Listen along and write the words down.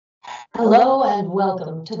Hello and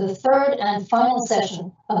welcome to the third and final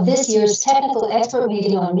session of this year's Technical Expert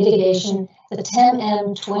Meeting on Mitigation, the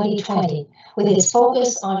TEM-M 2020, with its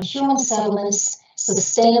focus on human settlements,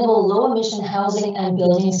 sustainable low-emission housing and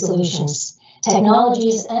building solutions,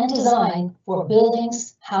 technologies and design for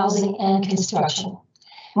buildings, housing and construction.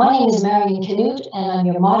 My name is Marion Canute and I'm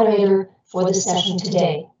your moderator for the session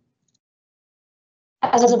today.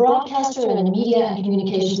 As a broadcaster and a media and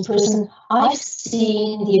communications person, I've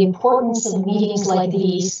seen the importance of meetings like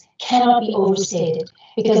these cannot be overstated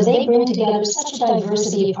because they bring together such a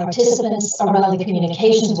diversity of participants around the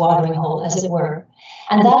communications watering hole, as it were,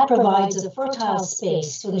 and that provides a fertile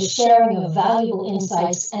space for the sharing of valuable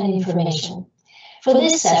insights and information. For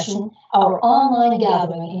this session, our online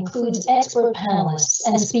gathering includes expert panelists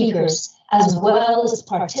and speakers, as well as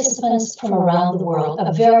participants from around the world.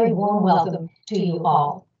 A very warm welcome to you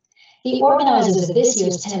all. The organizers of this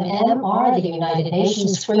year's TEM-M are the United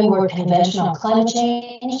Nations Framework Convention on Climate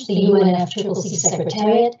Change, the UNFCCC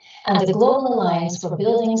Secretariat, and the Global Alliance for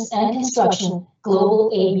Buildings and Construction,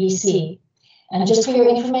 GlobalABC. And just for your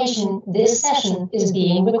information, this session is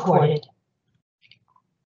being recorded.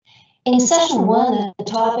 In session one, the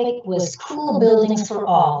topic was Cool Buildings for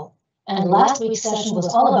All, and last week's session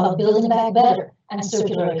was all about building back better and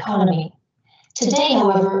circular economy. Today,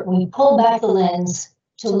 however, we pull back the lens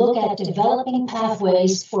to look at developing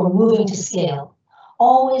pathways for moving to scale,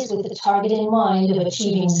 always with the target in mind of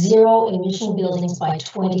achieving zero-emission buildings by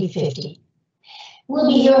 2050. We'll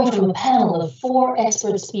be hearing from a panel of 4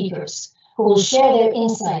 expert speakers who will share their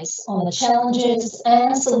insights on the challenges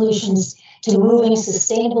and solutions to moving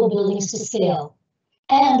sustainable buildings to scale.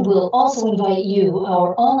 And we'll also invite you,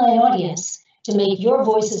 our online audience, to make your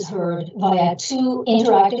voices heard via 2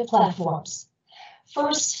 interactive platforms.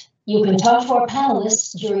 First, you can talk to our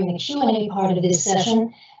panelists during the Q&A part of this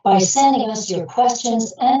session by sending us your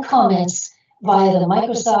questions and comments via the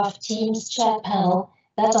Microsoft Teams chat panel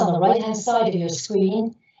that's on the right-hand side of your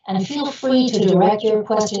screen, and feel free to direct your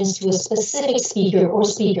questions to a specific speaker or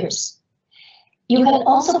speakers. You can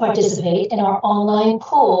also participate in our online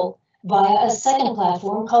poll via a second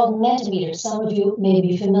platform called Mentimeter. Some of you may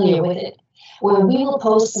be familiar with it, where we will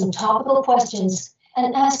post some topical questions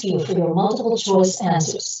and ask you for your multiple choice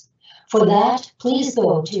answers. For that, please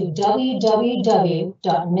go to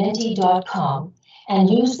www.menti.com and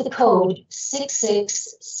use the code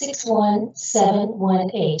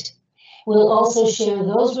 6661718. We'll also share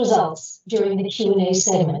those results during the Q&A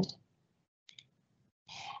segment.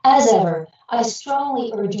 As ever, I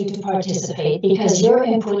strongly urge you to participate because your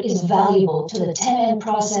input is valuable to the TEM-M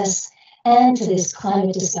process and to this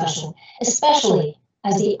climate discussion, especially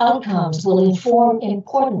as the outcomes will inform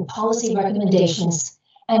important policy recommendations.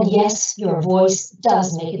 And yes, your voice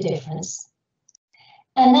does make a difference.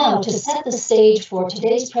 And now, to set the stage for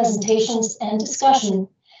today's presentations and discussion,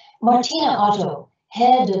 Martina OTTO,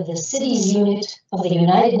 head of the Cities Unit of the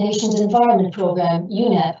United Nations Environment Programme,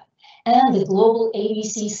 UNEP, and the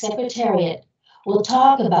GlobalABC Secretariat will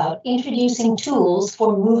talk about introducing tools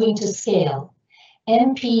for moving to scale.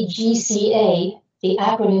 MPGCA, the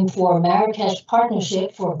acronym for Marrakesh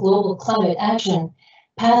Partnership for Global Climate Action,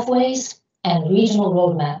 Pathways, and Regional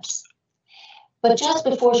Roadmaps. But just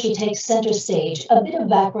before she takes center stage, a bit of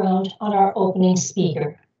background on our opening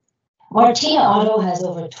speaker. Martina OTTO has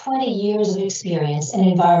over 20 years of experience in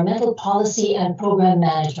environmental policy and program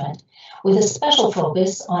management, with a special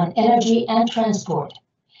focus on energy and transport.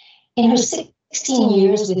 In her 16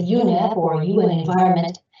 years with UNEP, or UN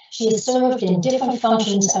Environment, she has served in different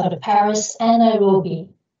functions out of Paris and Nairobi,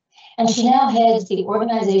 and she now heads the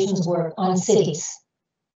organization's work on cities.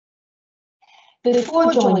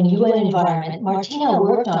 Before joining UN Environment, Martina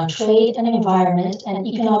worked on trade and environment and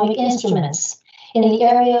economic instruments in the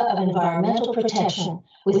area of environmental protection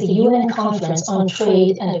with the UN Conference on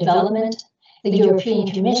Trade and Development, the European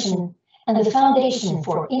Commission, and the Foundation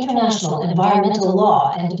for International Environmental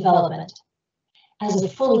Law and Development. As a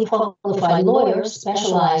fully qualified lawyer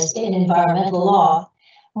specialized in environmental law,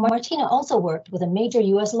 Martina also worked with a major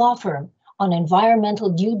US law firm on environmental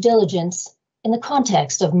due diligence in the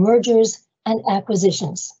context of mergers and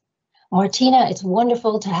acquisitions. Martina, it's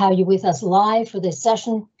wonderful to have you with us live for this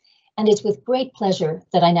session, and it's with great pleasure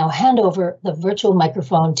that I now hand over the virtual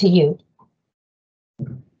microphone to you.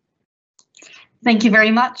 Thank you very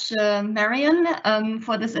much, Marion,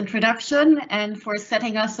 for this introduction and for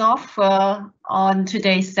setting us off on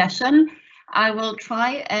today's session. I will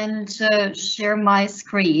try and share my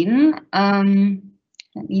screen.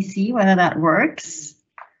 Let me see whether that works.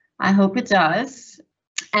 I hope it does.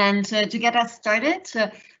 And to get us started,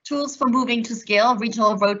 tools for moving to scale,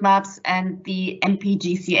 regional roadmaps, and the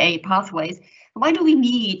MPGCA pathways. Why do we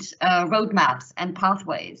need roadmaps and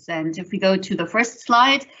pathways? And if we go to the first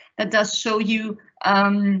slide, that does show you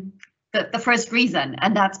the first reason,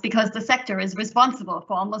 and that's because the sector is responsible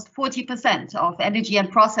for almost 40% of energy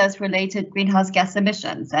and process-related greenhouse gas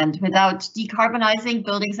emissions. And without decarbonizing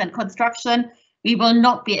buildings and construction, we will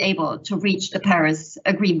not be able to reach the Paris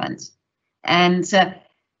Agreement. And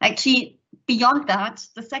actually, beyond that,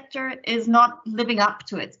 the sector is not living up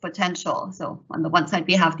to its potential. So on the one side,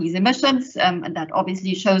 we have these emissions, and that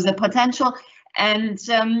obviously shows a potential. And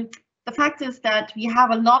the fact is that we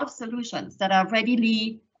have a lot of solutions that are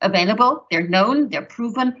readily available, they're known, they're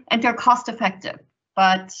proven, and they're cost effective.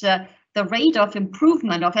 But the rate of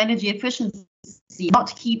improvement of energy efficiency is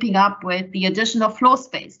not keeping up with the additional floor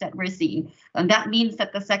space that we're seeing. And that means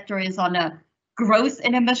that the sector is on a growth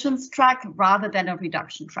in emissions track rather than a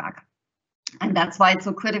reduction track. And that's why it's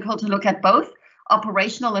so critical to look at both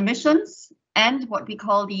operational emissions and what we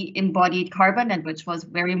call the embodied carbon, and which was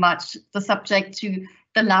very much the subject to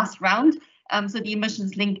the last round. So the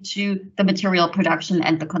emissions linked to the material production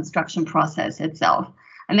and the construction process itself.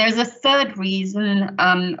 And there's a third reason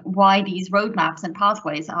why these roadmaps and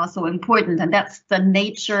pathways are so important, and that's the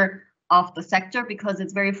nature of the sector, because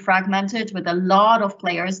it's very fragmented with a lot of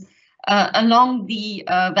players along the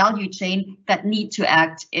value chain that need to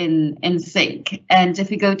act in sync. And if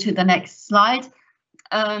we go to the next slide,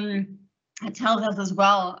 it tells us as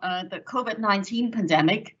well the COVID-19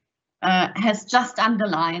 pandemic has just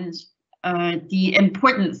underlined the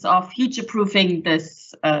importance of future-proofing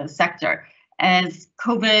this sector, as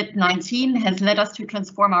COVID-19 has led us to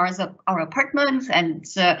transform our apartments and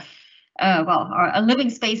our living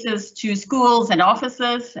spaces to schools and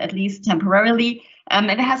offices, at least temporarily.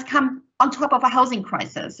 And it has come on top of a housing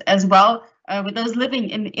crisis as well, with those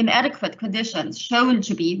living in inadequate conditions shown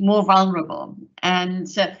to be more vulnerable. And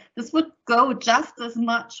this would go just as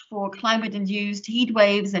much for climate-induced heat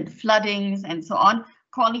waves and floodings and so on,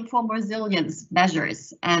 calling for resilience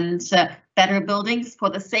measures and better buildings for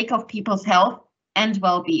the sake of people's health and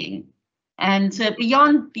well-being. And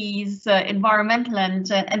beyond these environmental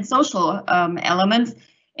and social elements,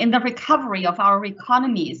 in the recovery of our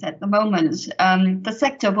economies at the moment, the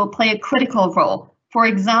sector will play a critical role. For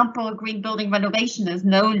example, green building renovation is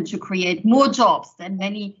known to create more jobs than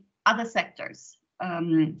many other sectors,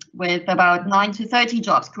 with about 9 to 30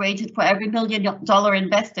 jobs created for every $1 million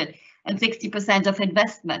invested, and 60% of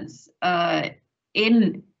investments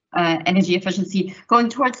in energy efficiency going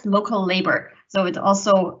towards local labor. So it's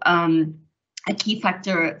also a key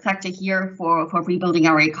factor here for rebuilding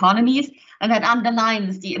our economies, and that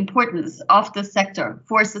underlines the importance of the sector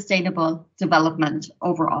for sustainable development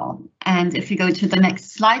overall. And if you go to the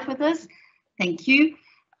next slide with this, thank you.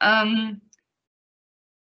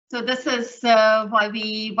 So this is why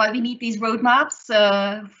we need these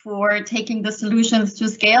roadmaps for taking the solutions to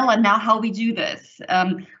scale, and now how we do this.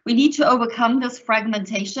 We need to overcome this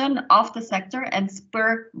fragmentation of the sector and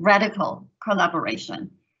spur radical collaboration.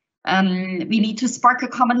 We need to spark a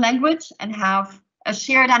common language and have a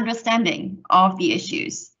shared understanding of the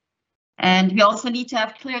issues. And we also need to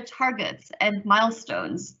have clear targets and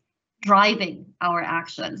milestones driving our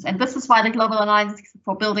actions. And this is why the Global Alliance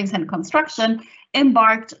for Buildings and Construction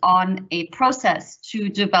embarked on a process to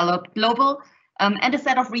develop global and a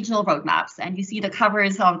set of regional roadmaps. And you see the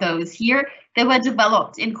covers of those here. They were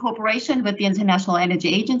developed in cooperation with the International Energy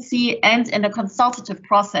Agency and in a consultative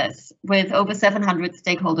process with over 700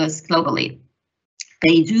 stakeholders globally.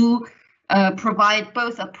 They do provide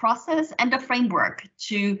both a process and a framework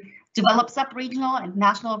to develop sub-regional and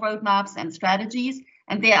national roadmaps and strategies,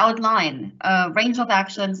 and they outline a range of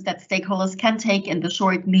actions that stakeholders can take in the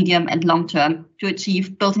short, medium, and long term to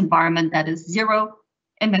achieve built environment that is zero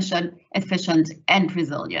emission, efficient, and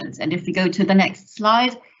resilient. And if we go to the next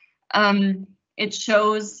slide, it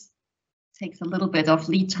shows, takes a little bit of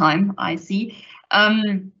lead time, I see.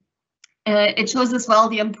 It shows as well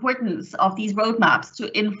the importance of these roadmaps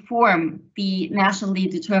to inform the nationally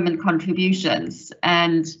determined contributions.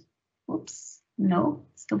 And, oops, no,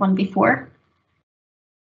 it's the one before.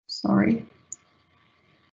 Sorry.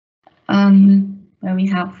 Where we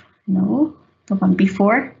have, no, the one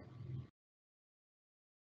before.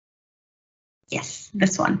 Yes,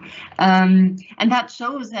 this one. And that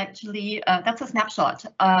shows actually, that's a snapshot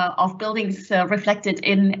of buildings reflected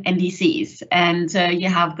in NDCs. And you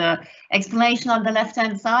have the explanation on the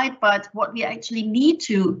left-hand side, but what we actually need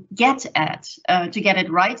to get at to get it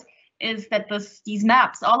right is that these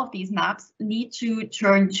maps, all of these maps, need to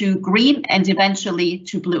turn to green and eventually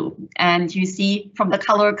to blue. And you see from the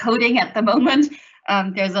color coding at the moment,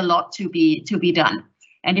 there's a lot to be done.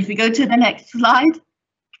 And if we go to the next slide,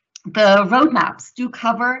 the roadmaps do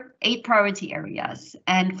cover 8 priority areas,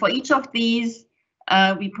 and for each of these,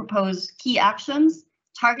 we propose key actions,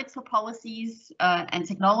 targets for policies and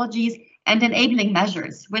technologies, and enabling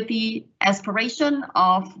measures with the aspiration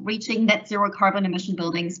of reaching net zero carbon emission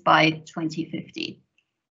buildings by 2050.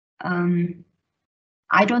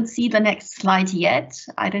 I don't see the next slide yet.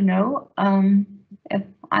 I don't know if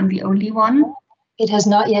I'm the only one. It has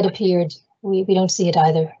not yet appeared. We don't see it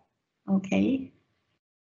either. Okay.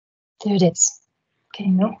 There it is. Okay.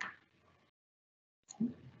 Nope.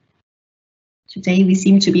 Today we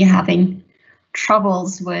seem to be having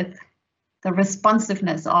troubles with the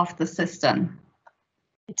responsiveness of the system.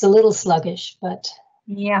 It's a little sluggish, but...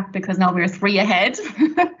 Yeah, because now we're 3 ahead.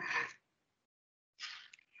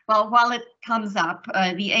 Well, while it comes up,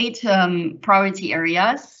 the 8 priority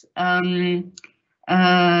areas that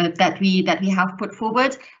we have put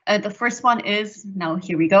forward. The first one is, now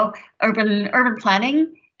here we go, urban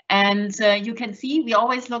planning. And you can see we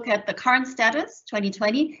always look at the current status,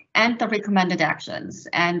 2020, and the recommended actions.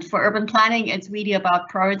 And for urban planning, it's really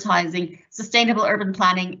about prioritizing sustainable urban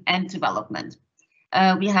planning and development.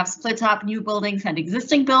 We have split up new buildings and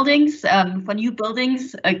existing buildings. For new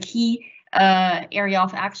buildings, a key area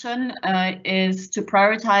of action is to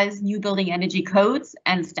prioritize new building energy codes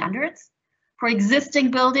and standards. For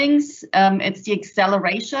existing buildings, it's the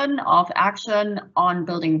acceleration of action on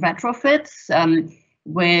building retrofits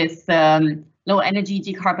with low energy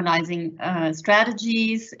decarbonizing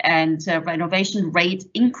strategies and renovation rate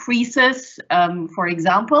increases, for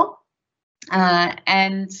example.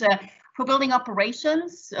 For building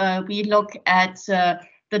operations, we look at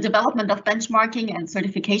the development of benchmarking and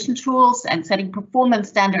certification tools and setting performance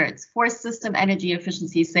standards for system energy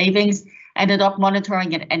efficiency savings, and adopt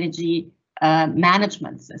monitoring and energy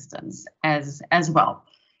management systems as well.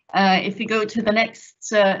 If we go to the next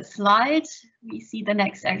slide, we see the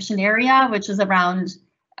next action area, which is around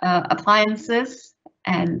appliances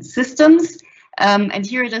and systems. And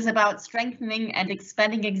here it is about strengthening and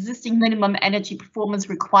expanding existing minimum energy performance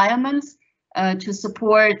requirements to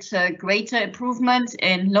support greater improvement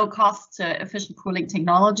in low-cost efficient cooling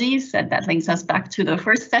technologies. And that links us back to the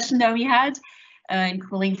first session that we had in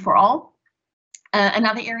Cooling for All.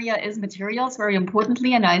 Another area is materials, very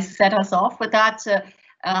importantly, and I set us off with that,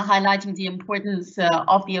 highlighting the importance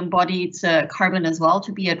of the embodied carbon as well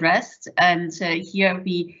to be addressed. And here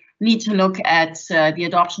we need to look at the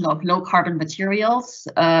adoption of low carbon materials,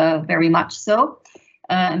 very much so.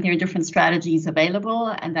 And there are different strategies available,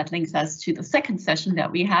 and that links us to the second session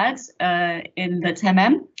that we had in the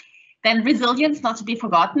TEM-M. Then resilience, not to be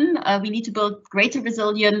forgotten. We need to build greater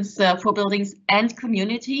resilience for buildings and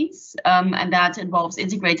communities, and that involves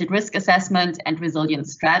integrated risk assessment and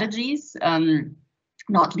resilience strategies,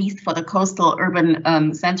 not least for the coastal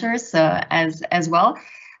urban centers as well.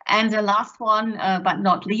 And the last one, but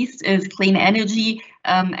not least, is clean energy,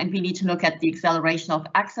 and we need to look at the acceleration of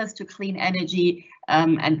access to clean energy.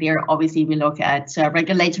 And there, obviously, we look at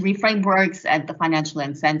regulatory frameworks and the financial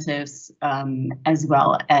incentives, as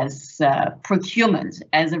well as procurement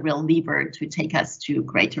as a real lever to take us to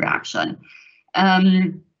greater action.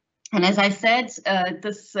 And as I said,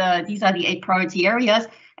 these are the 8 priority areas,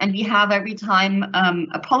 and we have every time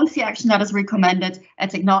a policy action that is recommended,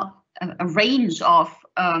 a range of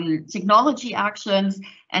technology actions,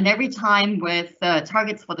 and every time with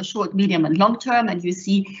targets for the short, medium, and long term. And you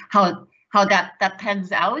see how that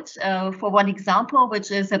pans out for one example,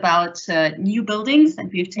 which is about new buildings, and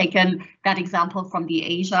we've taken that example from the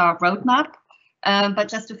Asia roadmap. But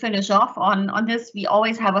just to finish off on this, we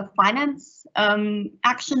always have a finance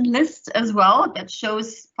action list as well that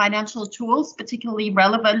shows financial tools particularly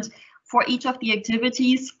relevant for each of the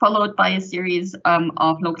activities, followed by a series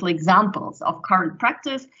of local examples of current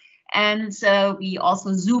practice. And we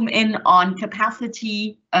also zoom in on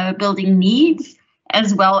capacity building needs,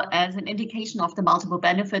 as well as an indication of the multiple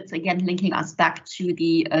benefits, again, linking us back to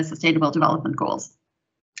the Sustainable Development Goals.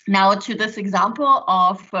 Now to this example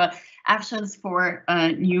of actions for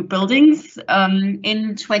new buildings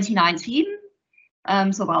in 2019.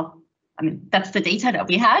 That's the data that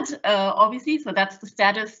we had, obviously, so that's the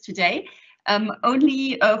status today.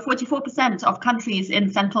 Only 44% of countries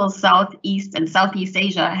in Central, Southeast, and Southeast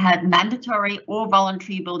Asia had mandatory or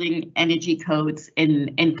voluntary building energy codes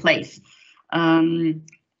in place. And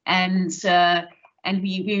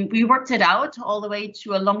we worked it out all the way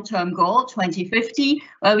to a long-term goal, 2050,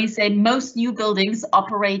 where we say most new buildings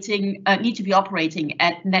need to be operating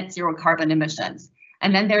at net zero carbon emissions.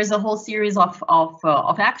 And then there's a whole series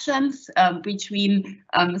of actions between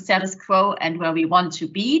status quo and where we want to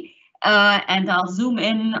be. And I'll zoom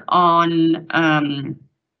in on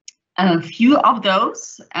a few of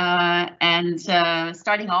those,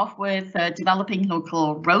 starting off with developing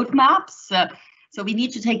local roadmaps. So we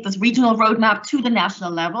need to take this regional roadmap to the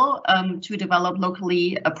national level to develop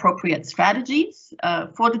locally appropriate strategies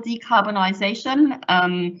for the decarbonization.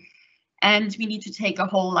 And we need to take a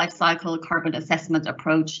whole life cycle carbon assessment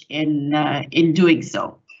approach in doing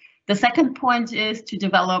so. The second point is to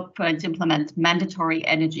develop and implement mandatory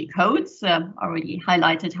energy codes. Already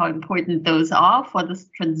highlighted how important those are for this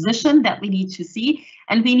transition that we need to see.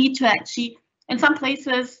 And we need to actually, in some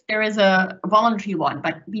places, there is a voluntary one,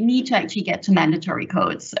 but we need to actually get to mandatory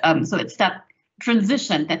codes. So it's that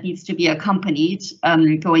transition that needs to be accompanied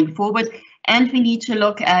going forward. And we need to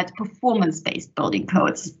look at performance-based building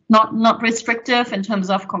codes, not restrictive in terms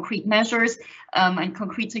of concrete measures and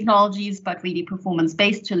concrete technologies, but really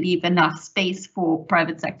performance-based to leave enough space for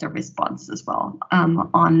private sector response as well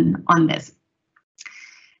on this.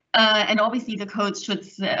 And obviously the codes should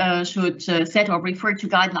set or refer to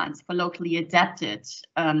guidelines for locally adapted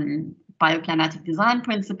bioclimatic design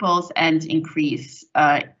principles and increase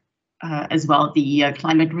as well the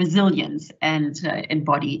climate resilience and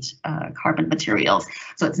embodied carbon materials.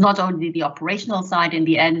 So it's not only the operational side in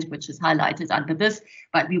the end, which is highlighted under this,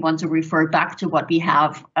 but we want to refer back to what we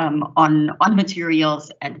have on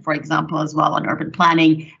materials and, for example, as well on urban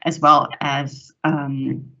planning, as well as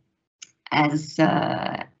the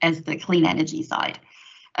clean energy side.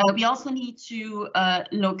 We also need to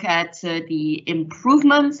look at the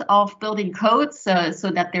improvements of building codes so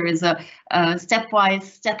that there is a stepwise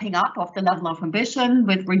stepping up of the level of ambition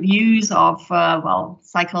with reviews of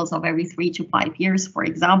cycles of every 3 to 5 years, for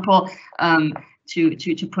example,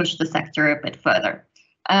 to push the sector a bit further.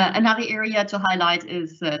 Another area to highlight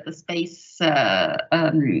is the space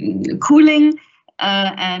cooling.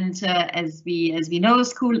 As we know,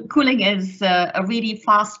 cooling is a really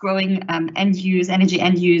fast-growing energy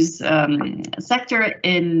end-use sector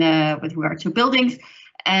with regard to buildings,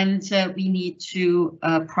 and we need to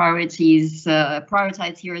prioritize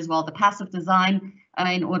here as well the passive design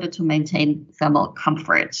in order to maintain thermal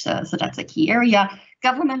comfort. So that's a key area.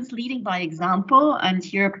 Governments leading by example, and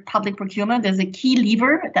here public procurement is a key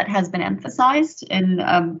lever that has been emphasized in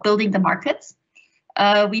building the markets.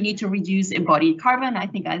 We need to reduce embodied carbon. I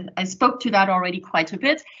think I spoke to that already quite a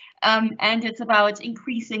bit. And it's about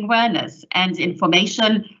increasing awareness and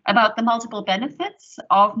information about the multiple benefits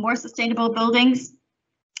of more sustainable buildings,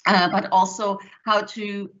 but also how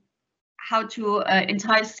to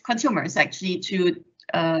entice consumers actually to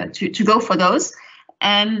go for those,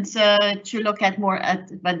 and to look at more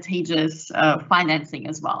advantageous financing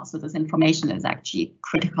as well. So this information is actually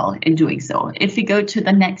critical in doing so. If we go to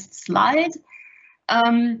the next slide.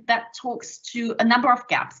 That talks to a number of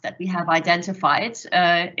gaps that we have identified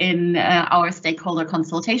in our stakeholder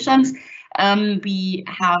consultations. We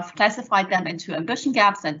have classified them into ambition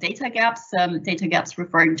gaps and data gaps. Data gaps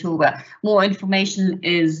referring to where more information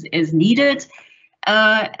is needed.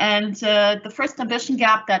 The first ambition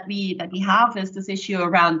gap that we have is this issue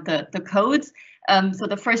around the codes. So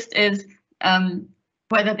the first is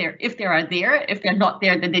whether if they're not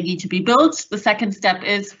there, then they need to be built. The second step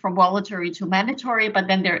is from voluntary to mandatory, but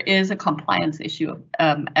then there is a compliance issue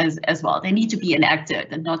as well. They need to be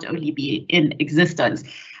enacted and not only be in existence.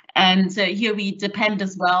 And here we depend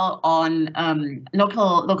as well on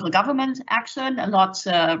local government action. A lot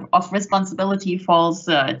of responsibility falls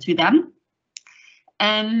to them.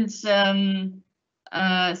 And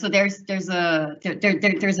so there's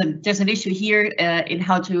an issue here in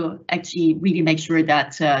how to actually really make sure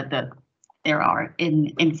that they are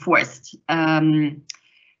enforced.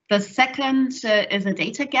 The second is a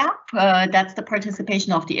data gap. That's the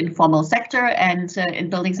participation of the informal sector, and in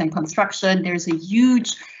buildings and construction, there's a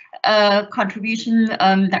huge contribution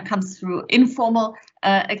that comes through informal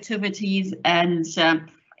activities, and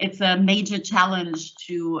it's a major challenge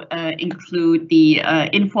to include the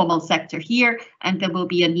informal sector here, and there will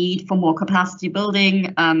be a need for more capacity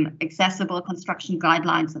building, accessible construction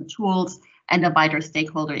guidelines and tools, and a wider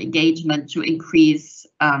stakeholder engagement to increase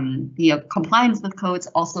the compliance with codes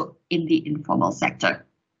also in the informal sector.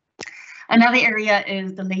 Another area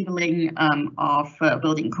is the labeling of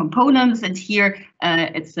building components, and here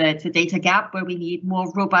it's a data gap where we need more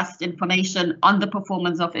robust information on the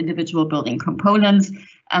performance of individual building components,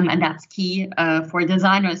 and that's key for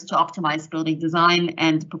designers to optimize building design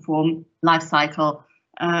and perform life cycle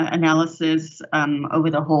analysis over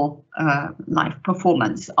the whole life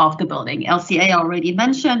performance of the building. LCA I already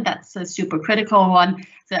mentioned, that's a super critical one,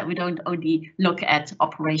 so that we don't only look at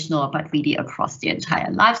operational, but really across the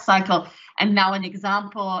entire life cycle. And now an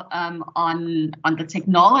example on the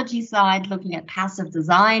technology side, looking at passive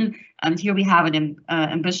design. Here we have an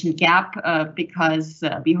ambition gap because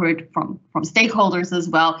we heard from stakeholders as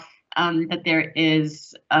well that there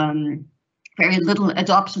is very little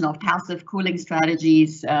adoption of passive cooling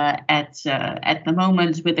strategies at the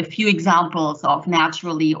moment, with a few examples of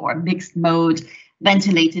naturally or mixed mode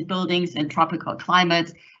ventilated buildings in tropical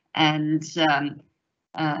climates. And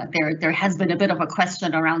there has been a bit of a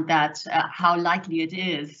question around that, how likely it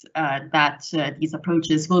is that these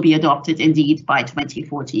approaches will be adopted indeed by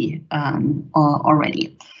 2040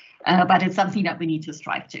 already. But it's something that we need to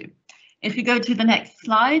strive to. If you go to the next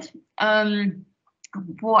slide,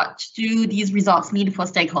 what do these results mean for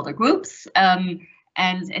stakeholder groups?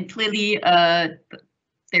 And clearly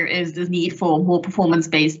there is the need for more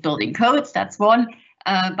performance-based building codes, that's one.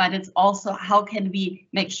 But it's also how can we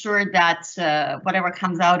make sure that whatever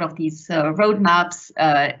comes out of these roadmaps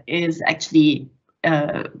is actually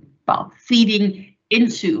feeding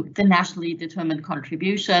into the nationally determined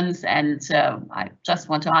contributions. And I just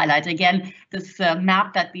want to highlight again this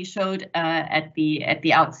map that we showed at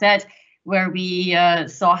the outset, where we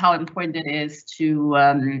saw how important it is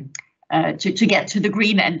to get to the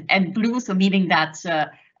green and blue, so meaning that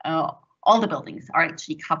all the buildings are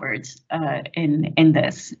actually covered in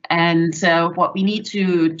this. And what we need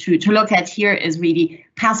to look at here is really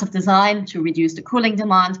passive design to reduce the cooling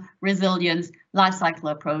demand, resilience, life cycle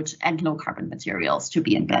approach, and low carbon materials to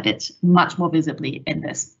be embedded much more visibly in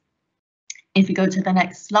this. If you go to the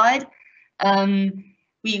next slide,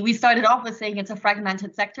 we started off with saying it's a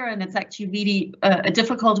fragmented sector, and it's actually really a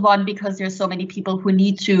difficult one because there's so many people who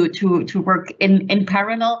need to work in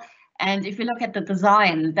parallel. And if you look at the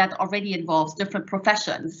design, that already involves different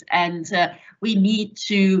professions, and we need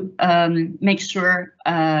to make sure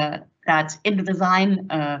that in the design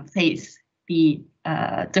phase, the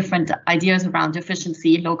different ideas around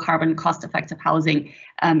efficiency, low carbon, cost-effective housing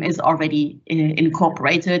is already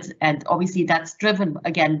incorporated, and obviously that's driven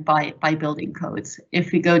again by building codes.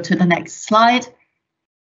 If we go to the next slide.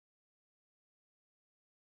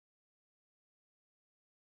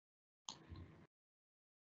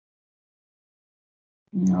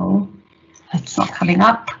 No, it's not coming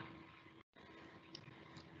up.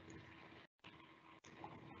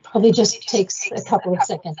 Probably just takes a couple of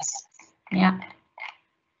seconds. Yeah.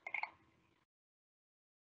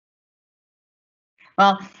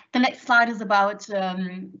 Well, the next slide is about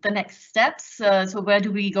the next steps. So where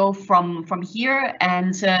do we go from here?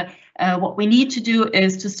 And what we need to do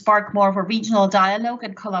is to spark more of a regional dialogue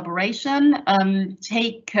and collaboration,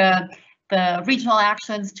 take the regional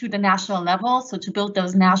actions to the national level, so to build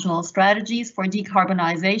those national strategies for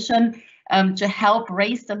decarbonization, to help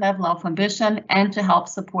raise the level of ambition and to help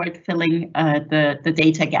support filling the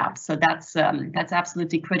data gap. So that's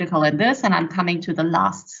absolutely critical in this, and I'm coming to the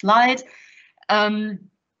last slide. And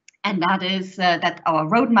that is that our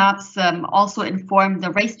roadmaps also inform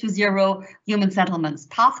the Race to Zero Human Settlements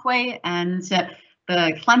pathway, and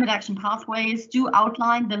the climate action pathways do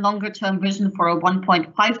outline the longer term vision for a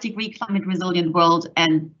 1.5 degree climate resilient world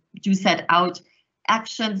and do set out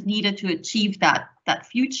actions needed to achieve that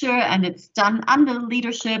future. And it's done under the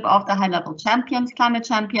leadership of the high level champions, climate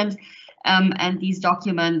champions. And these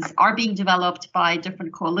documents are being developed by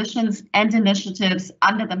different coalitions and initiatives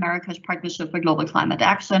under the Marrakesh Partnership for Global Climate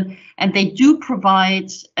Action. And they do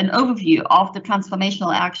provide an overview of the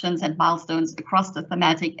transformational actions and milestones across the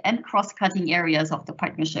thematic and cross-cutting areas of the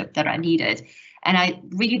partnership that are needed. And I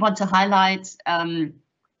really want to highlight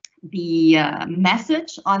the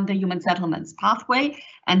message on the human settlements pathway,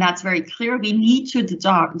 and that's very clear. We need to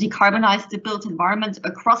decarbonize the built environment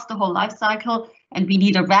across the whole life cycle, and we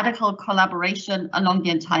need a radical collaboration along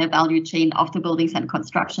the entire value chain of the buildings and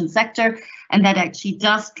construction sector, and that actually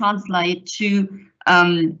does translate to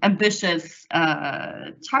ambitious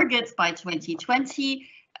targets by 2020,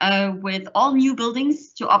 with all new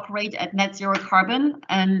buildings to operate at net zero carbon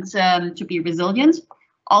and to be resilient.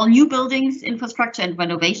 All new buildings, infrastructure and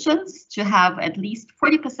renovations to have at least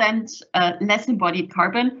 40% less embodied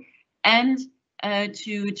carbon, and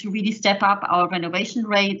to really step up our renovation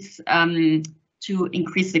rates to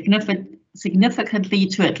increase significantly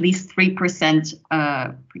to at least 3%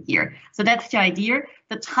 per year. So that's the idea.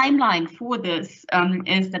 The timeline for this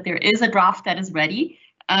is that there is a draft that is ready.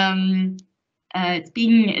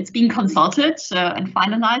 It's being consulted and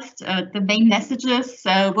finalized. The main messages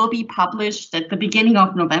will be published at the beginning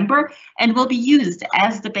of November and will be used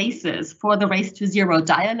as the basis for the Race to Zero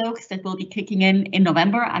dialogues that will be kicking in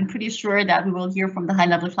November. I'm pretty sure that we will hear from the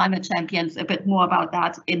high-level climate champions a bit more about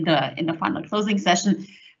that in the final closing session.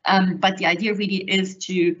 But the idea really is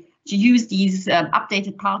to use these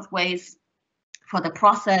updated pathways for the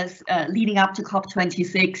process leading up to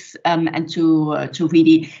COP26 and to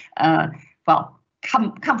really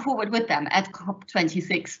come forward with them at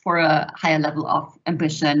COP26 for a higher level of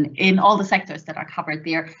ambition in all the sectors that are covered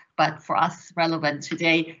there, but for us relevant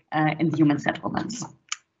today in the human settlements.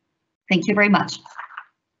 Thank you very much.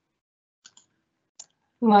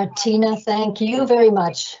 Martina, thank you very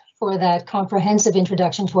much for that comprehensive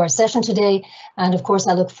introduction to our session today. And of course,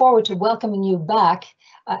 I look forward to welcoming you back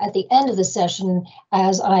at the end of the session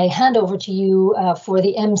as I hand over to you for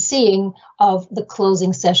the emceeing of the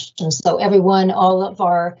closing session. So everyone, all of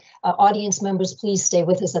our audience members, please stay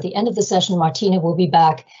with us at the end of the session. Martina will be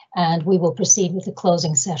back and we will proceed with the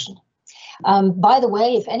closing session. By the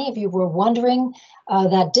way, if any of you were wondering,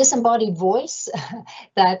 that disembodied voice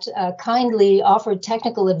that kindly offered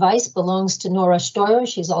technical advice belongs to Nora Steuer.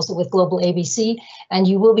 She's also with GlobalABC, and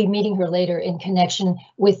you will be meeting her later in connection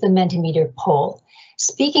with the Mentimeter poll.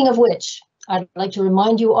 Speaking of which, I'd like to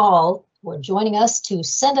remind you all who are joining us to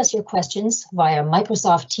send us your questions via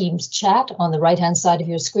Microsoft Teams chat on the right-hand side of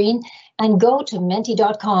your screen and go to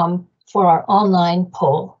menti.com for our online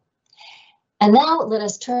poll. And now let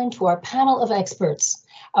us turn to our panel of experts.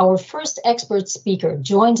 Our first expert speaker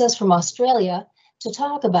joins us from Australia to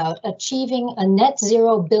talk about achieving a net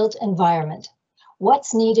zero built environment.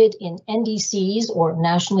 What's needed in NDCs, or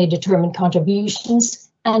nationally determined contributions,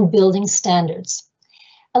 and building standards.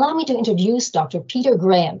 Allow me to introduce Dr. Peter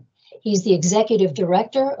Graham. He's the Executive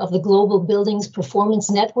Director of the Global Buildings Performance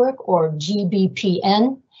Network, or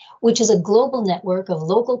GBPN, which is a global network of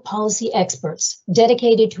local policy experts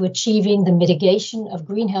dedicated to achieving the mitigation of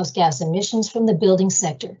greenhouse gas emissions from the building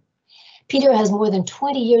sector. Peter has more than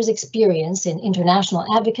 20 years' experience in international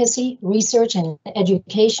advocacy, research, and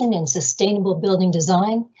education in sustainable building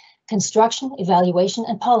design, construction, evaluation,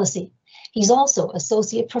 and policy. He's also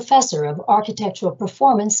Associate Professor of Architectural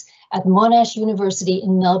Performance at Monash University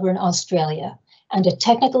in Melbourne, Australia, and a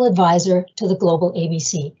technical advisor to the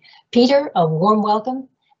GlobalABC. Peter, a warm welcome.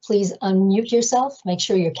 Please unmute yourself, make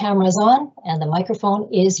sure your camera is on, and the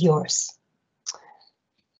microphone is yours.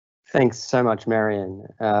 Thanks so much, Marion.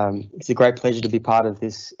 It's a great pleasure to be part of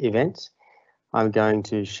this event. I'm going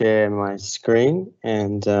to share my screen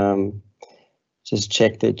and just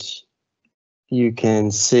check that you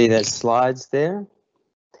can see that slides there.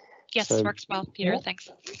 Yes, So, works well, Peter, thanks.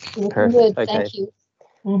 Perfect. Good, okay. thank you.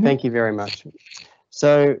 Thank you very much.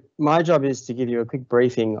 So my job is to give you a quick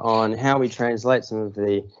briefing on how we translate some of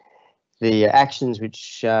the actions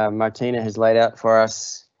which Martina has laid out for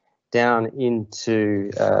us down into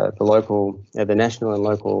the national and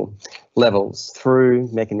local levels through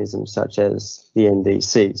mechanisms such as the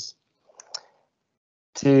NDCs.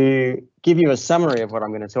 To give you a summary of what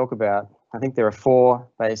I'm going to talk about, I think there are 4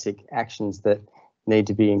 basic actions that need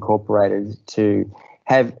to be incorporated to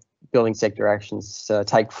have building sector actions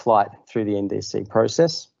take flight through the NDC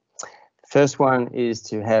process. The first one is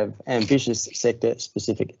to have ambitious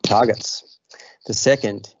sector-specific targets. The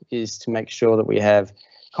second is to make sure that we have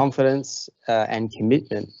confidence and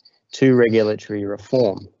commitment to regulatory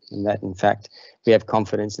reform, and that in fact we have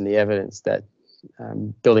confidence in the evidence that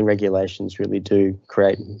building regulations really do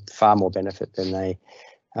create far more benefit than they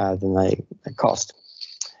cost.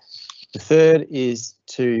 The third is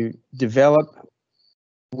to develop,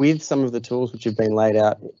 with some of the tools which have been laid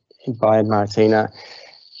out by Martina,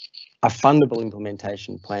 a fundable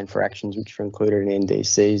implementation plan for actions which are included in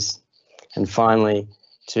NDCs. And finally,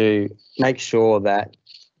 to make sure that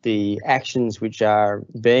the actions which are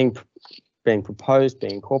being proposed,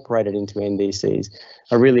 being incorporated into NDCs,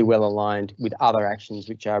 are really well aligned with other actions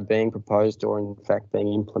which are being proposed or in fact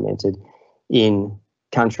being implemented in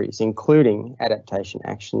countries, including adaptation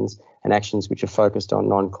actions and actions which are focused on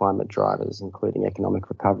non-climate drivers, including economic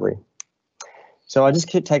recovery. So I just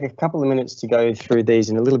take a couple of minutes to go through these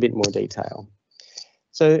in a little bit more detail.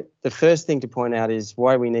 So the first thing to point out is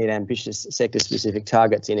why we need ambitious sector-specific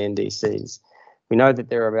targets in NDCs. We know that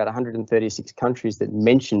there are about 136 countries that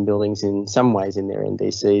mention buildings in some ways in their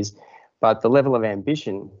NDCs, but the level of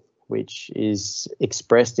ambition which is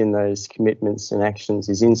expressed in those commitments and actions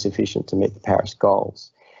is insufficient to meet the Paris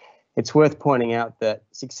goals. It's worth pointing out that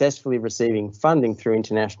successfully receiving funding through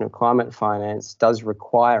international climate finance does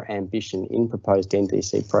require ambition in proposed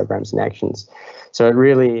NDC programs and actions. So it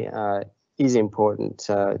really is important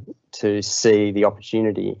to see the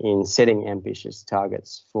opportunity in setting ambitious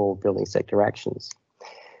targets for building sector actions.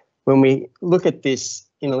 When we look at this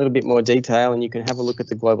in a little bit more detail, and you can have a look at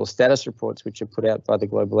the global status reports which are put out by the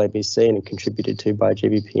GlobalABC and contributed to by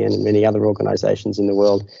GBPN and many other organisations in the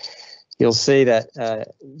world, you'll see that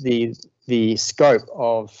the scope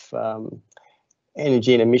of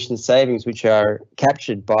energy and emission savings which are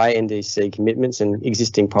captured by NDC commitments and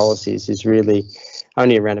existing policies is really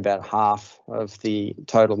only around about half of the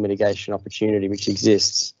total mitigation opportunity which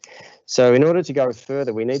exists. So in order to go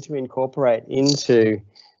further, we need to incorporate into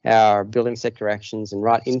our building sector actions and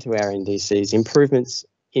right into our NDCs improvements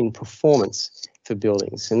in performance for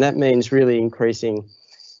buildings. And that means really increasing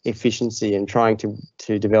efficiency and trying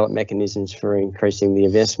to develop mechanisms for increasing the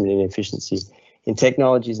investment in efficiency in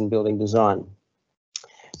technologies and building design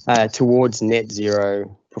towards net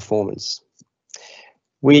zero performance.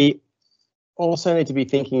 We also need to be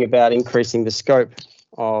thinking about increasing the scope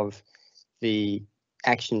of the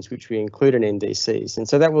actions which we include in NDCs. And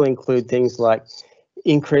so that will include things like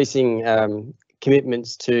increasing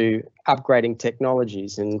commitments to upgrading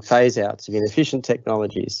technologies and phase outs of inefficient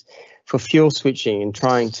technologies, for fuel switching and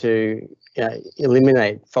trying to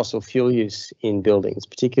eliminate fossil fuel use in buildings,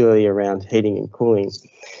 particularly around heating and cooling,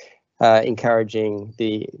 encouraging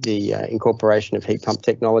the incorporation of heat pump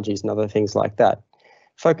technologies and other things like that,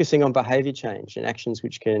 focusing on behaviour change and actions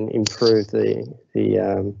which can improve the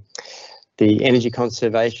energy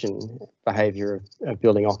conservation behaviour of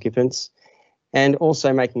building occupants, and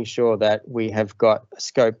also making sure that we have got a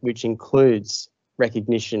scope which includes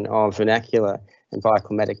recognition of vernacular and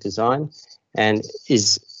bioclimatic design and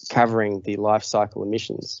is covering the life cycle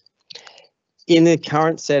emissions. In the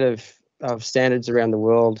current set of standards around the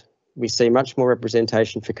world, we see much more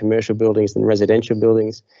representation for commercial buildings than residential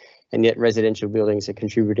buildings, and yet residential buildings are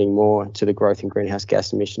contributing more to the growth in greenhouse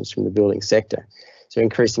gas emissions from the building sector. So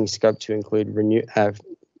increasing scope to include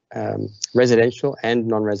residential and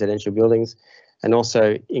non-residential buildings, and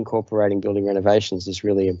also incorporating building renovations is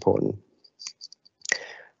really important.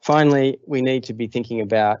 Finally, we need to be thinking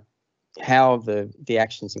about how the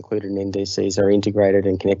actions included in NDCs are integrated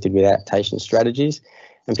and connected with adaptation strategies,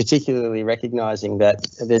 and particularly recognising that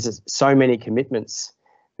there's so many commitments.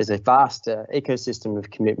 There's a vast ecosystem of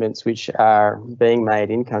commitments which are being made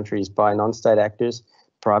in countries by non-state actors,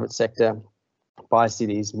 private sector, by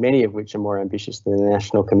cities, many of which are more ambitious than the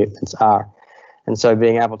national commitments are. And so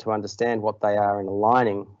being able to understand what they are and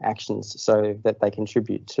aligning actions so that they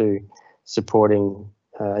contribute to supporting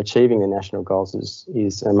achieving the national goals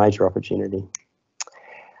is a major opportunity.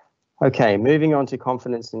 Okay, moving on to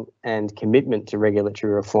confidence and commitment to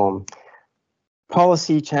regulatory reform.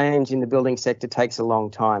 Policy change in the building sector takes a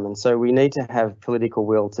long time, and so we need to have political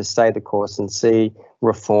will to stay the course and see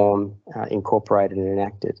reform incorporated and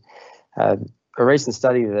enacted. A recent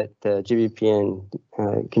study that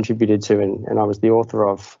GBPN contributed to and I was the author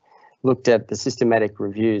of looked at the systematic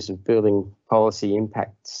reviews of building policy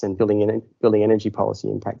impacts and building energy policy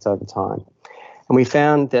impacts over time. And we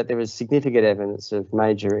found that there was significant evidence of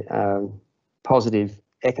major positive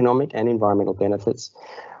economic and environmental benefits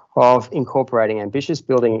of incorporating ambitious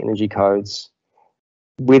building energy codes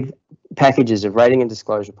with packages of rating and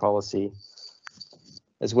disclosure policy,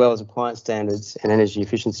 as well as appliance standards and energy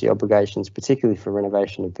efficiency obligations, particularly for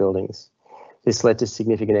renovation of buildings. This led to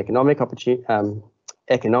significant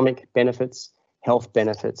economic benefits, health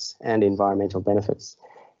benefits, and environmental benefits.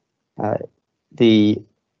 The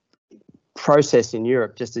process in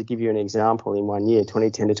Europe, just to give you an example, in 1 year,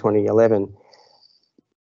 2010 to 2011,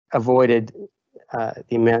 avoided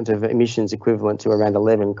the amount of emissions equivalent to around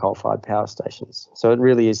 11 coal-fired power stations. So it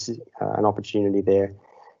really is an opportunity there,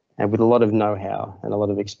 and with a lot of know-how and a lot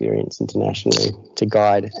of experience internationally to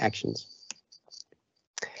guide actions.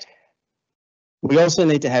 We also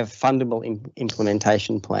need to have fundable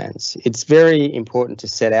implementation plans. It's very important to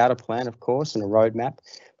set out a plan, of course, and a roadmap,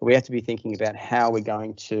 but we have to be thinking about how we're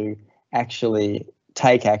going to actually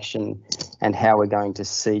take action and how we're going to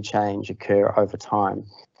see change occur over time.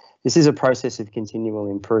 This is a process of continual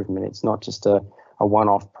improvement. It's not just a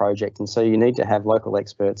one-off project, and so you need to have local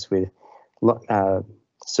experts with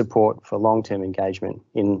support for long-term engagement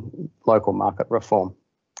in local market reform.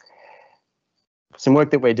 Some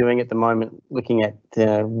work that we're doing at the moment, looking at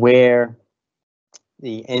where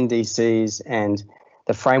the NDCs and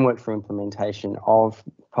the framework for implementation of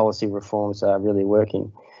policy reforms are really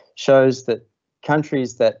working, shows that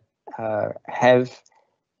countries that have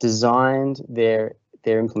designed their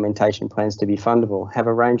implementation plans to be fundable have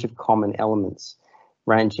a range of common elements,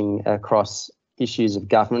 ranging across issues of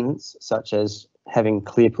governance, such as having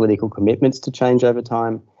clear political commitments to change over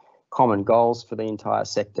time, common goals for the entire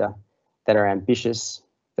sector, that are ambitious,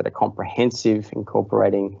 that are comprehensive,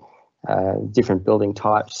 incorporating different building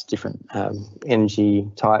types, different energy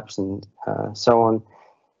types, and so on.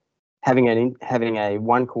 Having a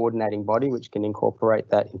one coordinating body which can incorporate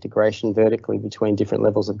that integration vertically between different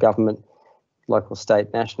levels of government, local,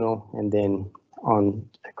 state, national, and then on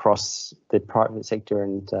across the private sector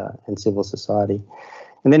and civil society.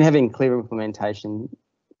 And then having clear implementation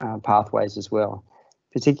pathways as well,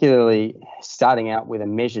 particularly starting out with a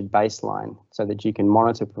measured baseline so that you can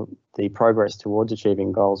monitor the progress towards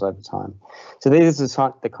achieving goals over time. So these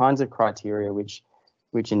are the kinds of criteria which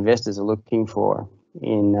investors are looking for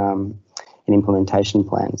in implementation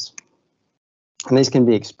plans. And these can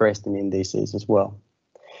be expressed in NDCs as well.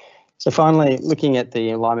 So finally, looking at the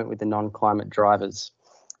alignment with the non-climate drivers.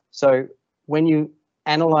 So when you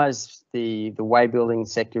analyse the way building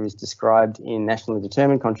sector is described in nationally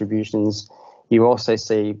determined contributions, you also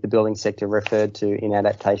see the building sector referred to in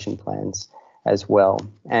adaptation plans as well.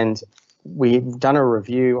 And we've done a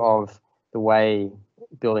review of the way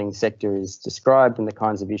building sector is described and the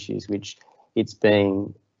kinds of issues which it's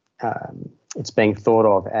being thought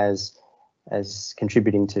of as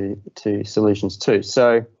contributing to solutions to.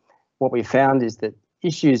 So what we found is that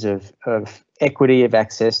issues of equity of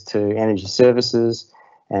access to energy services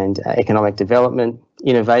and economic development,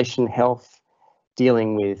 innovation, health,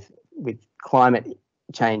 dealing with climate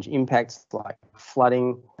change impacts like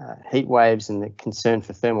flooding, heat waves, and the concern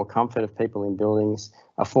for thermal comfort of people in buildings,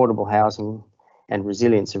 affordable housing, and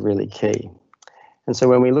resilience are really key. And so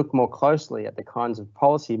when we look more closely at the kinds of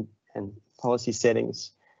policy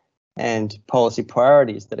settings and policy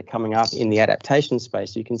priorities that are coming up in the adaptation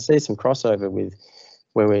space, you can see some crossover with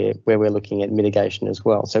where we're looking at mitigation as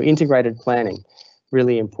well. So integrated planning,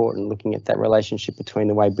 really important, looking at that relationship between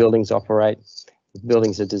the way buildings operate,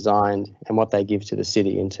 buildings are designed, and what they give to the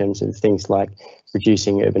city in terms of things like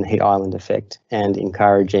reducing urban heat island effect and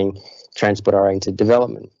encouraging transport-oriented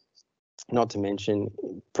development. Not to mention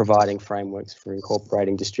providing frameworks for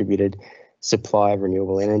incorporating distributed supply of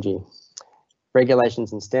renewable energy.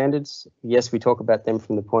 Regulations and standards, yes, we talk about them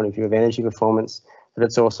from the point of view of energy performance, but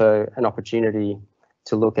it's also an opportunity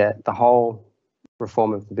to look at the whole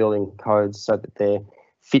reform of the building codes so that they're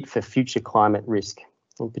fit for future climate risk,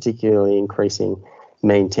 and particularly increasing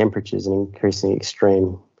mean temperatures and increasing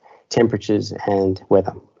extreme temperatures and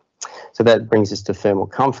weather. So that brings us to thermal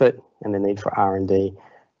comfort and the need for R&D,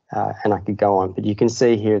 and I could go on, but you can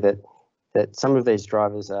see here that some of these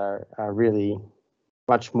drivers are really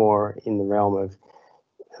much more in the realm of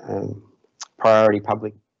priority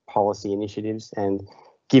public policy initiatives. And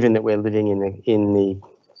given that we're living in the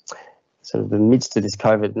sort of the midst of this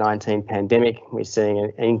COVID-19 pandemic, we're seeing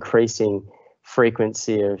an increasing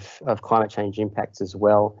frequency of climate change impacts as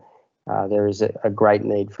well. There is a great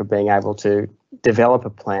need for being able to develop a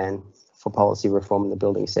plan for policy reform in the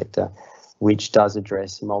building sector, which does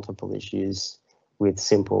address multiple issues with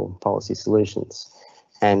simple policy solutions.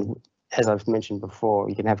 And as I've mentioned before,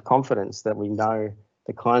 you can have confidence that we know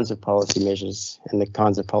the kinds of policy measures and the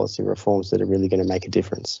kinds of policy reforms that are really going to make a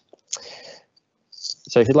difference.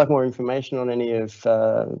 So if you'd like more information on any of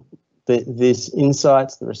these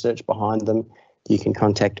insights, the research behind them, you can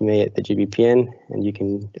contact me at the GBPN, and you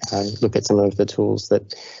can look at some of the tools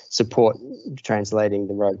that support translating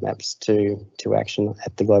the roadmaps to action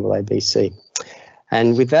at the GlobalABC.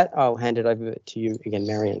 And with that, I'll hand it over to you again,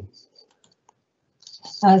 Marion.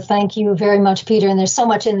 Thank you very much, Peter. And there's so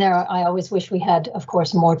much in there. I always wish we had, of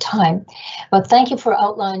course, more time. But thank you for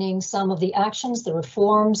outlining some of the actions, the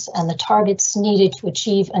reforms, and the targets needed to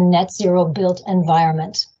achieve a net zero built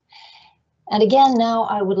environment. And again, now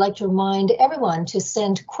I would like to remind everyone to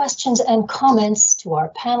send questions and comments to our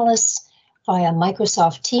panelists via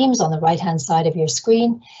Microsoft Teams on the right-hand side of your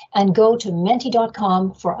screen, and go to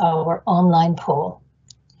menti.com for our online poll.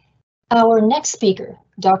 Our next speaker,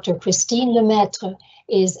 Dr. Christine LeMaitre,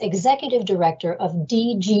 is Executive Director of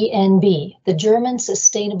DGNB, the German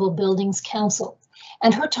Sustainable Buildings Council,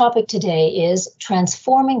 and her topic today is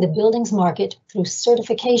Transforming the Buildings Market Through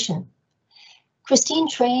Certification. Christine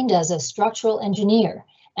trained as a structural engineer,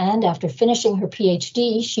 and after finishing her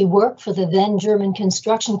PhD, she worked for the then German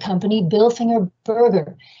construction company Bilfinger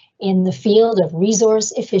Berger in the field of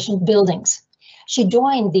resource-efficient buildings. She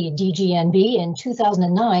joined the DGNB in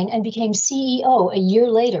 2009 and became CEO a year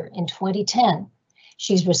later in 2010.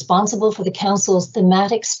 She's responsible for the Council's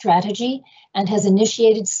thematic strategy and has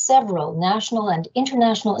initiated several national and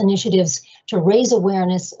international initiatives to raise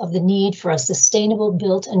awareness of the need for a sustainable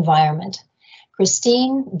built environment.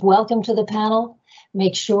 Christine, welcome to the panel.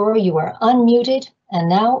 Make sure you are unmuted, and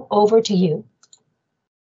now over to you.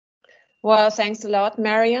 Well, thanks a lot,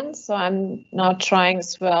 Marion. So I'm now trying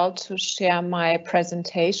as well to share my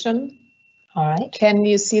presentation. All right. Can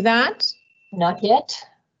you see that? Not yet.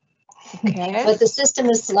 Okay. But the system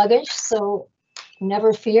is sluggish, so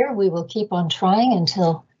never fear. We will keep on trying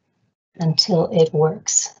until it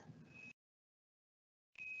works.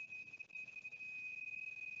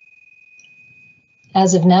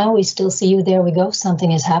 As of now, we still see you. There we go.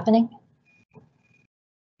 Something is happening.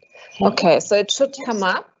 Okay, so it should come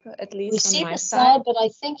up, at least We on see my the side. side, but I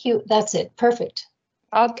think that's it. Perfect.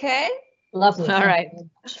 Okay. Lovely. All right.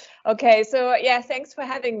 Okay, so yeah, thanks for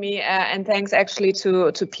having me, and thanks actually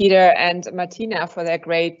to Peter and Martina for their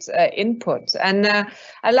great input. And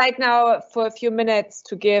I'd like now for a few minutes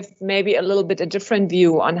to give maybe a little bit a different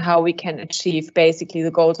view on how we can achieve basically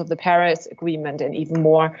the goals of the Paris Agreement and even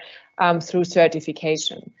more through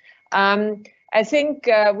certification. I think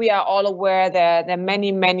we are all aware that there are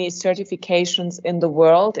many certifications in the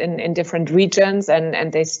world in different regions,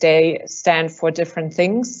 and they stand for different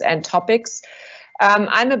things and topics.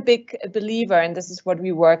 I'm a big believer, and this is what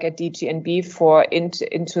we work at DGNB for,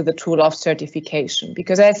 into the tool of certification,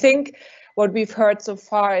 because I think what we've heard so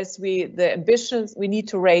far is we need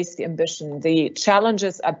to raise the ambition. The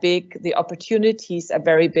challenges are big, the opportunities are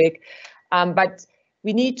very big, but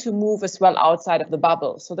we need to move as well outside of the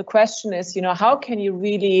bubble. So the question is, how can you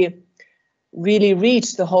really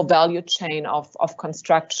reach the whole value chain of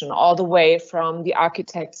construction, all the way from the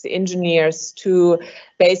architects, the engineers, to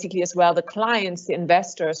basically as well the clients, the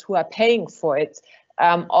investors who are paying for it,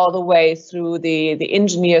 all the way through the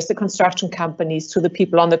engineers, the construction companies, to the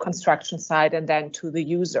people on the construction side, and then to the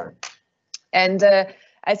user. And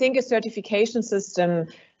I think a certification system,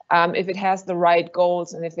 if it has the right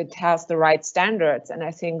goals and if it has the right standards, and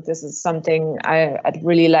I think this is something I'd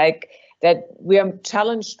really like, that we are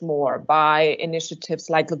challenged more by initiatives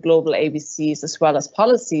like the GlobalABCs as well as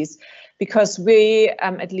policies, because we,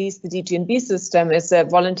 at least the DGNB system, is a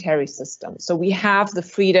voluntary system. So we have the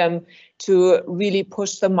freedom to really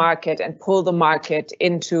push the market and pull the market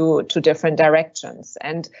into different directions.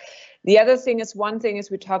 And the other thing is, one thing is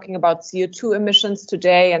we're talking about CO2 emissions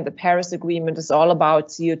today, and the Paris Agreement is all about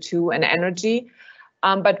CO2 and energy.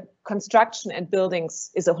 But construction and buildings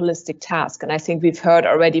is a holistic task. And I think we've heard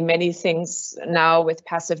already many things now with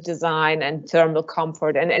passive design and thermal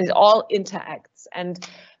comfort, and it all interacts. And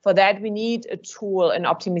for that, we need a tool, an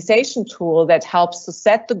optimization tool that helps to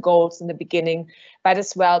set the goals in the beginning, but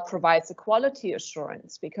as well provides a quality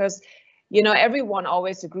assurance, because everyone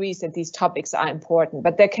always agrees that these topics are important,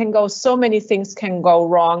 but there can go, so many things can go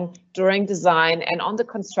wrong during design and on the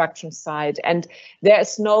construction side. And there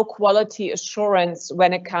is no quality assurance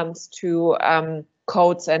when it comes to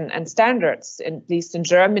codes and standards, at least in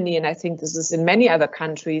Germany. And I think this is in many other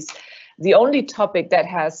countries. The only topic that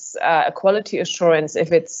has a quality assurance,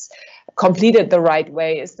 if it's completed the right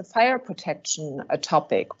way, is the fire protection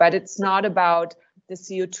topic, but it's not about the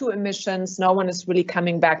CO2 emissions. No one is really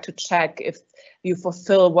coming back to check if you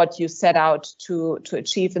fulfill what you set out to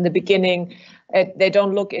achieve in the beginning. They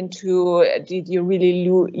don't look into, did you really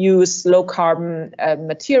use low carbon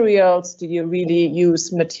materials? Did you really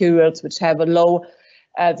use materials which have a low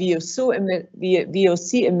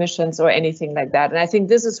VOC emissions or anything like that? And I think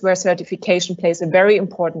this is where certification plays a very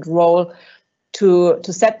important role, to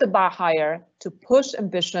set the bar higher, to push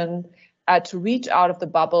ambition, to reach out of the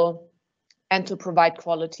bubble, and to provide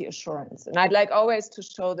quality assurance. And I'd like always to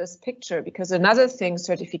show this picture, because another thing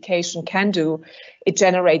certification can do, it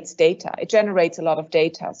generates data. It generates a lot of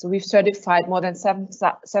data. So we've certified more than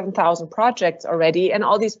 7,000 projects already, and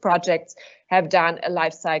all these projects have done a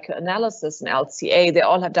life cycle analysis in LCA. They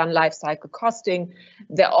all have done life cycle costing.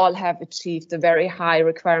 They all have achieved the very high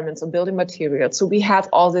requirements on building materials. So we have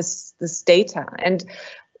all this data. And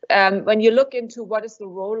when you look into what is the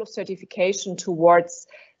role of certification towards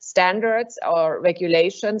standards or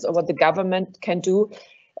regulations, or what the government can do,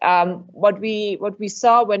 what we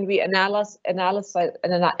saw when we analyzed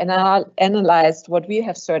what we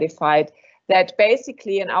have certified, that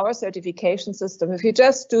basically in our certification system, if you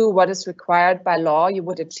just do what is required by law, you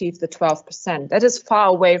would achieve the 12%. That is far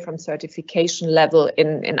away from certification level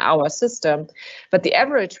in our system. But the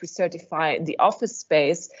average we certify in the office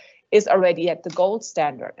space is already at the gold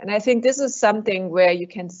standard. And I think this is something where you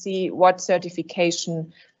can see what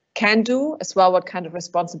certification can do, as well what kind of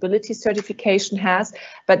responsibility certification has,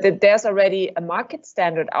 but that there's already a market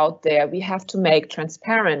standard out there we have to make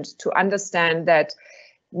transparent, to understand that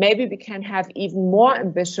maybe we can have even more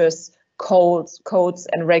ambitious codes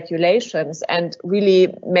and regulations, and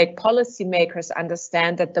really make policymakers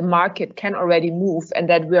understand that the market can already move, and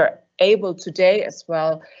that we're able today as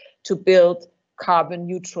well to build carbon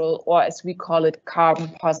neutral, or as we call it, carbon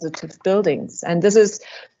positive buildings. And this is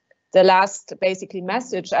the last basically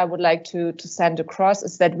message I would like to send across,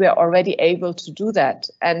 is that we are already able to do that.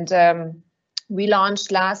 And we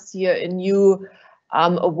launched last year a new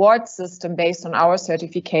award system based on our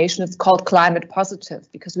certification. It's called Climate Positive,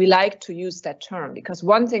 because we like to use that term, because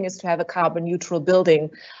one thing is to have a carbon neutral building,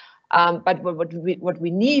 but what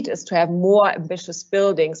we need is to have more ambitious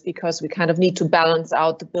buildings, because we kind of need to balance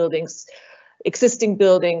out the buildings, existing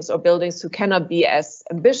buildings or buildings who cannot be as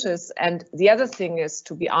ambitious. And the other thing is,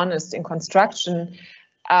 to be honest, in construction,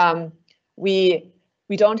 we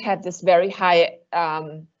don't have this very high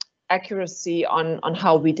accuracy on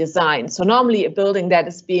how we design. So normally a building that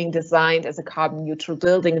is being designed as a carbon neutral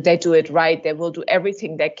building, they do it right, they will do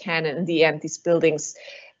everything they can, and in the end these buildings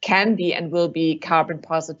can be and will be carbon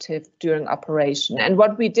positive during operation. And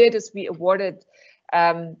what we did is we awarded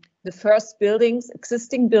the first buildings,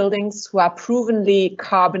 existing buildings, who are provenly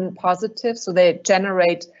carbon positive, so they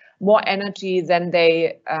generate more energy than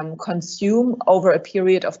they consume over a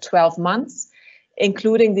period of 12 months,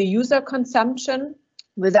 including the user consumption,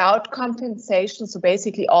 without compensation. So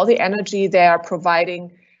basically all the energy they are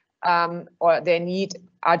providing or they need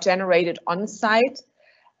are generated on site.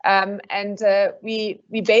 We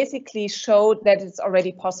basically showed that it's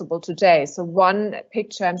already possible today. So one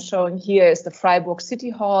picture I'm showing here is the Freiburg City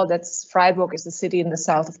Hall. Freiburg is a city in the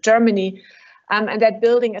south of Germany. And that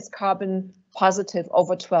building is carbon positive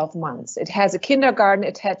over 12 months. It has a kindergarten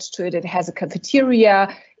attached to it. It has a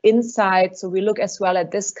cafeteria inside. So we look as well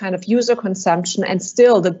at this kind of user consumption, and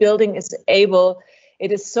still the building is able,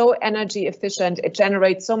 it is so energy efficient. It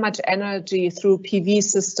generates so much energy through PV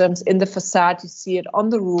systems in the facade. You see it on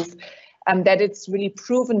the roof, that it's really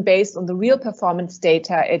proven based on the real performance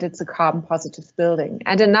data. It's a carbon positive building.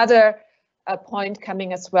 And another point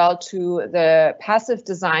coming as well to the passive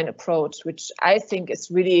design approach, which I think is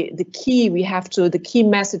really the key. The key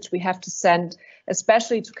message we have to send,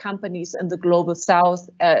 especially to companies in the global south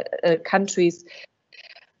countries.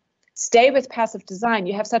 Stay with passive design.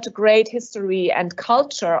 You have such a great history and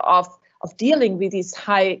culture of dealing with these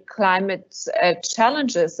high climate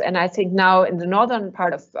challenges. And I think now in the northern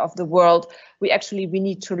part of the world, we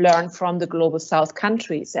need to learn from the global south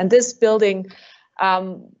countries. And this building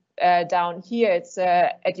down here, it's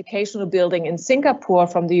an educational building in Singapore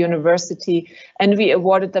from the university, and we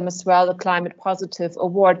awarded them as well a Climate Positive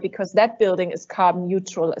Award, because that building is carbon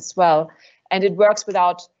neutral as well, and it works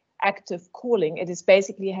without active cooling. It is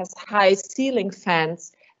basically has high ceiling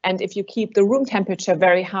fans, and if you keep the room temperature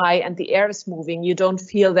very high and the air is moving, you don't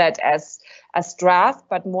feel that as draft,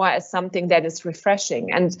 but more as something that is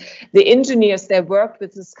refreshing. And the engineers, they worked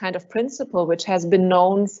with this kind of principle, which has been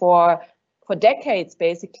known for decades,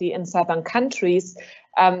 basically in southern countries,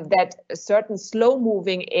 that a certain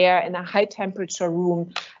slow-moving air in a high-temperature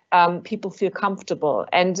room, people feel comfortable,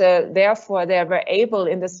 and therefore they were able,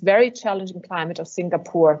 in this very challenging climate of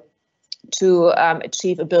Singapore, to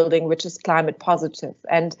achieve a building which is climate positive.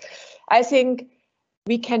 And I think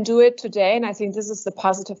we can do it today, and I think this is the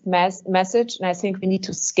positive message, and I think we need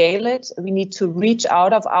to scale it. We need to reach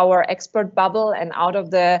out of our expert bubble and out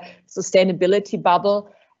of the sustainability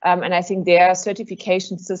bubble. And I think their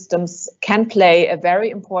certification systems can play a very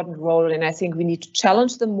important role, and I think we need to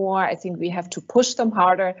challenge them more. I think we have to push them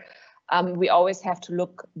harder. We always have to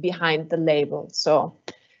look behind the label. So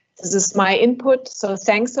this is my input. So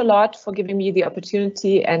thanks a lot for giving me the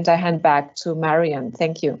opportunity, and I hand back to Marian.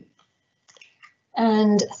 Thank you.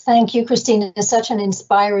 And thank you, Christina. It's such an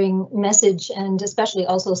inspiring message, and especially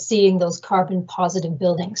also seeing those carbon positive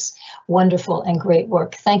buildings. Wonderful and great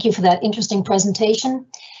work. Thank you for that interesting presentation.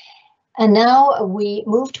 And now we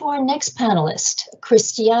move to our next panelist,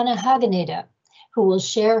 Christiana HAGENEDER, who will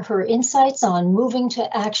share her insights on moving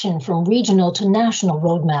to action from regional to national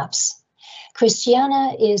roadmaps.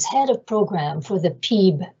 Christiana is head of program for the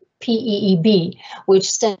PEEB,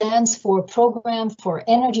 which stands for Program for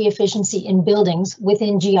Energy Efficiency in Buildings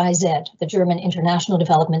within GIZ, the German International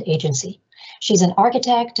Development Agency. She's an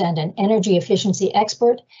architect and an energy efficiency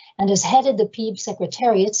expert, and has headed the PEEB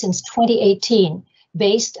Secretariat since 2018,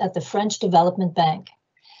 based at the French Development Bank.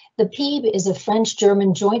 The PEEB is a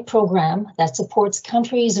French-German joint program that supports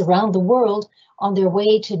countries around the world on their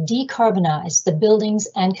way to decarbonize the buildings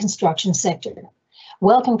and construction sector.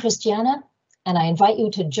 Welcome, Christiana, and I invite you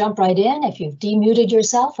to jump right in. If you've demuted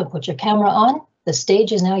yourself and put your camera on, the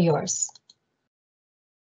stage is now yours.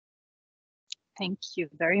 Thank you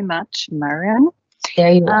very much, Marian.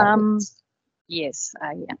 There you are. Yes,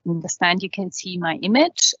 I understand you can see my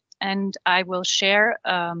image, and I will share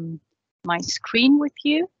my screen with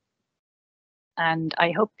you. And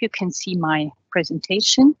I hope you can see my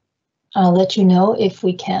presentation. I'll let you know if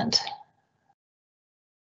we can't.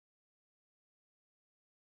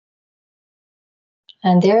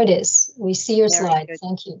 And there it is. We see your slide.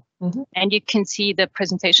 Thank you. Mm-hmm. And you can see the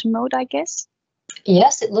presentation mode, I guess.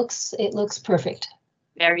 Yes, it looks perfect.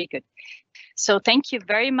 Very good. So thank you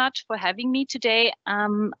very much for having me today.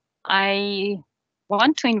 I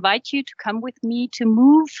want to invite you to come with me to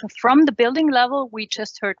move from the building level we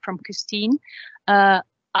just heard from Christine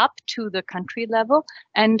up to the country level.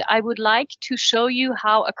 And I would like to show you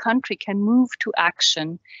how a country can move to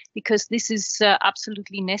action, because this is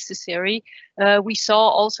absolutely necessary. We saw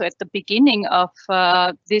also at the beginning of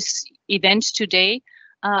this event today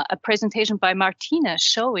a presentation by Martina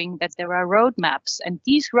showing that there are roadmaps, and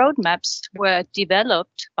these roadmaps were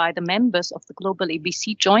developed by the members of the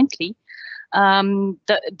GlobalABC jointly.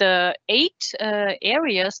 The 8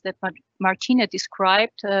 areas that Martina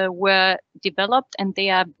described were developed, and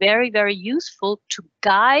they are very, very useful to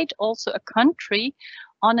guide also a country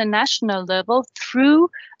on a national level through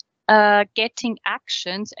getting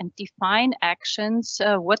actions and define actions,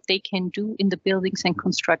 what they can do in the buildings and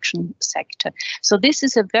construction sector. So this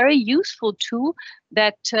is a very useful tool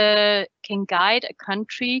that can guide a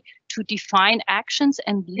country to define actions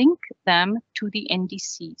and link them to the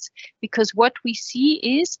NDCs. Because what we see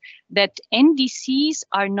is that NDCs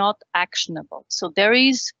are not actionable. So there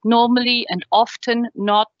is normally and often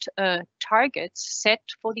not targets set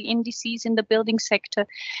for the NDCs in the building sector.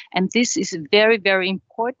 And this is very, very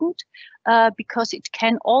important because it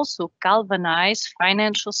can also galvanize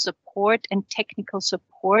financial support and technical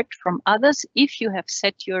support from others if you have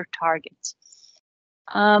set your targets.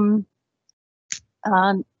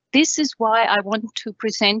 This is why I want to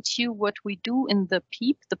present you what we do in the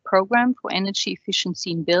PEEB, the Program for Energy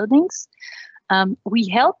Efficiency in Buildings. We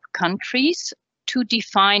help countries to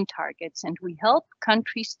define targets, and we help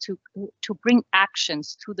countries to bring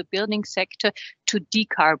actions to the building sector to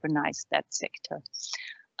decarbonize that sector.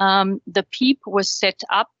 The PEEB was set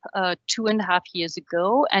up 2.5 years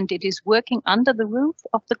ago, and it is working under the roof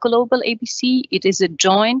of the GlobalABC. It is a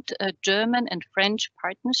joint German and French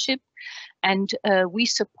partnership, and we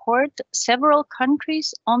support several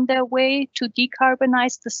countries on their way to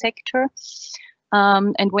decarbonize the sector.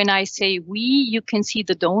 And when I say we, you can see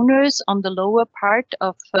the donors on the lower part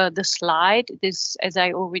of the slide. This, as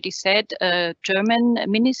I already said, German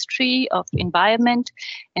Ministry of Environment,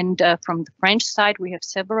 and from the French side, we have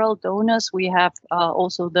several donors. We have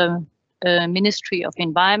also the Ministry of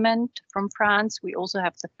Environment from France. We also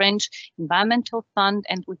have the French Environmental Fund,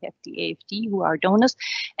 and we have the AFD, who are donors.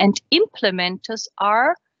 And implementers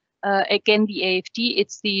are again, the AFD,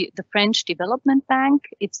 it's the French Development Bank,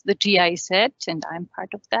 it's the GIZ, and I'm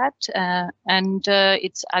part of that, and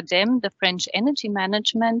it's ADEME, the French Energy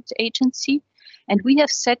Management Agency. And we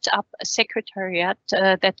have set up a secretariat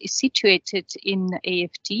that is situated in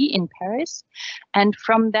AFD in Paris. And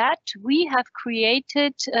from that, we have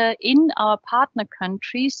created in our partner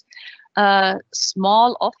countries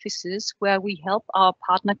small offices where we help our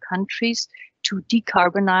partner countries to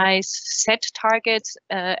decarbonize, set targets,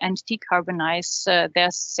 and decarbonize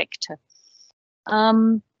their sector.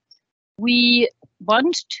 We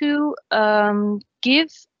want to give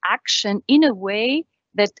action in a way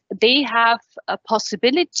that they have a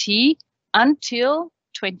possibility until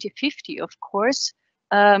 2050, of course,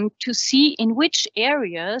 to see in which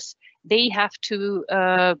areas they have to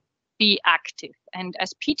be active. And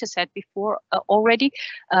as Peter said before already,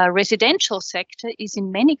 residential sector is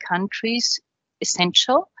in many countries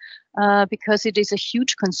essential because it is a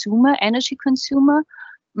huge consumer, energy consumer.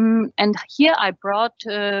 And here I brought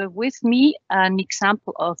with me an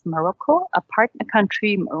example of Morocco, a partner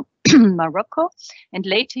country, Morocco. And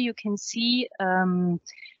later you can see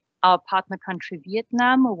our partner country,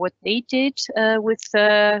 Vietnam, what they did with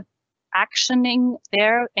actioning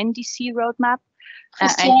their NDC roadmap.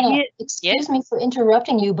 Christiana, excuse me for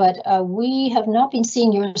interrupting you, but we have not been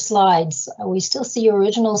seeing your slides. We still see your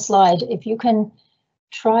original slide. If you can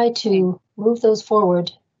try to move those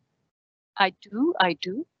forward. I do.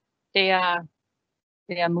 They are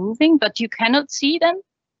moving, but you cannot see them.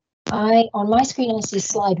 On my screen, I see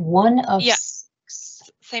slide 1 of 6.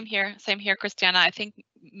 Same here, Christiana. I think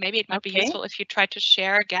maybe it might be useful if you try to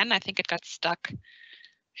share again. I think it got stuck.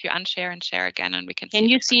 If you unshare and share again, and we can. Can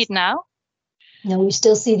you see it now? No, we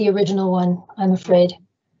still see the original one, I'm afraid.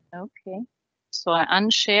 Okay, so I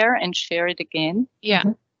unshare and share it again. Yeah.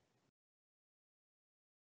 Mm-hmm.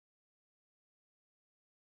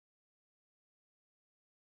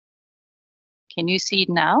 Can you see it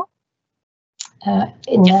now?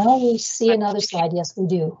 Now we see another slide. Yes, we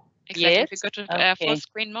do. Exactly. Yes. If you go to full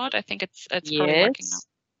screen mode, I think it's probably working now.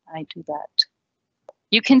 I do that.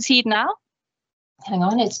 You can see it now? Hang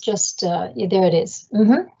on, it's just, there it is.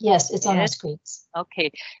 Mm-hmm. Yes, it's on our screens.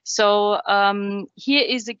 Okay, so here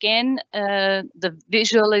is again the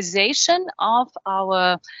visualization of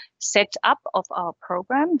our setup of our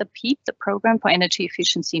program, the PEEB, the Program for Energy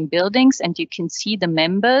Efficiency in Buildings, and you can see the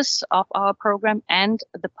members of our program and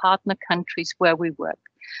the partner countries where we work.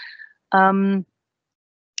 And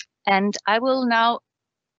I will now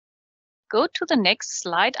go to the next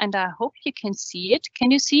slide, and I hope you can see it.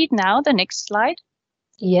 Can you see it now, the next slide?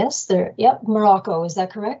 Yes, there. Yep, Morocco, is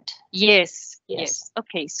that correct? Yes, yes.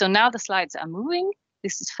 Okay, so now the slides are moving.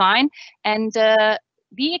 This is fine. And the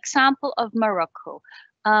example of Morocco.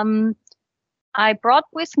 I brought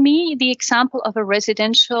with me the example of a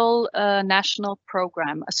residential national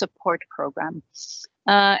program, a support program.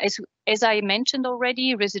 As I mentioned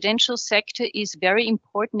already, residential sector is very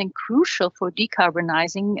important and crucial for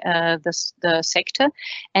decarbonizing the sector.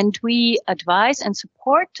 And we advise and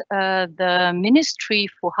support the Ministry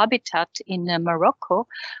for Habitat in Morocco,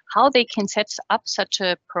 how they can set up such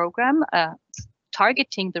a program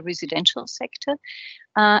targeting the residential sector.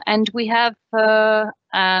 And we have a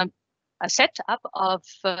setup of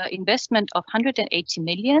investment of 180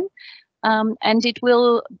 million. And it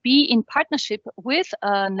will be in partnership with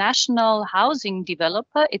a national housing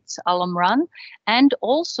developer, it's Al Omran, and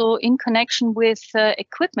also in connection with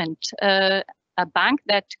equipment, a bank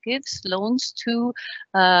that gives loans to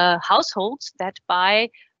households that buy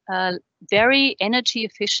very energy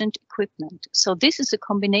efficient equipment. So this is a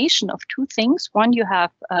combination of two things. One, you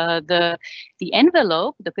have the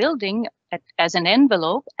envelope, the building as an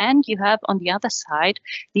envelope, and you have on the other side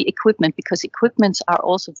the equipment, because equipments are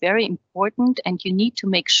also very important, and you need to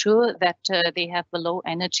make sure that they have a low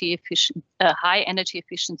energy efficient, high energy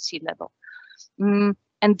efficiency level.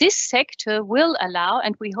 And this sector will allow,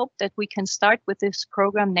 and we hope that we can start with this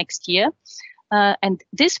program next year. And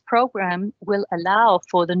this program will allow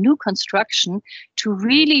for the new construction to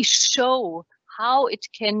really show how it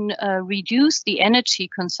can reduce the energy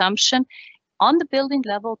consumption on the building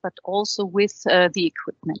level, but also with the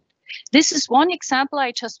equipment. This is one example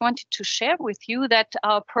I just wanted to share with you, that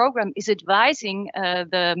our program is advising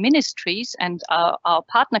the ministries and our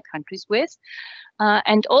partner countries with.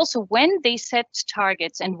 And also when they set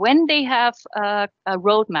targets and when they have a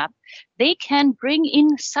roadmap, they can bring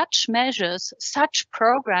in such measures, such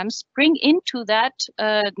programs, bring into that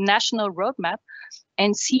national roadmap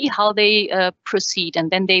and see how they proceed. And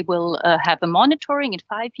then they will have a monitoring in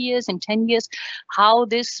 5 years, in 10 years, how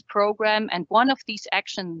this program and one of these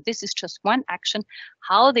actions, this is just one action,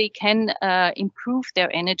 how they can improve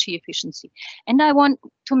their energy efficiency. And I want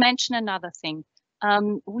to mention another thing.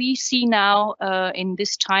 We see now in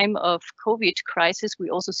this time of COVID crisis, we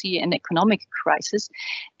also see an economic crisis.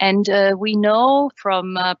 And we know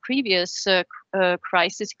from previous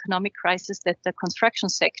economic crisis, that the construction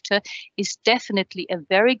sector is definitely a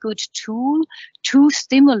very good tool to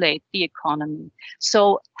stimulate the economy.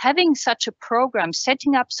 So having such a program,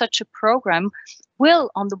 setting up such a program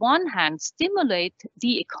will, on the one hand, stimulate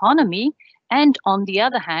the economy, and on the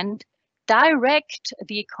other hand, direct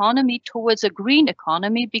the economy towards a green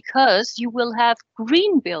economy, because you will have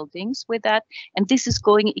green buildings with that, and this is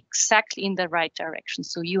going exactly in the right direction.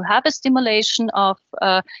 So you have a stimulation of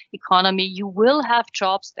economy, you will have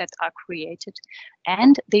jobs that are created,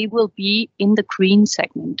 and they will be in the green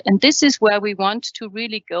segment. And this is where we want to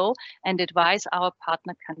really go and advise our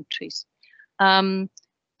partner countries.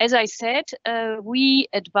 As I said, we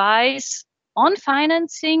advise on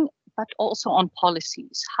financing, but also on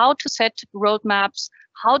policies, how to set roadmaps,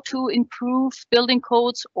 how to improve building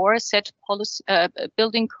codes or set policy,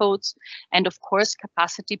 building codes. And of course,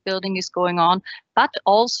 capacity building is going on, but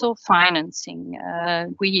also financing.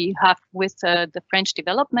 We have with the French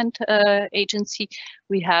Development Agency,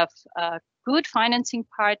 we have a good financing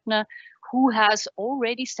partner who has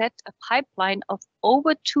already set a pipeline of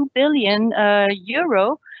over 2 billion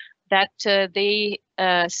euro that they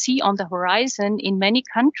see on the horizon in many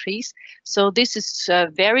countries. So this is a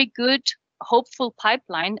very good, hopeful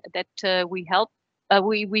pipeline that we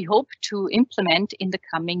hope to implement in the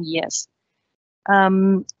coming years.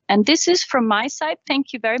 And this is from my side.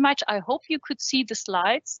 Thank you very much. I hope you could see the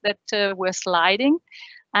slides that were sliding,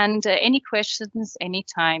 and any questions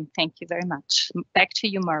anytime. Thank you very much. Back to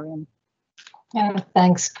you, Marion. Yeah,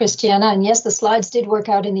 thanks, Christiana. And yes, the slides did work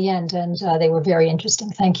out in the end, and they were very interesting.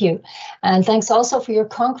 Thank you. And thanks also for your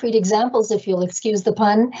concrete examples, if you'll excuse the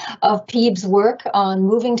pun, of PEEB's work on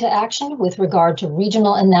moving to action with regard to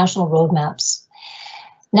regional and national roadmaps.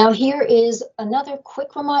 Now, here is another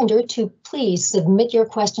quick reminder to please submit your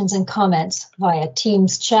questions and comments via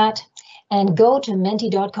Teams chat. and go to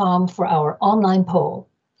menti.com for our online poll.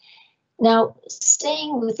 Now,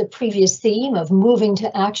 staying with the previous theme of moving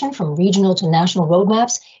to action from regional to national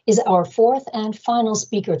roadmaps is our fourth and final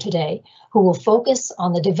speaker today, who will focus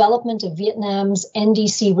on the development of Vietnam's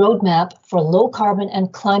NDC roadmap for low carbon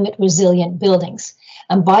and climate resilient buildings.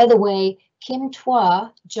 And by the way, Kim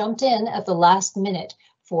THOA jumped in at the last minute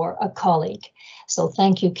for a colleague. So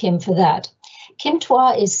thank you, Kim, for that. Kim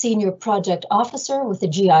THOA is Senior Project Officer with the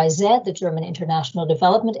GIZ, the German International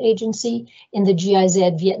Development Agency, in the GIZ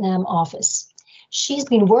Vietnam office. She's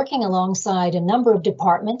been working alongside a number of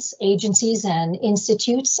departments, agencies, and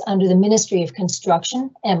institutes under the Ministry of Construction,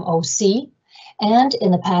 MOC, and in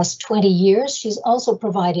the past 20 years, she's also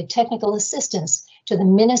provided technical assistance to the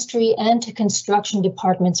ministry and to construction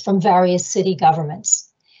departments from various city governments.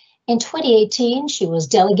 In 2018, she was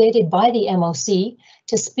delegated by the MOC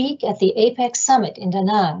to speak at the APEC Summit in Da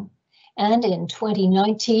Nang. And in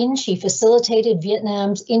 2019, she facilitated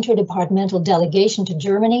Vietnam's interdepartmental delegation to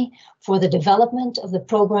Germany for the development of the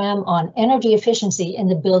program on energy efficiency in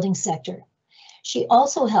the building sector. She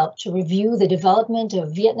also helped to review the development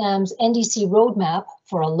of Vietnam's NDC roadmap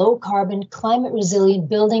for a low-carbon, climate-resilient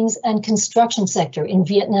buildings and construction sector in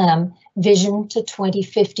Vietnam, Vision to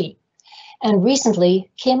 2050. And recently,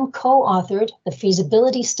 Kim co-authored the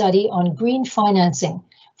feasibility study on green financing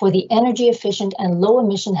for the energy efficient and low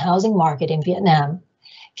emission housing market in Vietnam.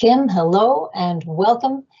 Kim, hello and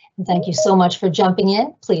welcome. And thank you so much for jumping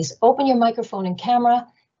in. Please open your microphone and camera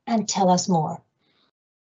and tell us more.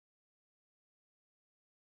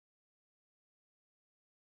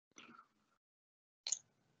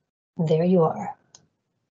 There you are.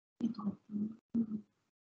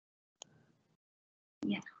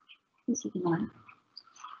 Yeah.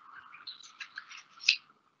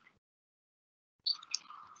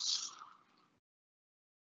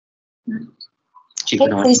 Okay,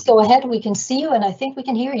 please go ahead. We can see you and I think we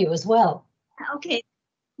can hear you as well. Okay.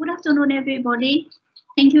 Good afternoon, everybody.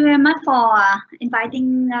 Thank you very much for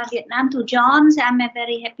inviting Vietnam to join. I'm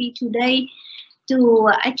very happy today to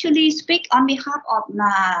actually speak on behalf of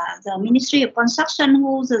the Ministry of Construction,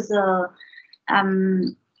 who's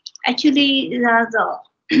actually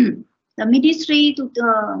the ministry to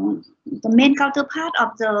the main counterpart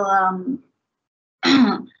of the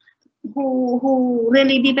who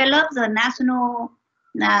really developed the national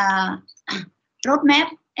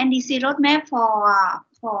roadmap, NDC roadmap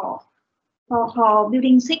for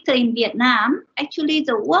building sector in Vietnam. Actually,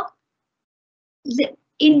 the work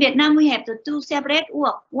in Vietnam we have the two separate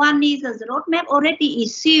work. One is the roadmap already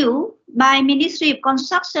issued by Ministry of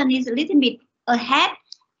Construction is a little bit ahead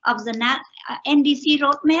of the NDC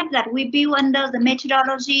roadmap that we build under the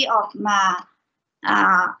methodology of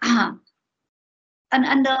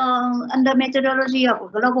under methodology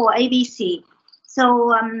of GlobalABC.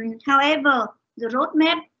 So, however, the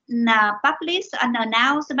roadmap published and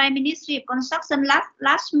announced by Ministry of Construction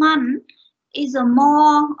last month is a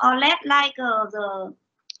more or less like the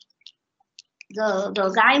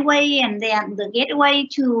guideway and then the gateway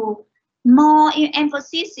to more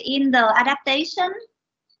emphasis in the adaptation.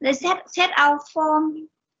 They set out for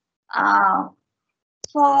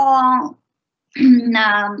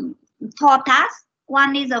tasks.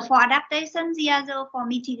 One is for adaptation, the other for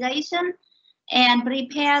mitigation, and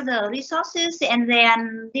prepare the resources and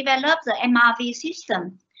then develop the MRV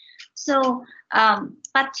system. So,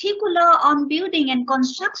 particular on building and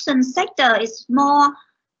construction sector is more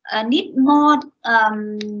need more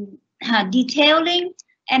detailing,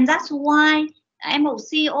 and that's why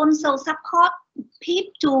MOC also support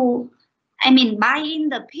PEEB to, buy in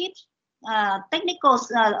the PEEB technical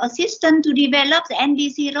assistance to develop the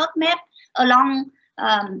NDC roadmap along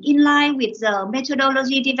in line with the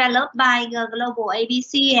methodology developed by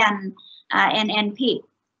GlobalABC and PEEB.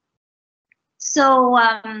 So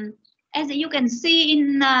as you can see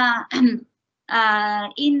in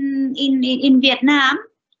Vietnam,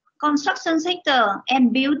 construction sector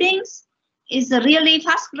and buildings is really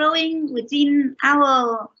fast growing within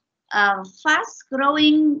our fast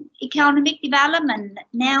growing economic development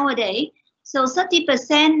nowadays. So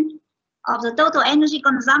 30% of the total energy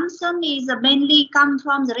consumption is mainly come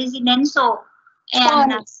from the residential.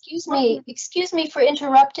 And excuse me for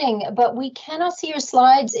interrupting, but we cannot see your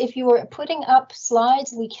slides. If you are putting up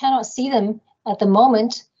slides, we cannot see them at the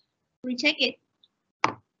moment. We check it.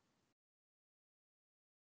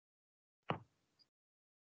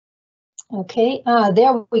 Okay,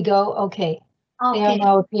 there we go. Okay. They are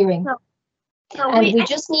now appearing. So and we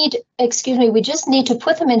just need, excuse me, we just need to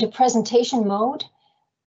put them into presentation mode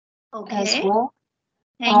as well.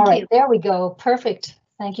 All right, there we go. Perfect.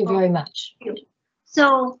 Thank you very much.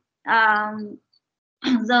 So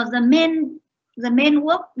the main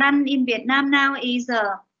work done in Vietnam now is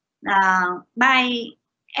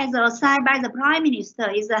as assigned by the Prime Minister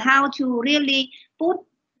is how to really put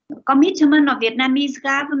commitment of Vietnamese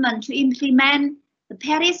government to implement the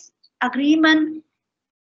Paris Agreement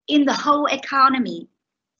in the whole economy.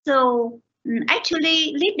 So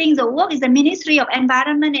actually leading the work is the Ministry of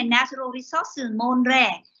Environment and Natural Resources,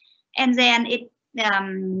 MONRE, and then it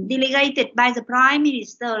delegated by the Prime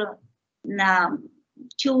Minister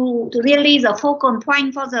to really the focal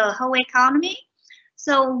point for the whole economy.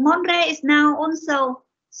 So MONRE is now also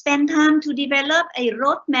spend time to develop a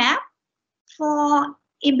roadmap for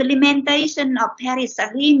implementation of Paris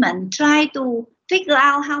Agreement, try to figure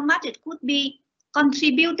out how much it could be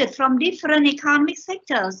contributed from different economic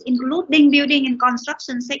sectors, including building and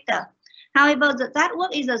construction sector. However, that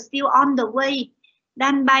work is still on the way,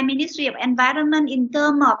 done by Ministry of Environment in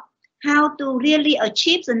terms of how to really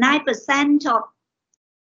achieve the 9% of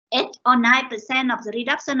 8 or 9% of the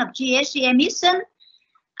reduction of GHG emission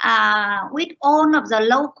with all of the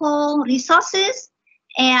local resources,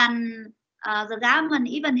 and the government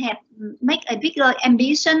even have make a bigger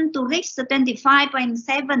ambition to reach the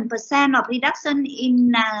 25.7% of reduction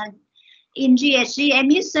in GHG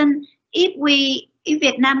emission if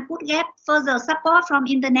Vietnam could get further support from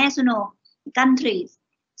international countries.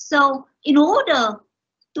 So in order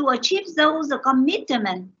to achieve those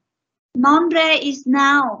commitments, MONRE is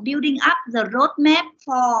now building up the roadmap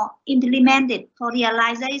for implemented for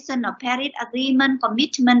realization of Paris Agreement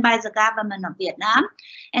commitment by the government of Vietnam.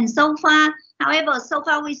 And so far, however,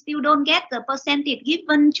 we still don't get the percentage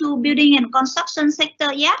given to building and construction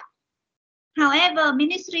sector yet. However,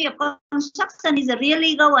 Ministry of Construction is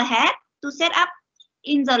really go ahead to set up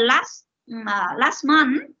in the last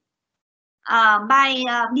month by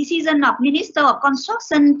decision of Minister of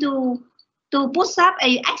Construction to push up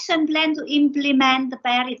an action plan to implement the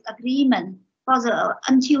Paris Agreement for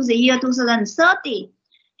until the year 2030.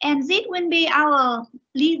 And this will be our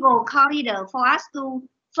legal corridor for us to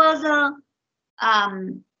further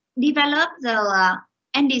develop the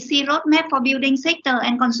NDC roadmap for building sector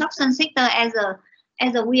and construction sector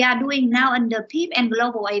as we are doing now under PEEB and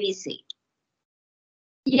GlobalABC.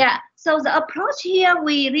 Yeah, so the approach here,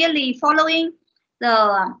 we really following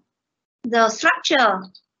the structure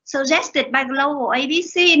suggested by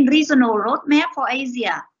GlobalABC in regional roadmap for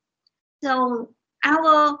Asia. So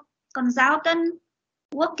our consultant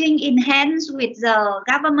working in hands with the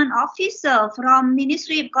government officer from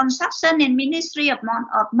Ministry of Construction and Ministry of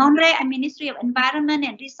MONRE and Ministry of Environment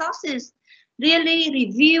and Resources really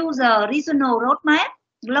review the regional roadmap,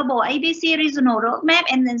 GlobalABC regional roadmap,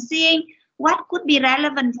 and then seeing what could be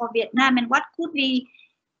relevant for Vietnam and what could be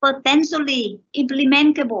potentially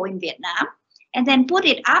implementable in Vietnam, and then put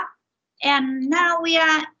it up. And now we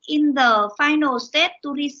are in the final step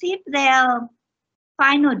to receive their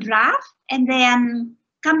final draft, and then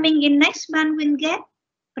coming in next month we'll get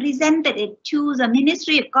presented it to the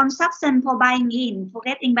Ministry of Construction for buying in, for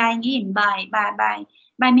getting buying in by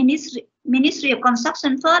Ministry of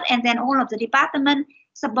Construction first, and then all of the department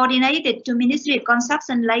subordinated to Ministry of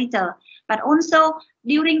Construction later. But also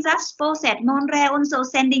during that process, MONRE also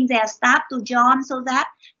sending their staff to join, so that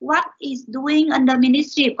what is doing under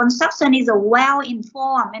Ministry of Construction is well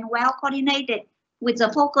informed and well coordinated with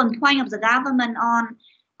the focal point of the government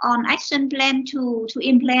on action plan to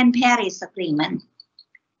implement Paris Agreement.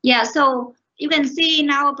 Yeah, so you can see in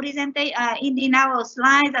our presentation, in our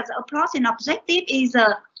slide, that the approach and objective is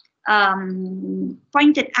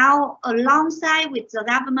pointed out alongside with the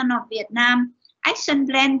government of Vietnam action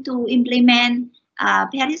plan to implement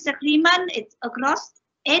Paris Agreement. It's across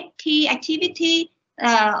 8 key activities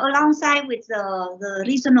alongside with the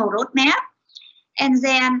regional roadmap, and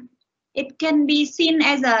then it can be seen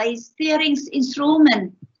as a steering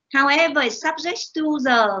instrument. However, it's subject to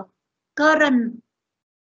the current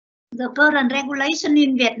regulation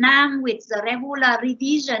in Vietnam with the regular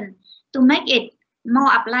revision to make it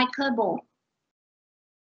more applicable.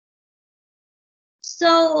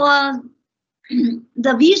 So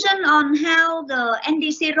the vision on how the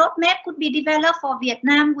NDC roadmap could be developed for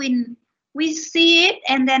Vietnam, when we see it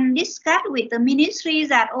and then discuss with the ministry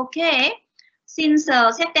that, okay, since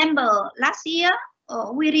September last year,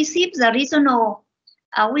 we received the regional,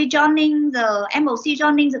 we joining the MOC,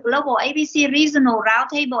 joining the GlobalABC regional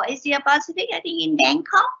roundtable Asia Pacific, I think in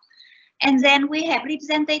Bangkok. And then we have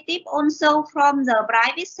representative also from the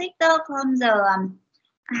private sector, from the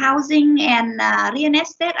Housing and Real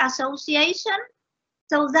Estate Association.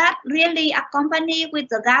 So that really accompanied with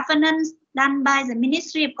the governance done by the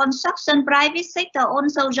Ministry of Construction, private sector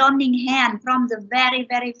also joining hand from the very,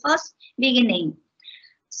 very first beginning.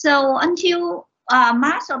 So until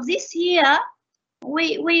March of this year,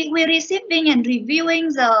 we're receiving and reviewing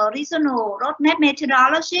the regional roadmap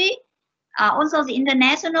methodology, also the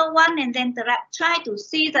international one, and then try to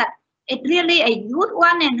see that it's really a good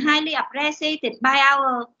one and highly appreciated by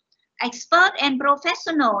our expert and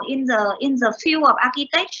professional in the field of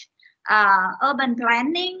architecture, urban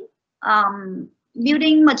planning,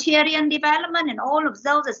 building material development, and all of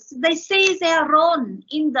those. They see their role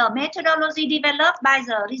in the methodology developed by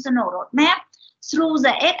the regional roadmap through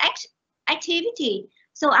the 8 activity.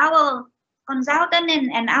 So our consultant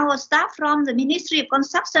and our staff from the Ministry of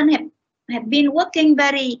Construction have been working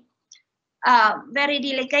very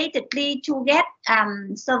dedicatedly to get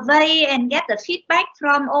survey and get the feedback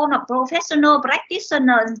from all the professional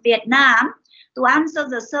practitioners in Vietnam to answer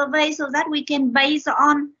the survey, so that we can base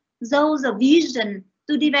on those vision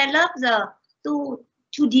to develop to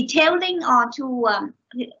detailing or to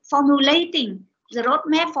formulating the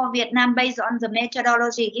roadmap for Vietnam based on the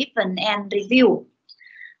methodology given and review.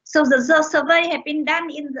 So the survey has been done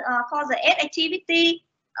for the 8 activity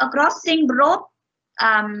crossing broad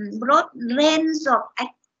range of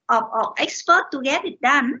experts to get it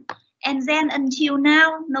done. And then until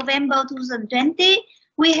now, November 2020,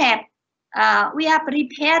 we are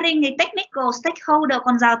preparing a technical stakeholder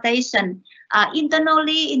consultation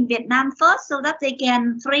internally in Vietnam first, so that they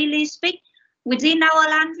can freely speak within our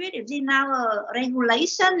language, within our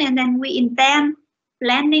regulation, and then we intend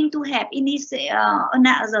planning to have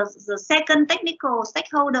the second technical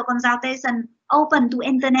stakeholder consultation open to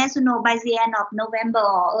international by the end of November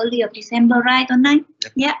or early of December, right or not?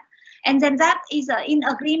 Yep. Yeah. And then that is in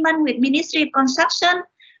agreement with Ministry of Construction.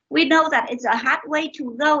 We know that it's a hard way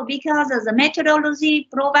to go because the methodology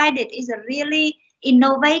provided is really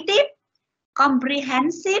innovative,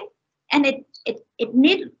 comprehensive, and it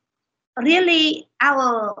needs really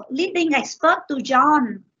our leading expert to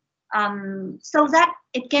join so that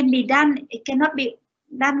it can be done. It cannot be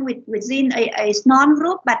done within a small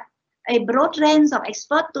group, but a broad range of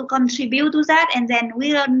experts to contribute to that. And then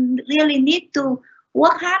we really need to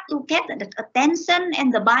work hard to get the attention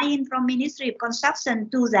and the buy-in from Ministry of Construction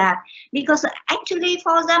to that, because actually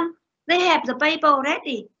for them, they have the paper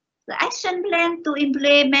already. The action plan to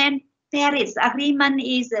implement Paris Agreement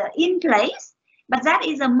is in place, but that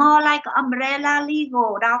is a more like an umbrella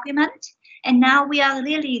legal document. And now we are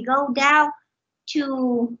really go down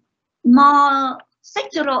to more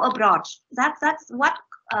sectoral approach. That's what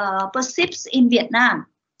persists in Vietnam.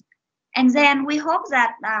 And then we hope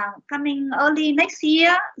that coming early next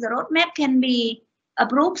year, the roadmap can be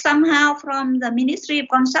approved somehow from the Ministry of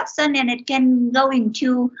Construction, and it can go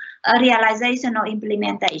into realization or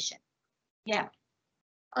implementation. Yeah.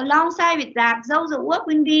 Alongside with that, those work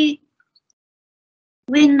will be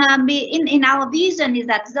in our vision is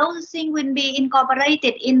that those things will be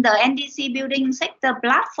incorporated in the NDC building sector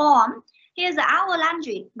platform. Here's our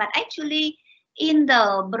language, but actually in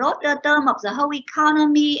the broader term of the whole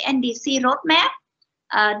economy NDC roadmap,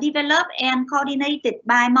 developed and coordinated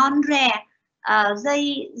by Monreal,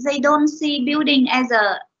 they don't see building as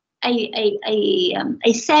a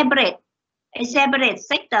separate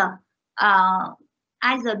sector.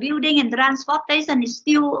 Either building and transportation is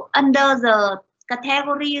still under the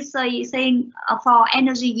category saying for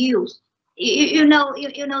energy use. You know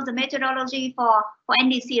the methodology for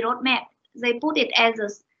NDC roadmap. They put it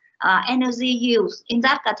as energy use in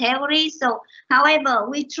that category. So, however,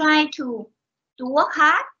 we try to work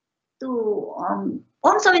hard to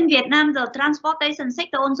also in Vietnam, the transportation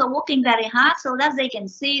sector also working very hard so that they can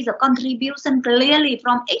see the contribution clearly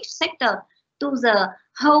from each sector to the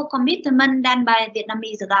whole commitment done by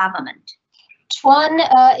Vietnamese government. Tuan,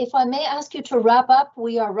 if I may ask you to wrap up,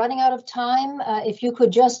 we are running out of time. If you could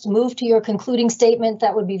just move to your concluding statement,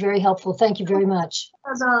 that would be very helpful. Thank you very much.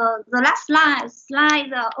 The last slide,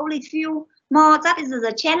 only few more. That is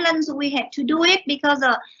the challenge we had to do it because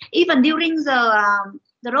even during the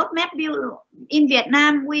roadmap build in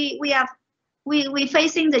Vietnam, we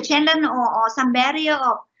facing the challenge or some barrier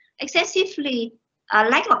of excessively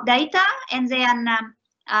lack of data, and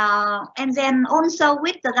then also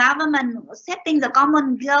with the government setting the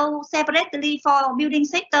common goal separately for building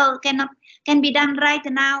sector can be done right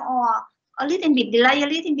now or a little bit delay, a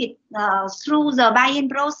little bit through the buy-in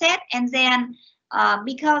process, and then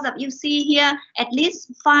because of you see here at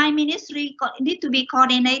least 5 ministries need to be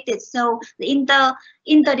coordinated, so the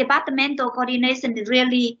interdepartmental coordination is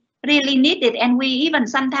really needed, and we even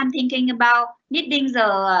sometimes thinking about needing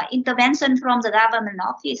the intervention from the government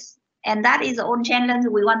office. And that is the own challenge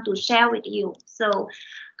we want to share with you. So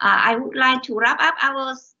I would like to wrap up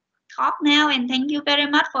our talk now, and thank you very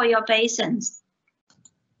much for your patience.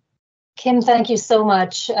 Kim, thank you so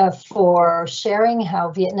much for sharing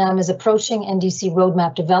how Vietnam is approaching NDC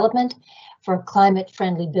roadmap development for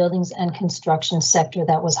climate-friendly buildings and construction sector.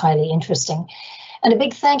 That was highly interesting. And a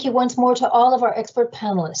big thank you once more to all of our expert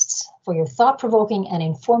panelists for your thought-provoking and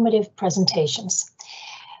informative presentations.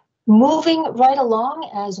 Moving right along,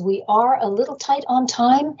 as we are a little tight on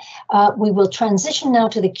time, we will transition now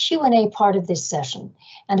to the Q&A part of this session.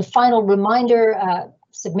 And a final reminder,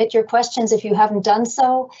 submit your questions if you haven't done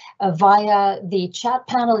so via the chat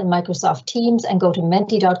panel in Microsoft Teams, and go to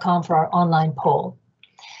menti.com for our online poll.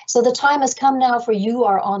 So the time has come now for you,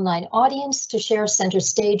 our online audience, to share center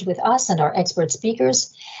stage with us and our expert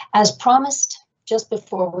speakers. As promised, just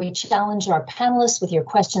before we challenge our panelists with your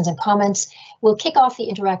questions and comments, we'll kick off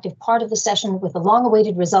the interactive part of the session with the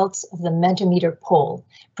long-awaited results of the Mentimeter poll,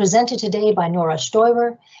 presented today by Nora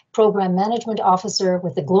Stoiber, Program Management Officer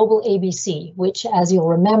with the GlobalABC, which, as you'll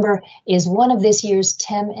remember, is one of this year's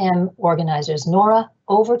TEM-M organizers. Nora,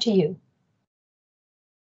 over to you.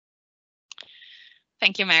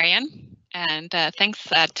 Thank you, Marion. And thanks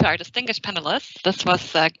to our distinguished panelists. This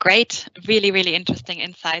was great, really interesting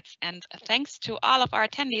insights. And thanks to all of our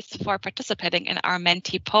attendees for participating in our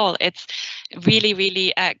Menti poll. It's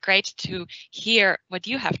really great to hear what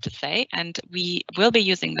you have to say. And we will be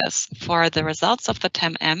using this for the results of the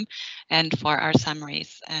TEM-M and for our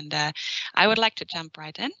summaries. And I would like to jump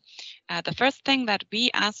right in. The first thing that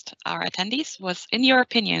we asked our attendees was, in your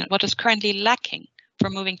opinion, what is currently lacking for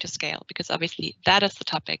moving to scale, because obviously that is the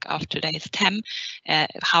topic of today's TEM,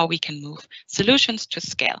 how we can move solutions to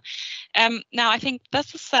scale. Now, I think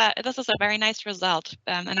this is a very nice result,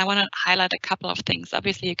 and I want to highlight a couple of things.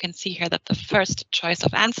 Obviously, you can see here that the first choice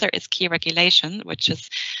of answer is key regulation, which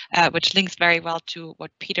links very well to what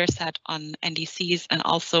Peter said on NDCs, and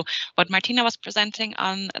also what Martina was presenting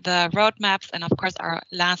on the roadmaps, and of course our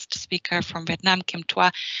last speaker from Vietnam, Kim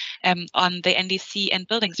Thoa, on the NDC and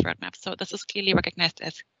buildings roadmap. So this is clearly recognized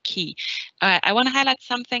as key. I want to highlight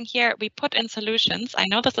something here. We put in solutions. I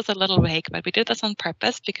know this is a little vague, but we did this on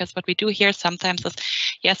purpose, because what we do here sometimes is,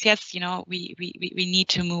 yes, you know, we need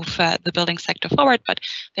to move the building sector forward, but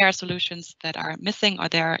there are solutions that are missing, or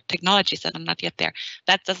there are technologies that are not yet there.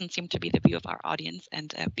 That doesn't seem to be the view of our audience,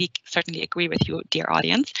 and we certainly agree with you, dear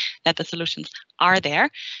audience, that the solutions are there,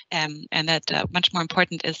 and that much more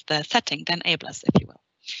important is the setting, the enablers, if you will.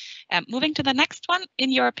 Moving to the next one,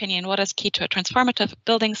 in your opinion, what is key to a transformative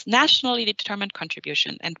building's nationally determined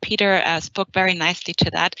contribution? And Peter spoke very nicely to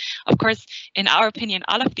that. Of course, in our opinion,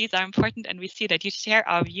 all of these are important, and we see that you share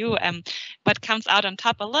our view. What comes out on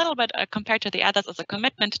top a little bit compared to the others is a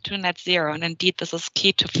commitment to net zero. And indeed, this is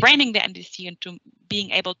key to framing the NDC and to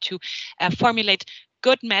being able to formulate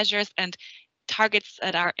good measures and targets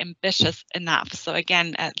that are ambitious enough. So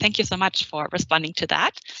again, thank you so much for responding to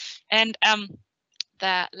that. And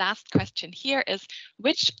the last question here is,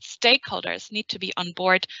 which stakeholders need to be on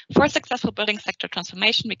board for successful building sector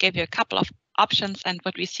transformation? We gave you a couple of options, and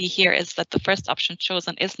what we see here is that the first option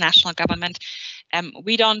chosen is national government.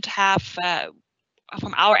 We don't have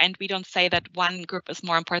from our end, we don't say that one group is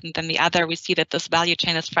more important than the other. We see that this value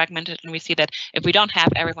chain is fragmented, and we see that if we don't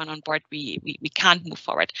have everyone on board, we can't move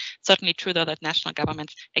forward. Certainly true, though, that national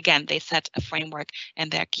governments, again, they set a framework, and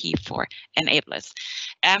they're key for enablers.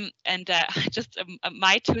 Just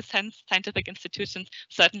my 2 cents, scientific institutions,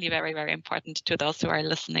 certainly very important to those who are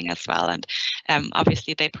listening as well. And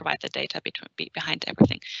obviously, they provide the data behind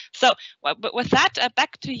everything. So with that,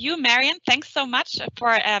 back to you, Marion. Thanks so much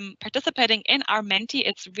for participating in our Menti.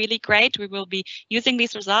 It's really great. We will be using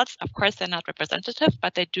these results. Of course, they're not representative,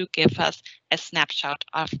 but they do give us a snapshot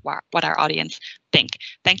of what our audience think.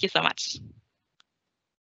 Thank you so much.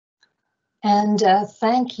 And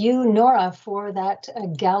thank you, Nora, for that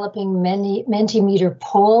galloping Mentimeter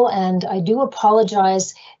poll. And I do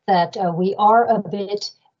apologize that we are a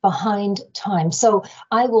bit behind time. So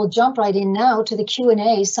I will jump right in now to the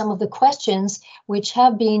Q&A, some of the questions which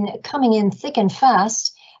have been coming in thick and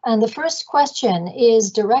fast. And the first question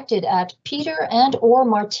is directed at Peter and or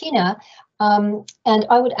Martina. And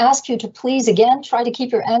I would ask you to please, again, try to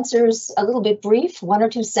keep your answers a little bit brief, 1 or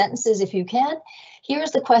 2 sentences if you can. Here's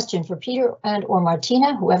the question for Peter and or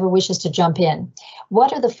Martina, whoever wishes to jump in.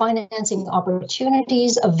 What are the financing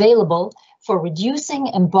opportunities available for reducing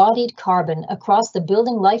embodied carbon across the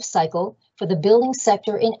building life cycle for the building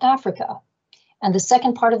sector in Africa? And the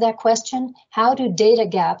second part of that question, how do data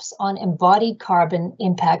gaps on embodied carbon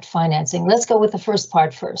impact financing? Let's go with the first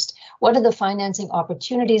part first. What are the financing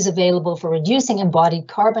opportunities available for reducing embodied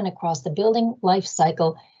carbon across the building life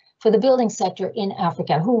cycle for the building sector in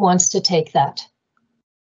Africa? Who wants to take that?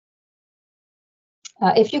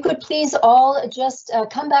 If you could please all just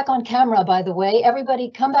come back on camera, by the way. Everybody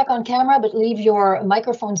come back on camera, but leave your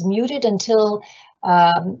microphones muted until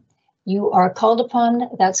you are called upon.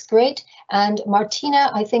 That's great. And Martina,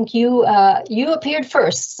 I think you appeared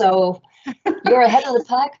first, so you're ahead of the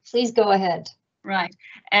pack. Please go ahead. Right.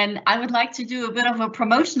 And I would like to do a bit of a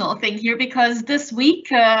promotional thing here, because this week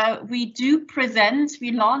we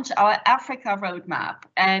launch our Africa roadmap.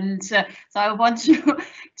 And so I want to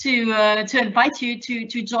invite you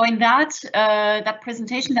to join that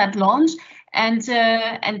presentation, that launch. And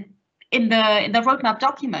in the roadmap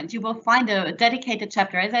document, you will find a dedicated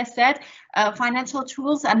chapter. As I said, financial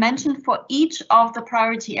tools are mentioned for each of the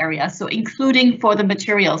priority areas, so including for the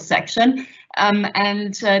materials section.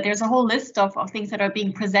 There's a whole list of things that are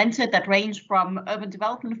being presented that range from urban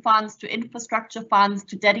development funds to infrastructure funds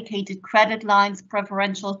to dedicated credit lines,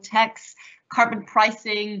 preferential tax, carbon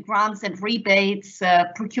pricing, grants and rebates,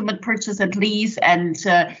 procurement, purchase and lease, and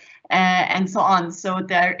so on. So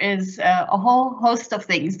there is a whole host of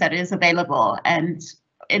things that is available. And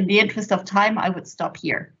in the interest of time, I would stop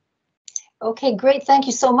here. Okay, great. Thank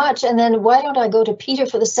you so much. And then why don't I go to Peter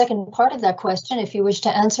for the second part of that question, if you wish to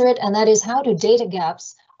answer it, and that is, how do data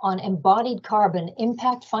gaps on embodied carbon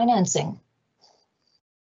impact financing?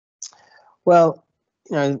 Well,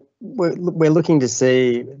 you know, we're looking to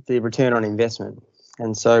see the return on investment.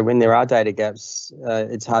 And so when there are data gaps,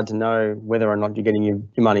 it's hard to know whether or not you're getting your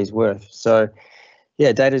money's worth. So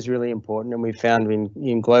yeah, data is really important, and we found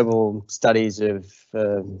in global studies of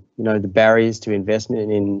you know, the barriers to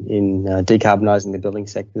investment in decarbonising the building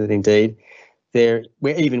sector, that indeed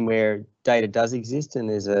even where data does exist and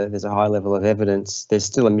there's a high level of evidence, there's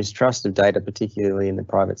still a mistrust of data, particularly in the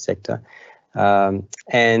private sector.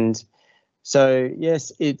 And so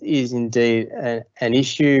yes, it is indeed an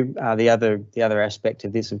issue. The other aspect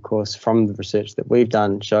of this, of course, from the research that we've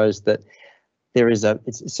done, shows that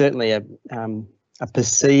it's certainly a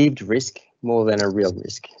perceived risk more than a real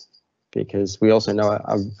risk, because we also know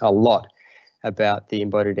a lot about the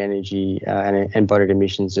embodied energy and embodied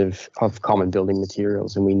emissions of common building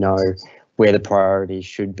materials, and we know where the priorities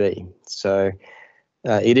should be. So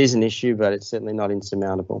it is an issue, but it's certainly not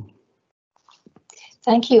insurmountable.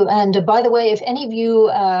 Thank you. And by the way, if any of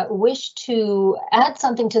you wish to add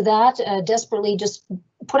something to that, desperately just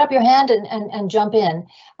put up your hand and jump in.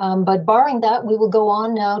 But barring that, we will go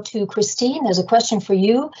on now to Christine. There's a question for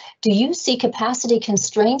you. Do you see capacity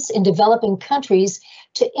constraints in developing countries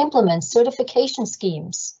to implement certification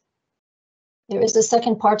schemes? There is a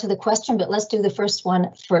second part to the question, but let's do the first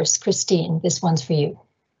one first. Christine, this one's for you.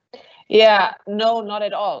 Yeah, no, not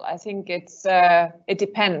at all. I think it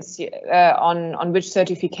depends on which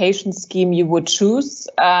certification scheme you would choose.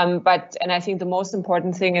 And I think the most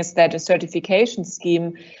important thing is that a certification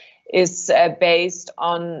scheme is based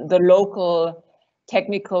on the local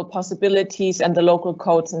technical possibilities and the local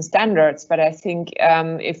codes and standards. But I think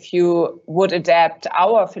if you would adapt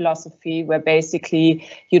our philosophy, where basically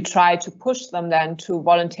you try to push them then to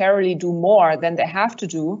voluntarily do more than they have to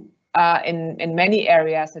do, in many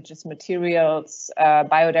areas such as materials,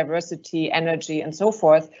 biodiversity, energy, and so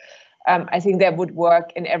forth, I think that would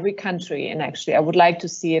work in every country. And actually, I would like to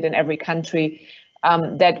see it in every country,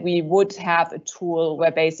 that we would have a tool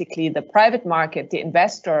where basically the private market, the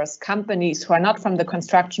investors, companies who are not from the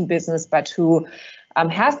construction business, but who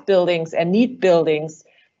have buildings and need buildings,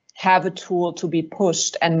 have a tool to be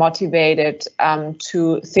pushed and motivated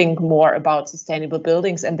to think more about sustainable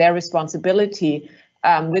buildings and their responsibility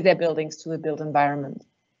with their buildings to the built environment.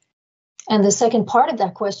 And the second part of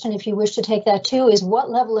that question, if you wish to take that too, is what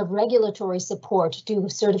level of regulatory support do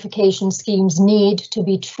certification schemes need to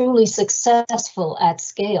be truly successful at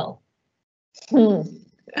scale?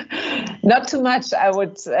 Not too much, I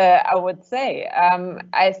would say.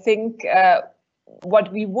 I think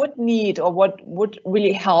what we would need, or what would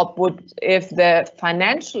really help, would if the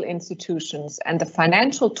financial institutions and the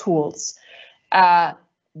financial tools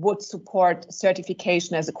would support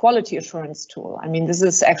certification as a quality assurance tool. I mean, this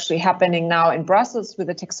is actually happening now in Brussels with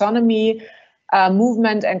the taxonomy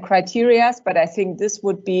movement and criteria, but I think this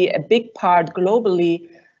would be a big part globally,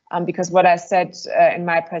 because what I said in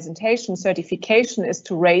my presentation, certification is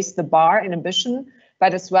to raise the bar in ambition,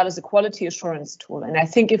 but as well as a quality assurance tool. And I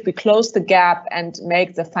think if we close the gap and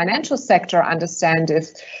make the financial sector understand if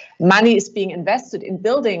money is being invested in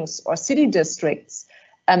buildings or city districts,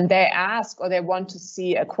 and they ask or they want to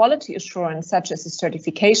see a quality assurance such as a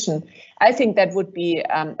certification, I think that would be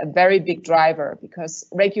a very big driver, because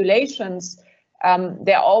regulations,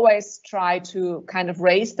 they always try to kind of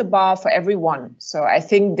raise the bar for everyone. So I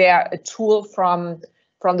think they're a tool from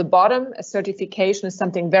the bottom. A certification is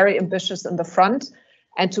something very ambitious in the front.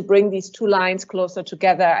 And to bring these two lines closer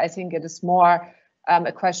together, I think it is more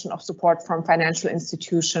a question of support from financial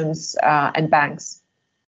institutions and banks.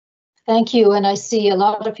 Thank you. And I see a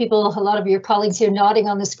lot of people, a lot of your colleagues here nodding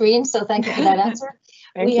on the screen. So thank you for that answer.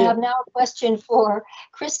 We have now a question for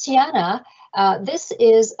Christiana. This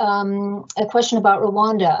is a question about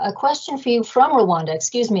Rwanda. A question for you from Rwanda,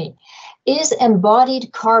 excuse me. Is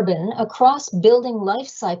embodied carbon across building life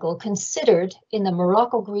cycle considered in the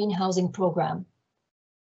Morocco Green Housing Program?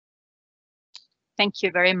 Thank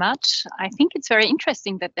you very much. I think it's very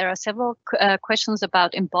interesting that there are several questions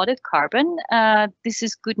about embodied carbon. This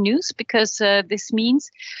is good news because this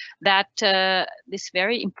means that this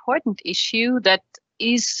very important issue that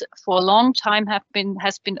is for a long time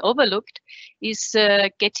has been overlooked is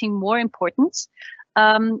getting more importance.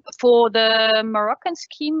 For the Moroccan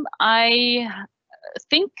scheme, I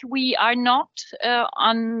think we are not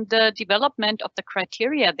on the development of the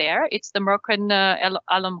criteria there. It's the Moroccan Al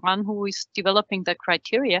Omran who is developing the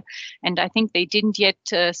criteria, and I think they didn't yet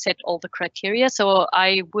set all the criteria. So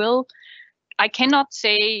I cannot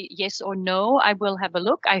say yes or no. I will have a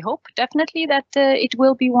look. I hope definitely that it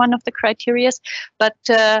will be one of the criteria, but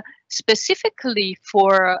specifically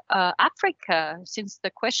for Africa, since the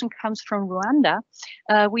question comes from Rwanda,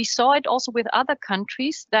 we saw it also with other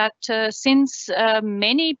countries that since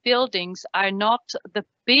many buildings are not the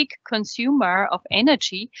big consumer of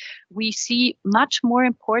energy, we see much more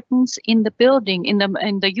importance in the building, in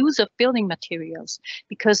the use of building materials,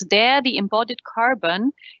 because there the embodied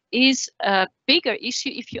carbon is a bigger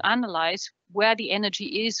issue if you analyze where the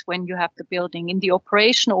energy is when you have the building, in the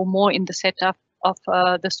operation or more in the setup of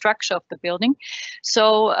the structure of the building.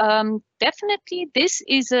 So definitely this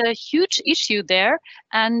is a huge issue there,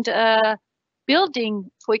 and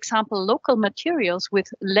building, for example, local materials with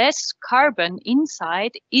less carbon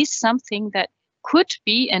inside is something that could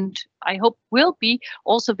be, and I hope will be,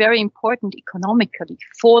 also very important economically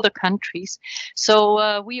for the countries.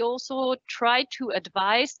 So we also try to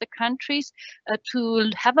advise the countries to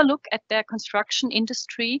have a look at their construction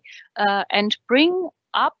industry and bring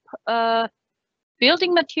up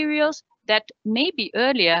building materials that maybe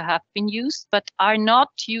earlier have been used but are not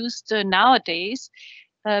used nowadays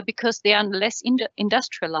because they are less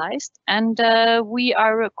industrialized. And we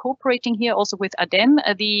are cooperating here also with ADEME,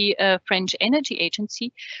 the French energy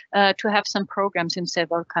agency, to have some programs in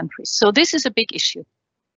several countries. So this is a big issue.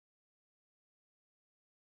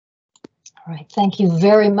 All right, thank you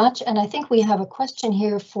very much. And I think we have a question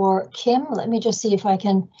here for Kim. Let me just see if I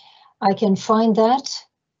can find that.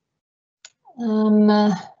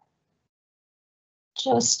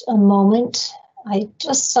 Just a moment. I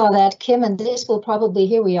just saw that, Kim, and this will probably,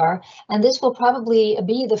 here we are, and this will probably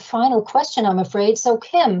be the final question, I'm afraid. So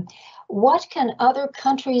Kim, what can other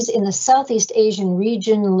countries in the Southeast Asian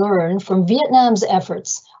region learn from Vietnam's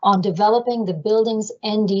efforts on developing the building's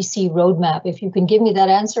NDC roadmap? If you can give me that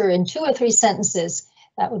answer in 2 or 3 sentences,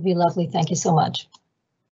 that would be lovely. Thank you so much.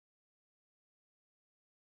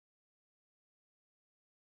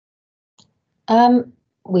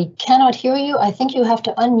 We cannot hear you. I think you have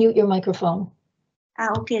to unmute your microphone.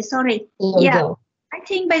 Okay, sorry. There you go. I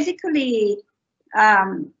think basically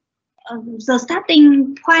the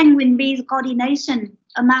starting point will be coordination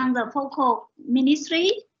among the focal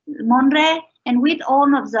ministry, MONRE, and with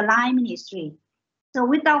all of the line ministry. So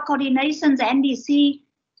without coordination, the NDC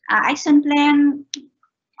action plan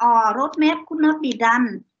or roadmap could not be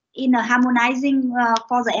done in a harmonizing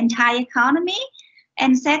for the entire economy.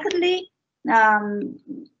 And secondly,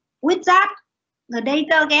 with that, the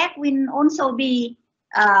data gap will also be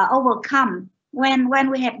overcome when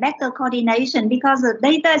we have better coordination, because the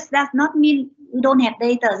data does not mean we don't have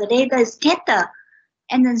data. The data is scattered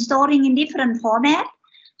and then storing in different format,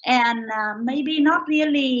 and maybe not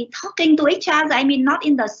really talking to each other. I mean, not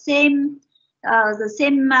in the same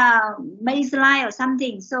baseline or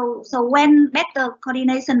something. So when better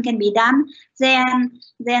coordination can be done, then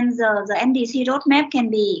the NDC roadmap can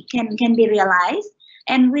be realized.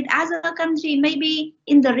 And with other countries, maybe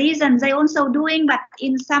in the region, they also doing, but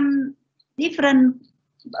in some different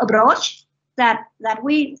approach that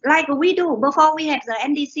we do. Before we have the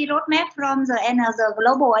NDC roadmap from the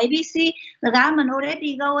GlobalABC, the government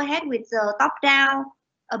already go ahead with the top-down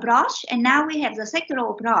approach, and now we have the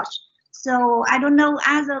sectoral approach. So I don't know,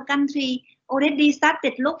 other country already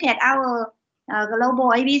started look at our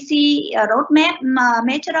GlobalABC roadmap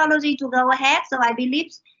methodology to go ahead. So I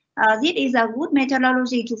believe this is a good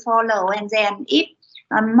methodology to follow, and then if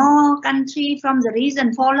more countries from the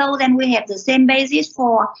region follow, then we have the same basis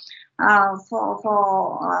for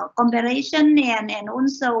comparison and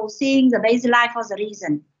also seeing the baseline for the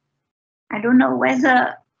region. I don't know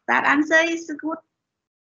whether that answer is good.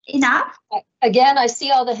 Enough? Again, I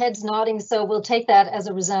see all the heads nodding, so we'll take that as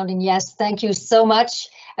a resounding yes. Thank you so much,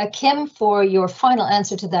 Kim, for your final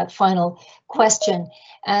answer to that final question.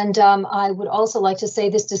 And I would also like to say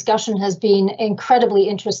this discussion has been incredibly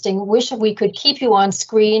interesting. Wish we could keep you on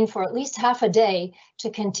screen for at least half a day to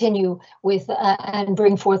continue with and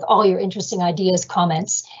bring forth all your interesting ideas,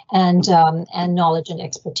 comments, and knowledge and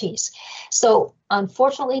expertise. So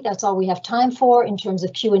unfortunately, that's all we have time for in terms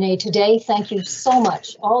of Q&A today. Thank you so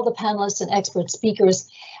much, all the panelists and expert speakers,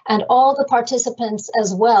 and all the participants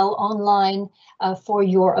as well online for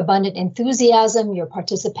your abundant enthusiasm, your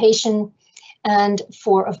participation, and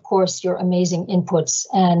for, of course, your amazing inputs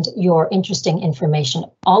and your interesting information.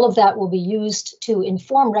 All of that will be used to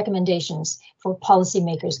inform recommendations for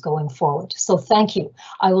policymakers going forward. So thank you.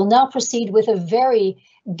 I will now proceed with a very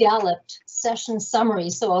galloped session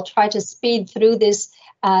summary, so I'll try to speed through this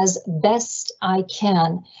as best I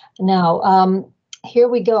can. Now, here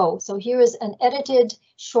we go. So here is an edited,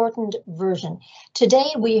 shortened version.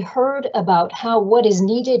 Today we heard about how what is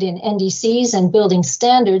needed in NDCs and building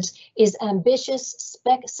standards is ambitious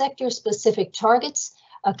sector-specific targets,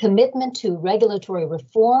 a commitment to regulatory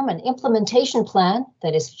reform, an implementation plan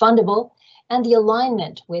that is fundable, and the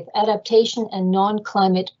alignment with adaptation and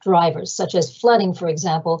non-climate drivers, such as flooding, for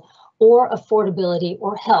example, or affordability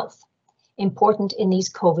or health, important in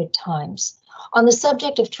these COVID times. On the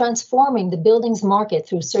subject of transforming the buildings market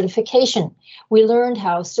through certification, we learned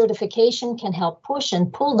how certification can help push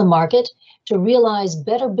and pull the market to realize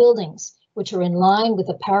better buildings, which are in line with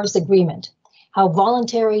the Paris Agreement, how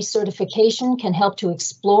voluntary certification can help to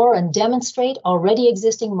explore and demonstrate already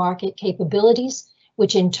existing market capabilities,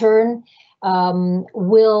 which in turn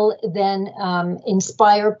will then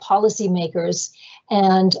inspire policymakers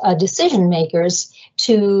and decision makers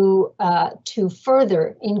to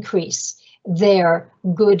further increase their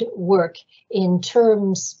good work in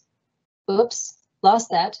terms, oops, lost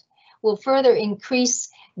that, will further increase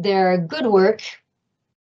their good work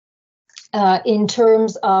in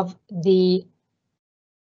terms of the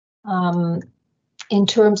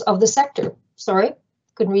sector. Sorry,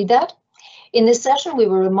 couldn't read that. In this session, we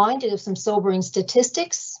were reminded of some sobering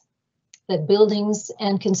statistics that buildings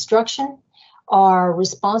and construction are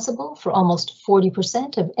responsible for almost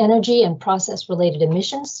 40% of energy and process-related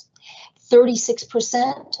emissions,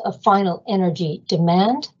 36% of final energy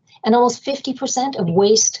demand, and almost 50% of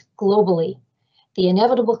waste globally. The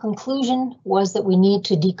inevitable conclusion was that we need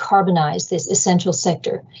to decarbonize this essential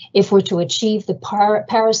sector if we're to achieve the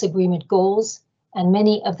Paris Agreement goals and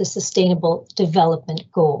many of the Sustainable Development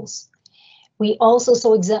Goals. We also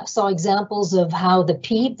saw examples of how the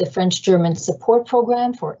PEEB, the French-German support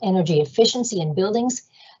program for energy efficiency in buildings,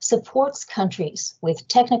 supports countries with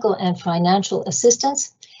technical and financial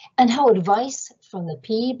assistance, and how advice from the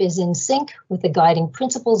PEEB is in sync with the guiding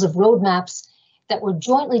principles of roadmaps that were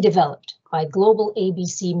jointly developed by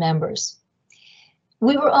GlobalABC members.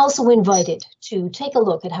 We were also invited to take a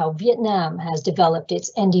look at how Vietnam has developed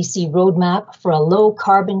its NDC roadmap for a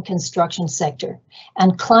low-carbon construction sector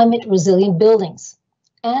and climate-resilient buildings,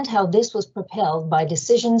 and how this was propelled by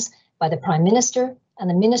decisions by the Prime Minister and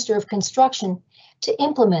the Minister of Construction to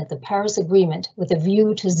implement the Paris Agreement with a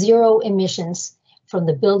view to zero emissions from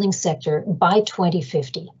the building sector by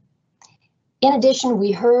 2050. In addition,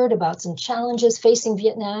 we heard about some challenges facing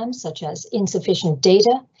Vietnam, such as insufficient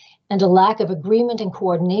data and a lack of agreement and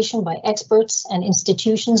coordination by experts and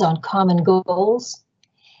institutions on common goals.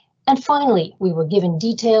 And finally, we were given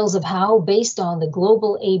details of how, based on the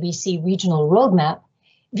GlobalABC regional roadmap,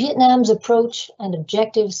 Vietnam's approach and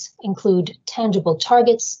objectives include tangible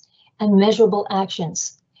targets and measurable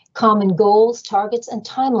actions, common goals, targets, and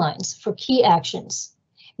timelines for key actions,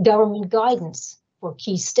 government guidance for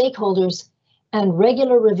key stakeholders, and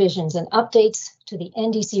regular revisions and updates to the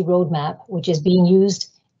NDC roadmap, which is being used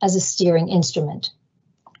as a steering instrument.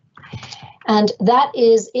 And that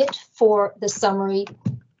is it for the summary.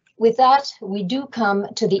 With that, we do come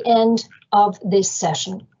to the end of this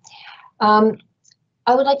session.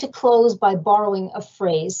 I would like to close by borrowing a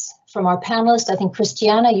phrase from our panelist. I think,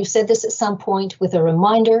 Christiana, you said this at some point, with a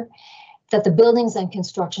reminder that the buildings and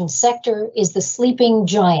construction sector is the sleeping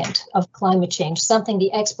giant of climate change, something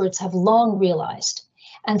the experts have long realized,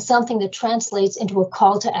 and something that translates into a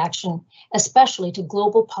call to action, especially to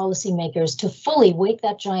global policymakers, to fully wake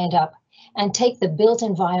that giant up and take the built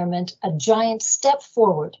environment a giant step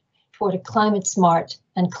forward toward a climate smart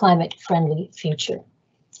and climate friendly future.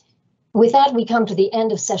 With that, we come to the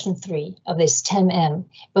end of session 3 of this TEM-M,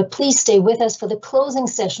 but please stay with us for the closing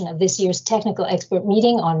session of this year's technical expert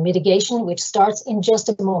meeting on mitigation, which starts in just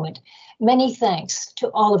a moment. Many thanks to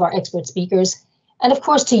all of our expert speakers, And of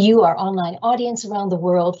course to you, our online audience around the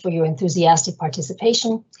world, for your enthusiastic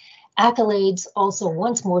participation. Accolades also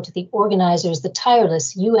once more to the organizers, the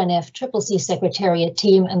tireless UNFCCC Secretariat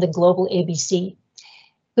team and the GlobalABC.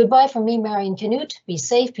 Goodbye from me, Marion Canute. Be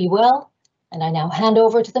safe, be well. And I now hand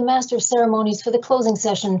over to the Master of Ceremonies for the closing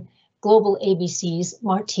session, GlobalABC's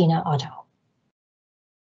Martina OTTO.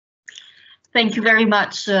 Thank you very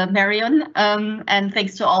much, Marion, and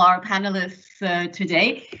thanks to all our panelists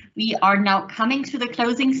today. We are now coming to the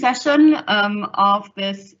closing session of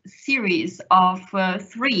this series of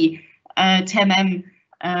 3 TEM-M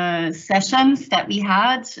sessions that we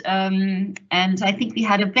had, and I think we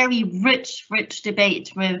had a very rich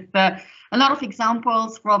debate with a lot of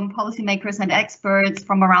examples from policymakers and experts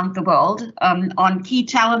from around the world on key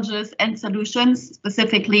challenges and solutions,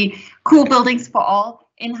 specifically cool buildings for all,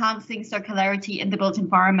 enhancing circularity in the built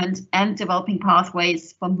environment, and developing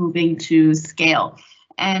pathways for moving to scale.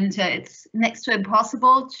 And it's next to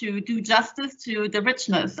impossible to do justice to the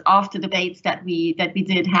richness of the debates that we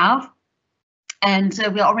did have. And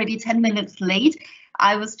we're already 10 minutes late.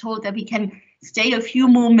 I was told that we can stay a few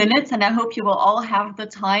more minutes, and I hope you will all have the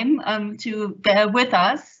time to bear with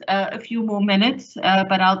us a few more minutes,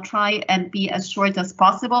 but I'll try and be as short as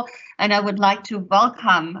possible. And I would like to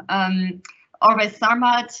welcome Orwes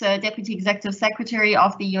Sarmat, Deputy Executive Secretary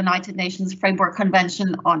of the United Nations Framework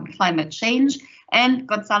Convention on Climate Change, and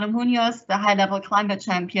Gonzalo Munoz, the high-level climate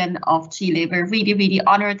champion of Chile. We're really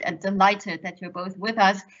honored and delighted that you're both with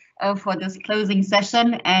us for this closing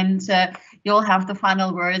session, and you'll have the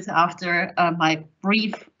final words after my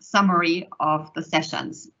brief summary of the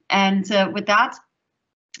sessions. And with that,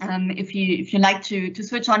 if you like to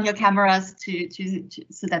switch on your cameras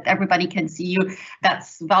so that everybody can see you,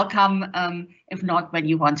 that's welcome. If not, when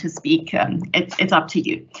you want to speak, it's up to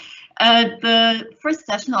you. The first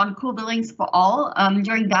session on cool buildings for all,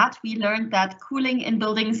 during that we learned that cooling in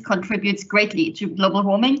buildings contributes greatly to global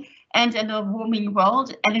warming, and in a warming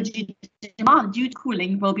world, energy demand due to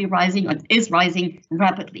cooling will be rising or is rising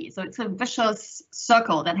rapidly. So it's a vicious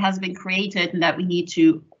circle that has been created and that we need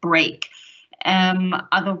to break.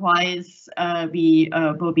 Otherwise, we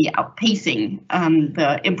will be outpacing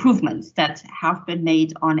the improvements that have been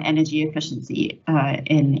made on energy efficiency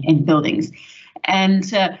in buildings. And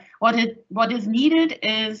what is needed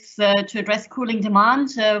is to address cooling demand.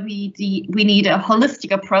 We need a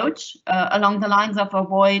holistic approach along the lines of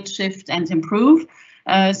avoid, shift, and improve.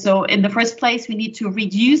 So in the first place, we need to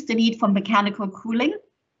reduce the need for mechanical cooling.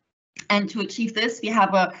 And to achieve this, we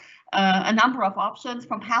have a number of options,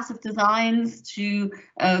 from passive designs to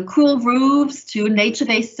cool roofs to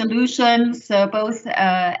nature-based solutions, both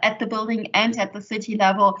at the building and at the city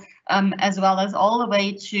level, as well as all the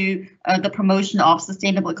way to the promotion of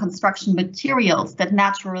sustainable construction materials that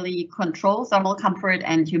naturally control thermal comfort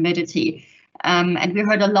and humidity. And we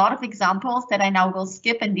heard a lot of examples that I now will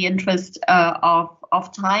skip in the interest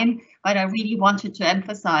of time, but I really wanted to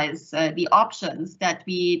emphasize the options that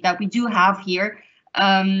we do have here.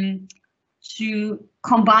 To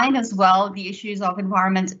combine as well the issues of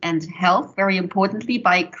environment and health, very importantly,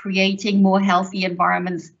 by creating more healthy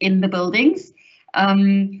environments in the buildings.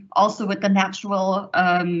 Also with the natural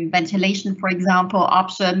ventilation, for example,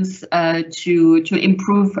 options to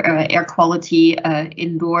improve air quality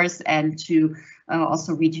indoors, and to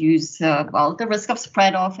also reduce the risk of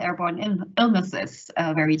spread of airborne illnesses,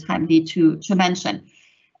 very timely to mention.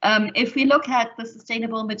 If we look at the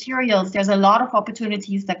sustainable materials, there's a lot of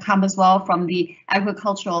opportunities that come as well from the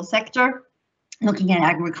agricultural sector, looking at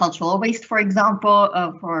agricultural waste, for example,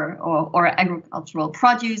 or agricultural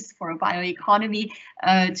produce for a bioeconomy,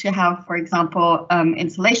 to have, for example,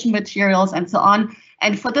 insulation materials and so on.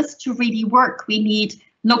 And for this to really work, we need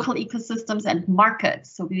local ecosystems and markets.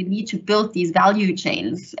 So we need to build these value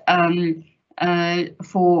chains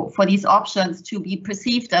for these options to be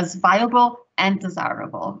perceived as viable and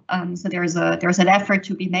desirable. So there's an effort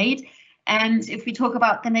to be made. And if we talk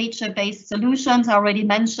about the nature-based solutions, I already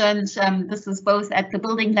mentioned this is both at the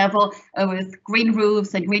building level with green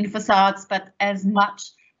roofs and green facades, but as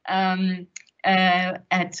much at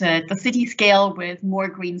the city scale with more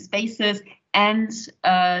green spaces, and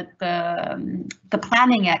the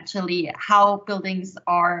planning, actually, how buildings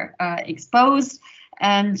are exposed.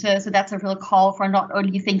 And so that's a real call for not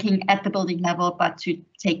only thinking at the building level, but to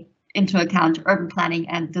take into account urban planning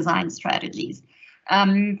and design strategies.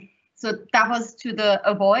 So that was to the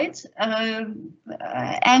avoid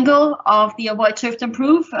angle of the avoid, shift,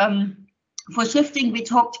 improve. For shifting, we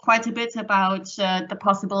talked quite a bit about the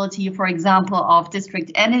possibility, for example, of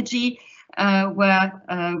district energy,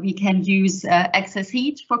 where we can use excess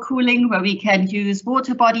heat for cooling, where we can use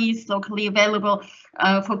water bodies locally available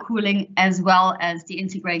for cooling, as well as the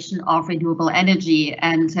integration of renewable energy.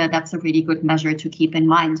 And that's a really good measure to keep in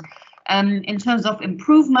mind. In terms of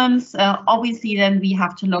improvements, obviously then we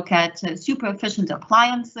have to look at super efficient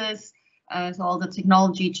appliances, so all the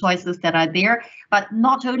technology choices that are there, but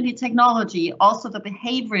not only technology, also the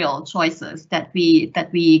behavioral choices that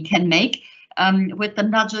we can make with the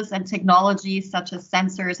nudges and technologies such as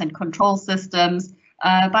sensors and control systems,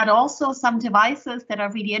 but also some devices that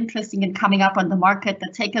are really interesting and coming up on the market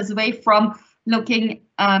that take us away from looking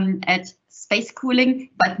at space cooling,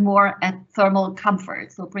 but more at thermal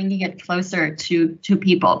comfort, so bringing it closer to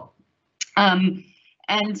people.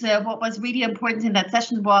 And what was really important in that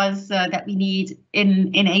session was that we need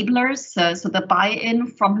enablers, so the buy-in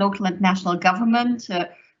from local and national government,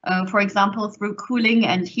 for example, through cooling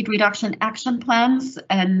and heat reduction action plans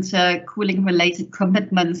and cooling related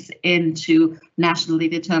commitments into nationally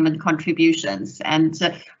determined contributions. And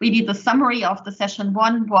really the summary of the session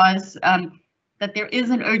 1 was that there is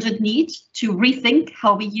an urgent need to rethink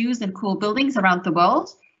how we use and cool buildings around the world,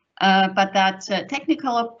 but that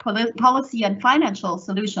technical, policy and financial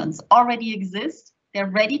solutions already exist. They're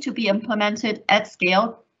ready to be implemented at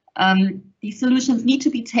scale. These solutions need to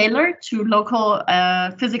be tailored to local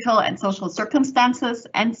physical and social circumstances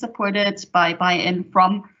and supported by buy-in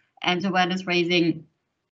from and awareness raising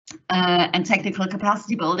and technical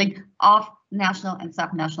capacity building of national and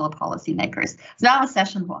subnational policymakers. So that was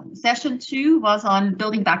session 1. Session 2 was on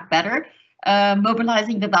building back better,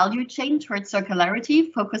 mobilizing the value chain towards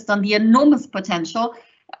circularity, focused on the enormous potential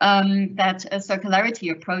that a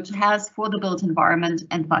circularity approach has for the built environment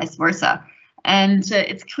and vice versa. And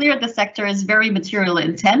it's clear the sector is very material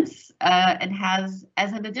intense and has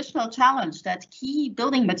as an additional challenge that key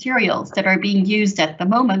building materials that are being used at the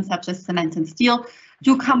moment, such as cement and steel,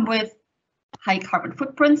 do come with high carbon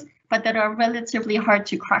footprints, but that are relatively hard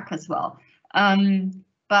to crack as well.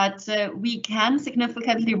 But we can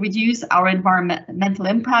significantly reduce our environmental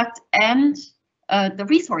impact and the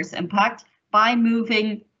resource impact by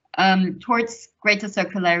moving towards greater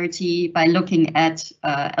circularity, by looking at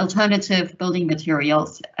alternative building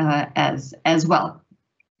materials as well.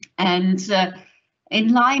 And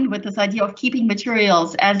in line with this idea of keeping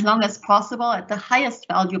materials as long as possible at the highest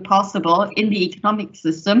value possible in the economic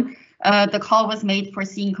system, the call was made for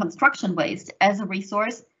seeing construction waste as a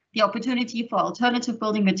resource, the opportunity for alternative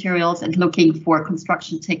building materials, and looking for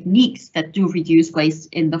construction techniques that do reduce waste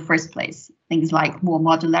in the first place. Things like more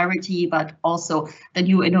modularity, but also the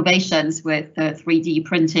new innovations with 3D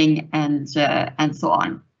printing and so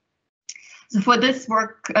on. So for this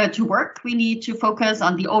work to work, we need to focus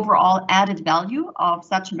on the overall added value of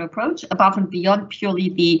such an approach above and beyond purely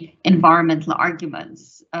the environmental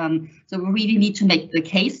arguments. So we really need to make the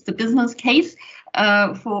case, the business case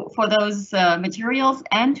for those materials,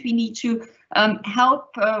 and we need to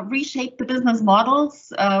help reshape the business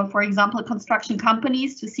models, for example, construction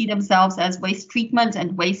companies to see themselves as waste treatment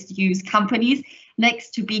and waste use companies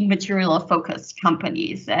next to being material focused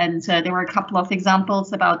companies. And there were a couple of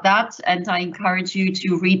examples about that, and I encourage you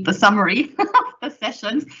to read the summary of the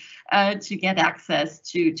sessions to get access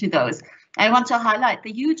to those. I want to highlight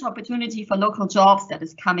the huge opportunity for local jobs that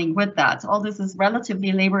is coming with that. All this is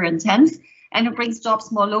relatively labor intense, and it brings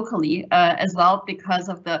jobs more locally as well because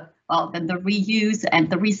of the reuse and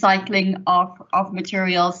the recycling of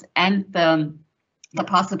materials and the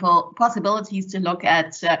possibilities to look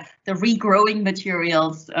at the regrowing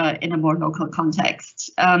materials in a more local context.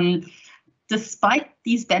 Despite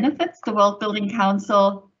these benefits, the World Business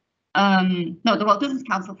Council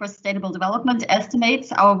for Sustainable Development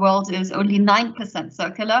estimates our world is only 9%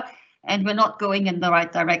 circular, and we're not going in the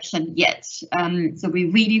right direction yet. So we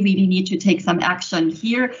really need to take some action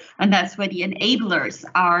here, and that's where the enablers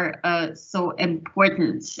are so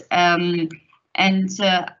important.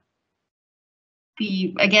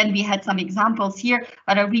 We had some examples here,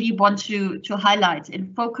 but I really want to highlight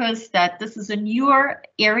and focus that this is a newer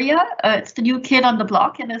area. It's the new kid on the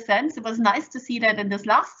block in a sense. It was nice to see that in this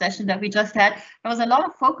last session that we just had, there was a lot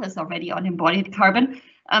of focus already on embodied carbon.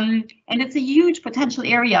 And it's a huge potential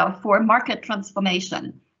area for market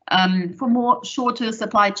transformation, for more shorter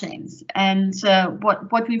supply chains. And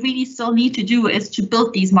what we really still need to do is to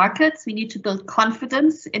build these markets. We need to build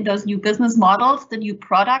confidence in those new business models, the new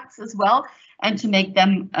products as well, and to make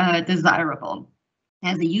them desirable.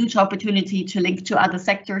 There's a huge opportunity to link to other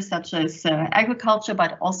sectors such as agriculture,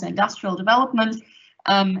 but also industrial development,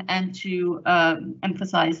 and to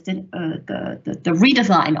emphasize the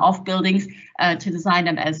redesign of buildings to design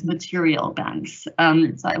them as material banks.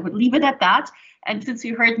 So I would leave it at that. And since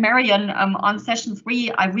you heard Marion on session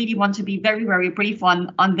 3, I really want to be very, very brief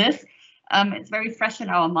on this. It's very fresh in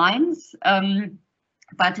our minds,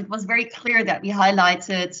 but it was very clear that we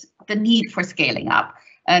highlighted the need for scaling up.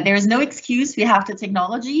 There is no excuse. We have the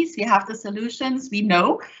technologies, we have the solutions, we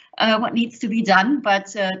know what needs to be done, but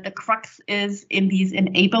the crux is in these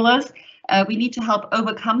enablers. We need to help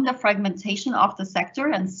overcome the fragmentation of the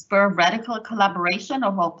sector and spur radical collaboration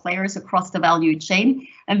of all players across the value chain.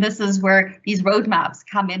 And this is where these roadmaps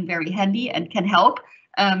come in very handy and can help,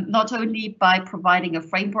 not only by providing a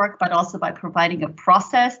framework, but also by providing a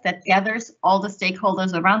process that gathers all the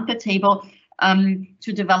stakeholders around the table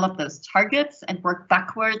to develop those targets and work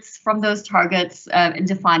backwards from those targets in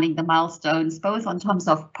defining the milestones, both in terms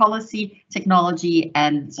of policy, technology,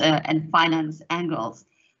 and finance angles.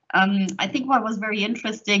 I think what was very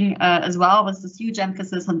interesting as well was this huge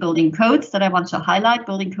emphasis on building codes that I want to highlight,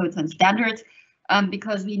 building codes and standards,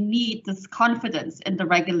 because we need this confidence in the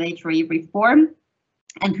regulatory reform,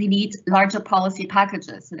 and we need larger policy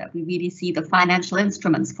packages so that we really see the financial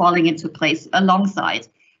instruments falling into place alongside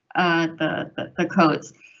the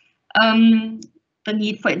codes. The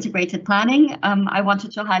need for integrated planning. I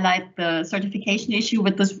wanted to highlight the certification issue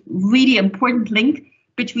with this really important link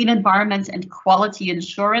between environment and quality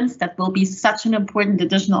assurance that will be such an important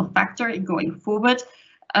additional factor in going forward.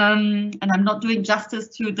 And I'm not doing justice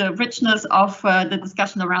to the richness of the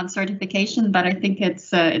discussion around certification, but I think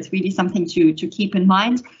it's really something to keep in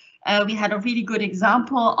mind. We had a really good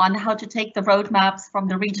example on how to take the roadmaps from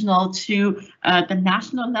the regional to the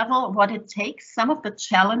national level, what it takes, some of the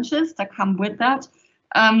challenges that come with that.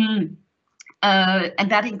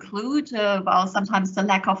 And that include, well, sometimes the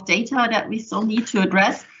lack of data that we still need to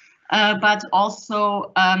address, but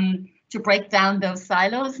also to break down those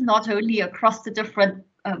silos, not only across the different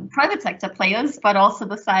private sector players, but also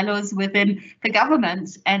the silos within the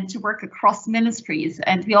government, and to work across ministries.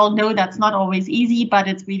 And we all know that's not always easy, but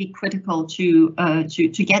it's really critical to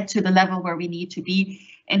get to the level where we need to be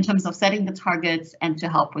in terms of setting the targets and to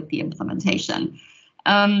help with the implementation.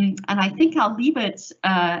 And I think I'll leave it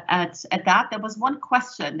at that. There was one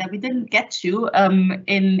question that we didn't get to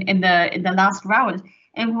in the last round,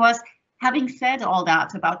 and was, having said all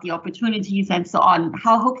that about the opportunities and so on,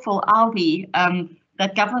 how hopeful are we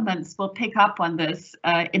that governments will pick up on this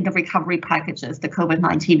in the recovery packages, the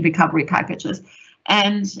COVID-19 recovery packages?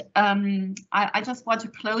 And I just want to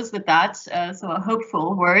close with that, so a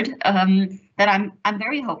hopeful word, that I'm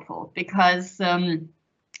very hopeful, because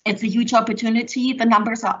it's a huge opportunity. The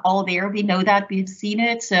numbers are all there. We know that, we've seen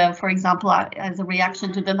it. For example, as a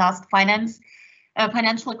reaction to the last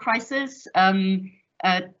financial crisis,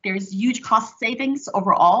 there's huge cost savings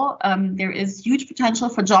overall. There is huge potential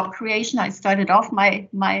for job creation. I started off my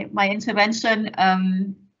intervention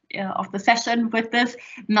of the session with this,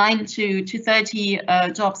 9 to 30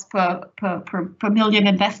 jobs per million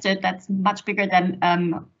invested. That's much bigger than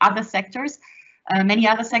other sectors, many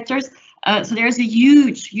other sectors. So there's a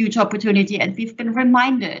huge opportunity, and we've been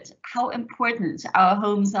reminded how important our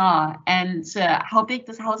homes are, and how big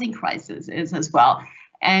this housing crisis is as well.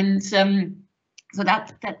 And so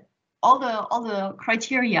that all the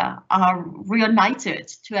criteria are reunited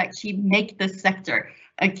to actually make this sector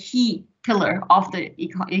a key pillar of the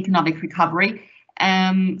economic recovery.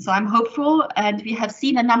 So I'm hopeful, and we have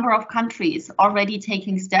seen a number of countries already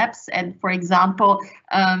taking steps. And for example,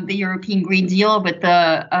 the European Green Deal with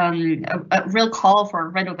the a real call for a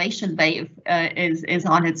renovation wave is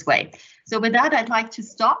on its way. So with that, I'd like to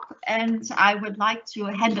stop, and I would like to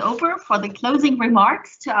hand over for the closing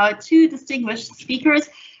remarks to our two distinguished speakers.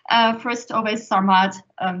 First, always Sarmad,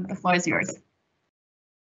 the floor is yours.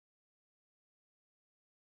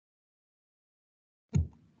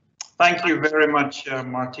 Thank you very much,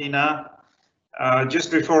 Martina.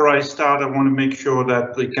 Just before I start, I want to make sure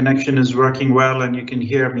that the connection is working well and you can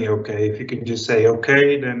hear me okay. If you can just say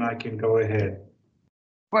okay, then I can go ahead.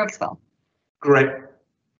 Works well. Great.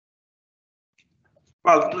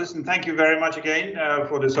 Well, listen, thank you very much again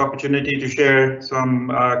for this opportunity to share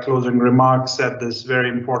some closing remarks at this very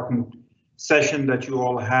important session that you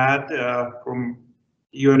all had from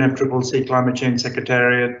UNFCCC Climate Change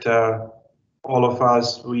Secretariat. All of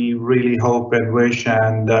us, we really hope and wish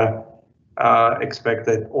and expect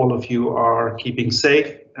that all of you are keeping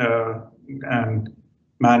safe and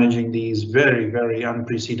managing these very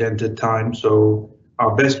unprecedented times. So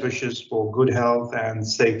our best wishes for good health and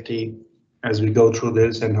safety as we go through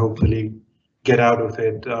this, and hopefully get out of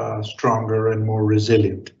it stronger and more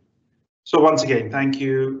resilient. So once again, thank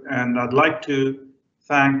you, and I'd like to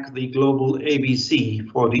thank the GlobalABC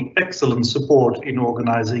for the excellent support in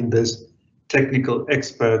organizing this technical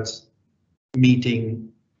experts meeting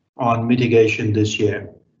on mitigation this year.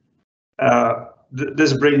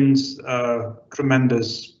 This brings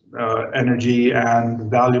tremendous energy and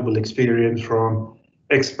valuable experience from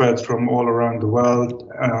experts from all around the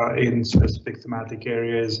world in specific thematic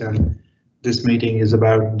areas, and this meeting is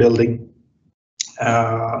about building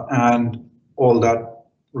and all that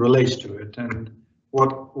relates to it. And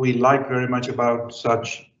what we like very much about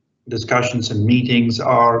such discussions and meetings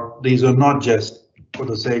are these are not just for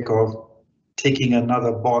the sake of ticking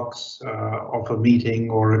another box of a meeting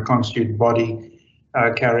or a constituted body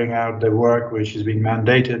carrying out the work which is being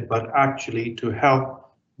mandated, but actually to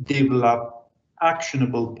help develop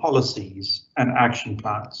actionable policies and action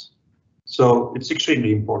plans. So it's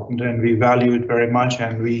extremely important and we value it very much,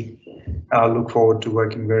 and we look forward to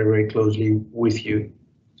working very, very closely with you.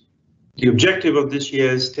 The objective of this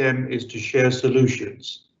year's TEM is to share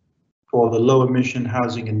solutions for the low emission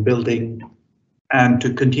housing and building, and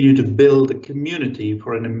to continue to build a community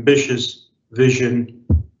for an ambitious vision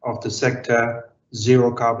of the sector,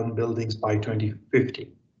 zero carbon buildings by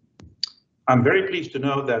 2050. I'm very pleased to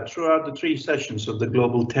know that throughout the 3 sessions of the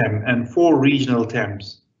Global TEM and 4 regional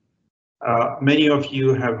TEMs, many of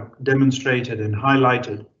you have demonstrated and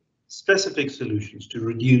highlighted specific solutions to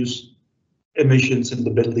reduce emissions in the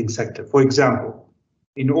building sector. For example,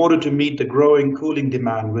 in order to meet the growing cooling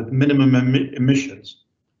demand with minimum emissions,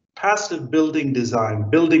 passive building design,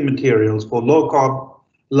 building materials for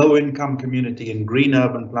low-income community and green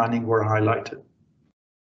urban planning were highlighted.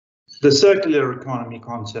 The circular economy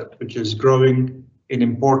concept, which is growing in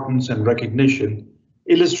importance and recognition,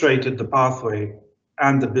 illustrated the pathway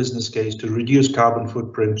and the business case to reduce carbon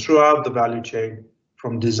footprint throughout the value chain,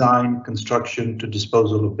 from design, construction to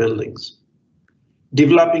disposal of buildings.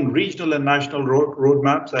 Developing regional and national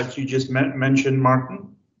roadmaps, as you just mentioned,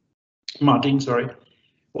 Martin,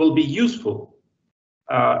 will be useful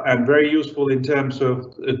and very useful in terms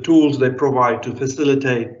of tools they provide to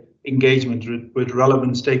facilitate engagement with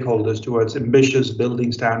relevant stakeholders towards ambitious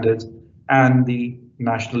building standards and the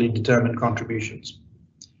nationally determined contributions.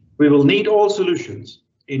 We will need all solutions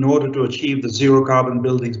in order to achieve the zero carbon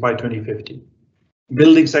buildings by 2050.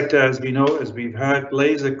 Building sector, as we know, as we've heard,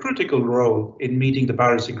 plays a critical role in meeting the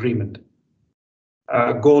Paris Agreement,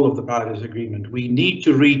 goal of the Paris Agreement. We need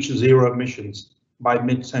to reach zero emissions by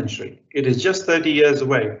mid-century. It is just 30 years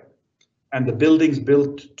away, and the buildings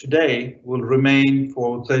built today will remain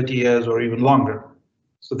for 30 years or even longer.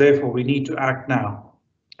 So therefore, we need to act now.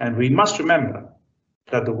 And we must remember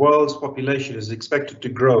that the world's population is expected to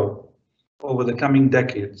grow over the coming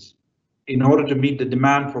decades. In order to meet the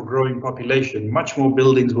demand for growing population, much more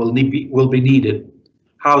buildings will be needed.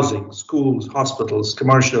 Housing, schools, hospitals,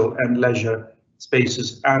 commercial and leisure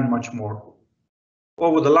spaces, and much more.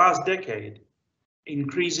 Over the last decade,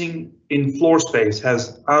 increasing in floor space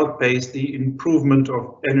has outpaced the improvement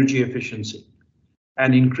of energy efficiency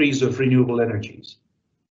and increase of renewable energies.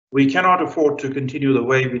 We cannot afford to continue the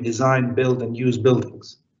way we design, build and use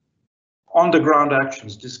buildings. On-the-ground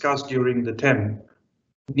actions discussed during the TEM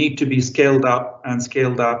need to be scaled up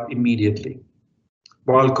immediately.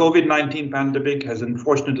 While COVID-19 pandemic has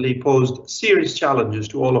unfortunately posed serious challenges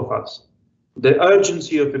to all of us, the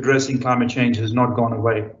urgency of addressing climate change has not gone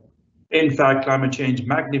away. In fact, climate change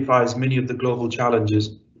magnifies many of the global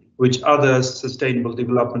challenges which other sustainable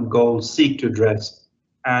development goals seek to address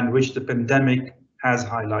and which the pandemic has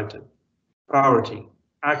highlighted. Poverty,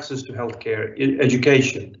 access to healthcare,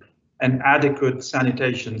 education, and adequate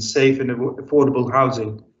sanitation, safe and affordable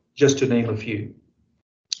housing, just to name a few.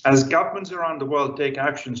 As governments around the world take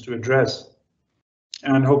actions to address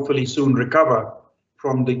and hopefully soon recover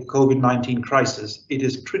from the COVID-19 crisis, it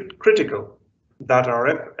is critical that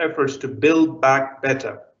our efforts to build back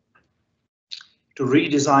better, to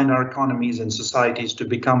redesign our economies and societies to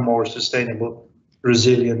become more sustainable,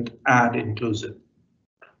 resilient and inclusive.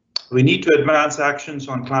 We need to advance actions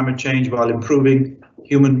on climate change while improving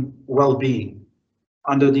human well-being.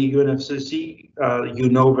 Under the UNFCCC, you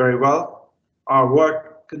know very well, our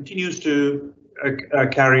work continues to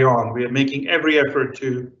carry on. We are making every effort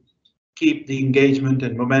to keep the engagement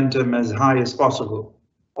and momentum as high as possible,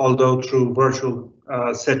 although through virtual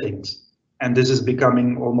settings, and this is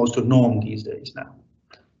becoming almost a norm these days now.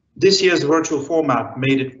 This year's virtual format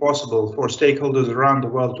made it possible for stakeholders around the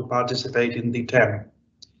world to participate in the TEM.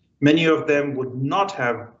 Many of them would not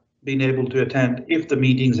have been able to attend if the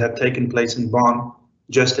meetings had taken place in Bonn,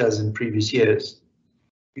 just as in previous years.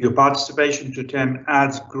 Your participation to TEM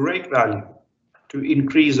adds great value to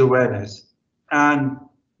increase awareness and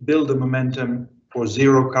build the momentum for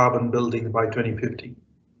zero carbon building by 2050.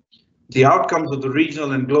 The outcomes of the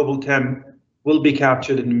regional and global TEM will be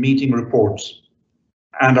captured in meeting reports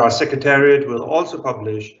And our secretariat will also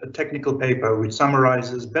publish a technical paper which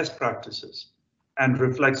summarizes best practices and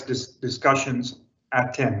reflects discussions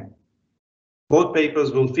at TEM. Both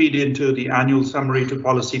papers will feed into the annual summary to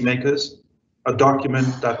policymakers, a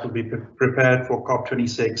document that will be prepared for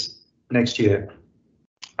COP26 next year.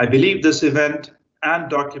 I believe this event and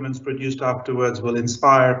documents produced afterwards will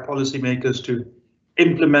inspire policymakers to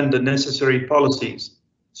implement the necessary policies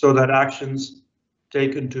so that actions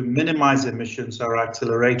taken to minimize emissions are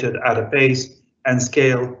accelerated at a pace and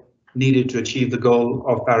scale needed to achieve the goal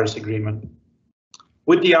of Paris Agreement.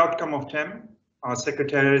 With the outcome of TEM, our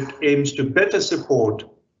Secretariat aims to better support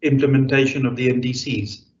implementation of the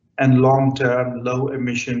NDCs and long-term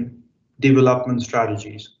low-emission development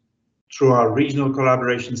strategies through our regional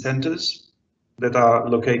collaboration centers that are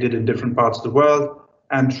located in different parts of the world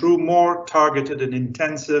and through more targeted and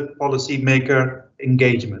intensive policymaker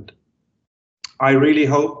engagement. I really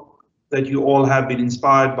hope that you all have been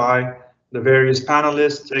inspired by the various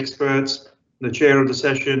panelists, experts, the chair of the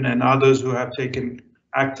session, and others who have taken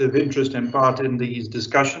active interest and part in these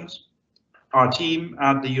discussions. Our team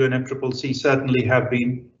at the UNFCCC certainly have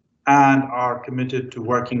been and are committed to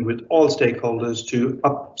working with all stakeholders to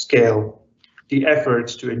upscale the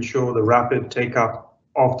efforts to ensure the rapid take-up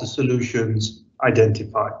of the solutions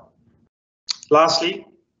identified. Lastly,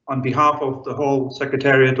 on behalf of the whole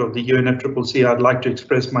Secretariat of the UNFCCC, I'd like to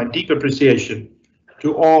express my deep appreciation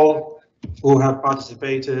to all who have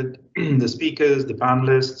participated, the speakers, the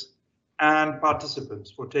panelists, and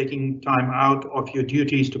participants for taking time out of your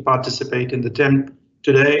duties to participate in the TEM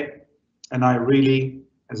today. And I really,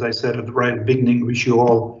 as I said at the right beginning, wish you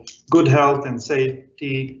all good health and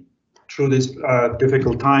safety through these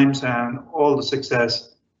difficult times and all the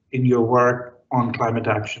success in your work on climate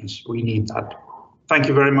actions. We need that. Thank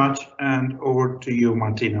you very much, and over to you,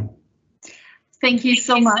 Martina. Thank you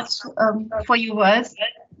so much for your words.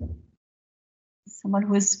 Someone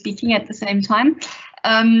who is speaking at the same time.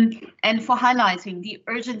 And for highlighting the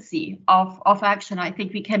urgency of action. I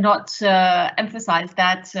think we cannot emphasize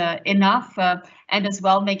that enough, and as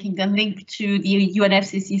well making the link to the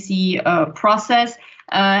UNFCCC process.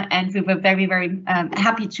 And we were very, very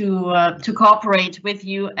happy to cooperate with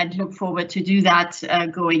you and look forward to do that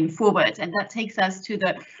going forward. And that takes us to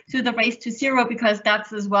the race to zero, because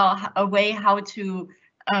that's as well a way how to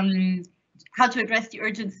address the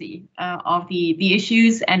urgency of the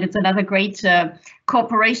issues, and it's another great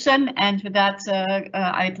cooperation. And with that,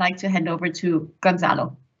 I'd like to hand over to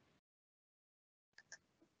Gonzalo.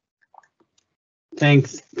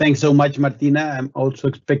 Thanks so much, Martina. I'm also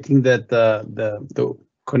expecting that the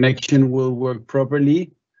connection will work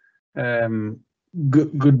properly.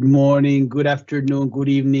 Good morning, good afternoon, good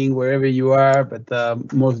evening, wherever you are. But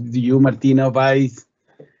most of you, Martina, Vice,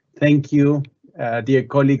 thank you. Dear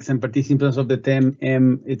colleagues and participants of the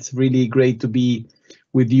TEM-M, it's really great to be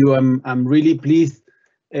with you. I'm really pleased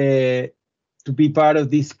to be part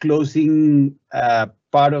of this closing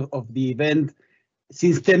part of the event.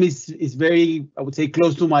 Since TEM is very, I would say,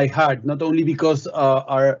 close to my heart, not only because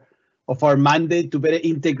of our mandate to better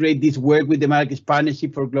integrate this work with the Marrakesh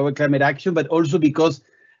Partnership for Global Climate Action, but also because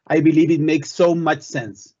I believe it makes so much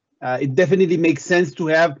sense. It definitely makes sense to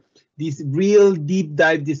have these real deep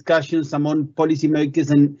dive discussions among policymakers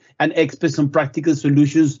and experts on practical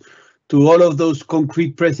solutions to all of those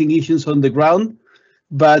concrete pressing issues on the ground.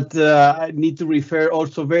 But I need to refer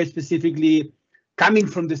also very specifically, coming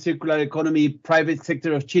from the circular economy private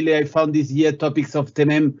sector of Chile, I found this year topics of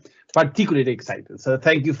TEM-M particularly exciting. So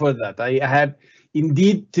thank you for that. I had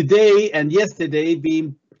indeed today and yesterday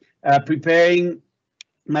been preparing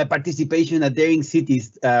my participation at Daring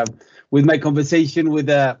Cities with my conversation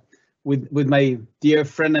with my dear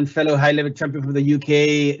friend and fellow high-level champion from the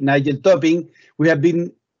UK, Nigel Topping. We have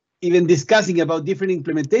been even discussing about different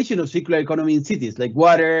implementation of circular economy in cities like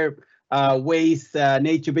water, waste,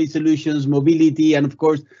 nature-based solutions, mobility, and of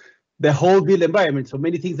course, the whole built environment. So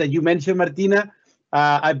many things that you mentioned, Martina.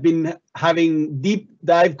 I've been having deep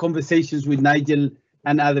dive conversations with Nigel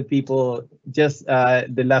and other people just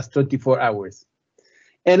the last 24 hours.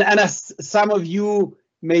 And as some of you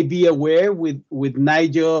may be aware, with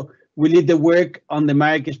Nigel, we lead the work on the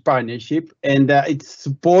Marrakesh Partnership, and it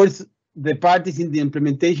supports the parties in the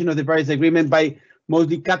implementation of the Paris Agreement by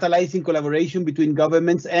mostly catalyzing collaboration between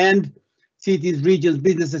governments and cities, regions,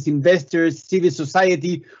 businesses, investors, civil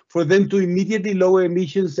society, for them to immediately lower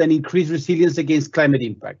emissions and increase resilience against climate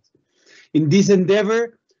impacts. In this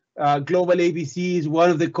endeavor, GlobalABC is one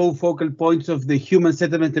of the co-focal points of the Human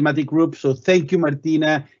Settlement Thematic Group. So thank you,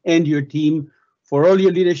 Martina, and your team for all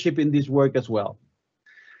your leadership in this work as well.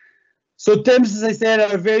 So TEMs, as I said,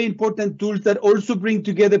 are very important tools that also bring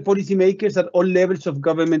together policymakers at all levels of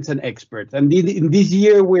governments and experts. And in this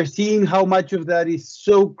year, we're seeing how much of that is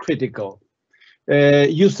so critical.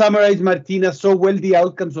 You summarized, Martina, so well the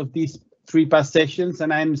outcomes of these 3 past sessions,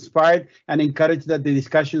 and I'm inspired and encouraged that the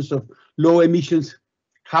discussions of low emissions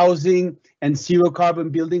housing and zero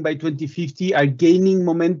carbon building by 2050 are gaining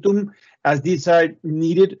momentum, as these are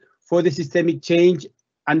needed for the systemic change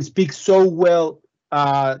and speak so well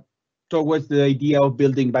towards the idea of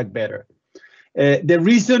building back better. The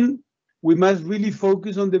reason we must really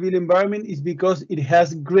focus on the built environment is because it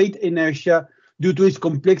has great inertia due to its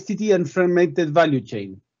complexity and fragmented value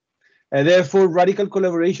chain. Therefore, radical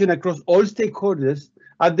collaboration across all stakeholders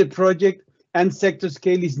at the project and sector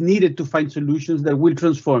scale is needed to find solutions that will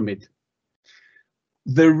transform it.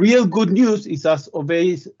 The real good news is, as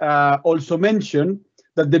Oveis also mentioned,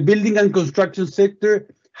 that the building and construction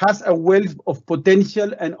sector has a wealth of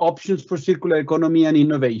potential and options for circular economy and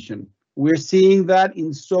innovation. We're seeing that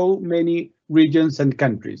in so many regions and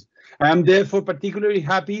countries. I am therefore particularly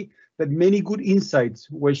happy that many good insights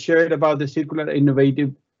were shared about the circular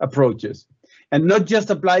innovative approaches, and not just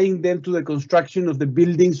applying them to the construction of the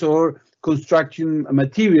buildings or construction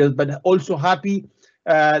materials, but also happy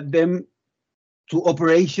them to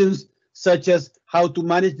operations such as how to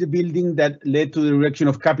manage the building that led to the reduction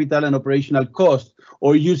of capital and operational costs,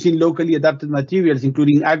 or using locally adapted materials,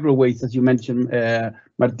 including agro waste, as you mentioned,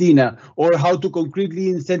 Martina, or how to concretely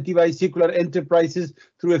incentivize circular enterprises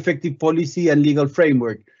through effective policy and legal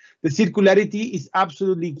framework. The circularity is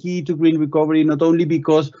absolutely key to green recovery, not only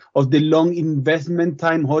because of the long investment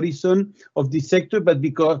time horizon of this sector, but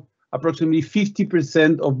because approximately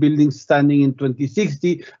 50% of buildings standing in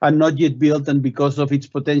 2060 are not yet built, and because of its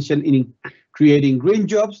potential in creating green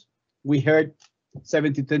jobs. We heard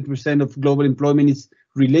 70-10% of global employment is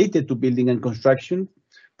related to building and construction,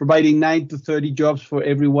 providing 9 to 30 jobs for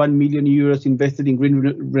every 1 million euros invested in green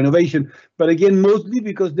renovation. But again, mostly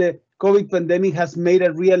because the COVID pandemic has made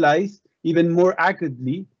us realize even more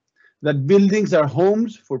accurately that buildings are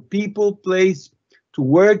homes for people, place to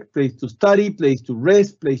work, place to study, place to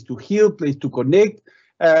rest, place to heal, place to connect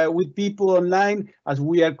with people online as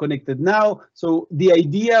we are connected now. So the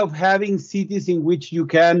idea of having cities in which you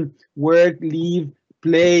can work, live,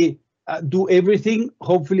 play, do everything,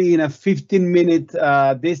 hopefully in a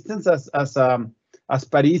 15-minute distance, as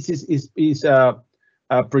Paris is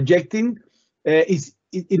projecting,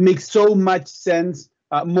 it makes so much sense,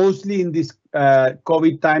 mostly in this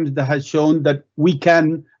COVID times that has shown that we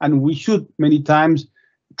can and we should many times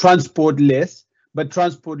transport less, but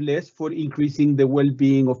transport less for increasing the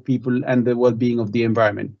well-being of people and the well-being of the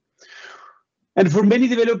environment. And for many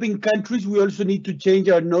developing countries, we also need to change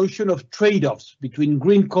our notion of trade-offs between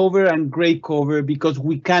green cover and grey cover, because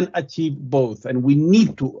we can achieve both, and we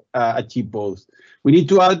need to achieve both. We need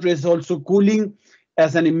to address also cooling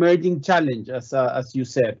as an emerging challenge, as you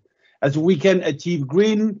said, as we can achieve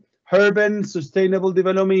green, urban, sustainable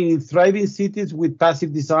development in thriving cities with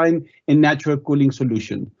passive design and natural cooling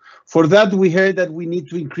solution. For that, we heard that we need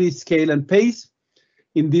to increase scale and pace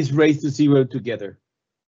in this race to zero together.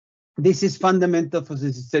 This is fundamental for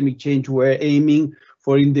the systemic change we're aiming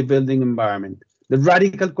for in the building environment. The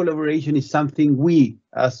radical collaboration is something we,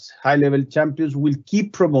 as high-level champions, will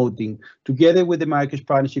keep promoting together with the Marrakesh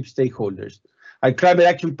Partnership stakeholders. Our climate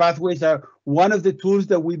action pathways are one of the tools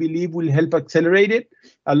that we believe will help accelerate it,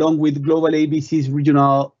 along with GlobalABC's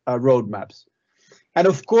regional roadmaps. And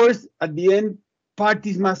of course, at the end,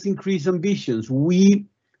 parties must increase ambitions. We,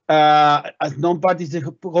 as non-party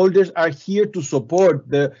stakeholders, are here to support.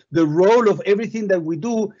 The role of everything that we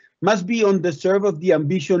do must be on the serve of the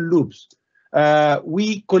ambition loops.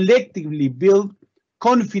 We collectively build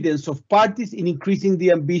confidence of parties in increasing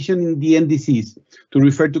the ambition in the NDCs, to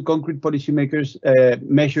refer to concrete policymakers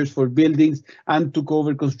measures for buildings, and to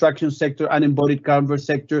cover construction sector and embodied carbon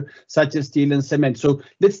sector such as steel and cement. So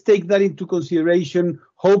let's take that into consideration.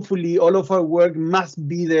 Hopefully all of our work must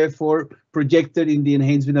be therefore projected in the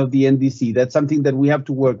enhancement of the NDC. That's something that we have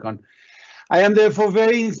to work on. I am therefore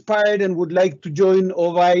very inspired and would like to join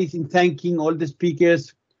Oveis in thanking all the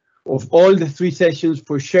speakers of all the 3 sessions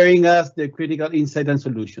for sharing us their critical insight and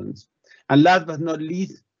solutions. And last but not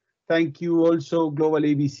least, thank you also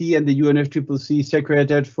GlobalABC and the UNFCCC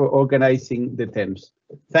Secretariat for organizing the TEMs.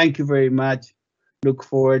 Thank you very much. Look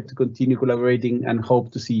forward to continue collaborating and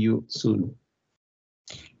hope to see you soon.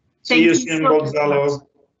 See you soon, Gonzalo.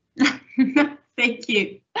 Thank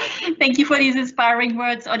you. Thank you for these inspiring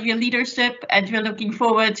words on your leadership, and we're looking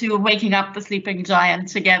forward to waking up the sleeping giant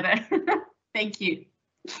together. Thank you.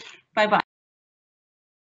 Bye-bye.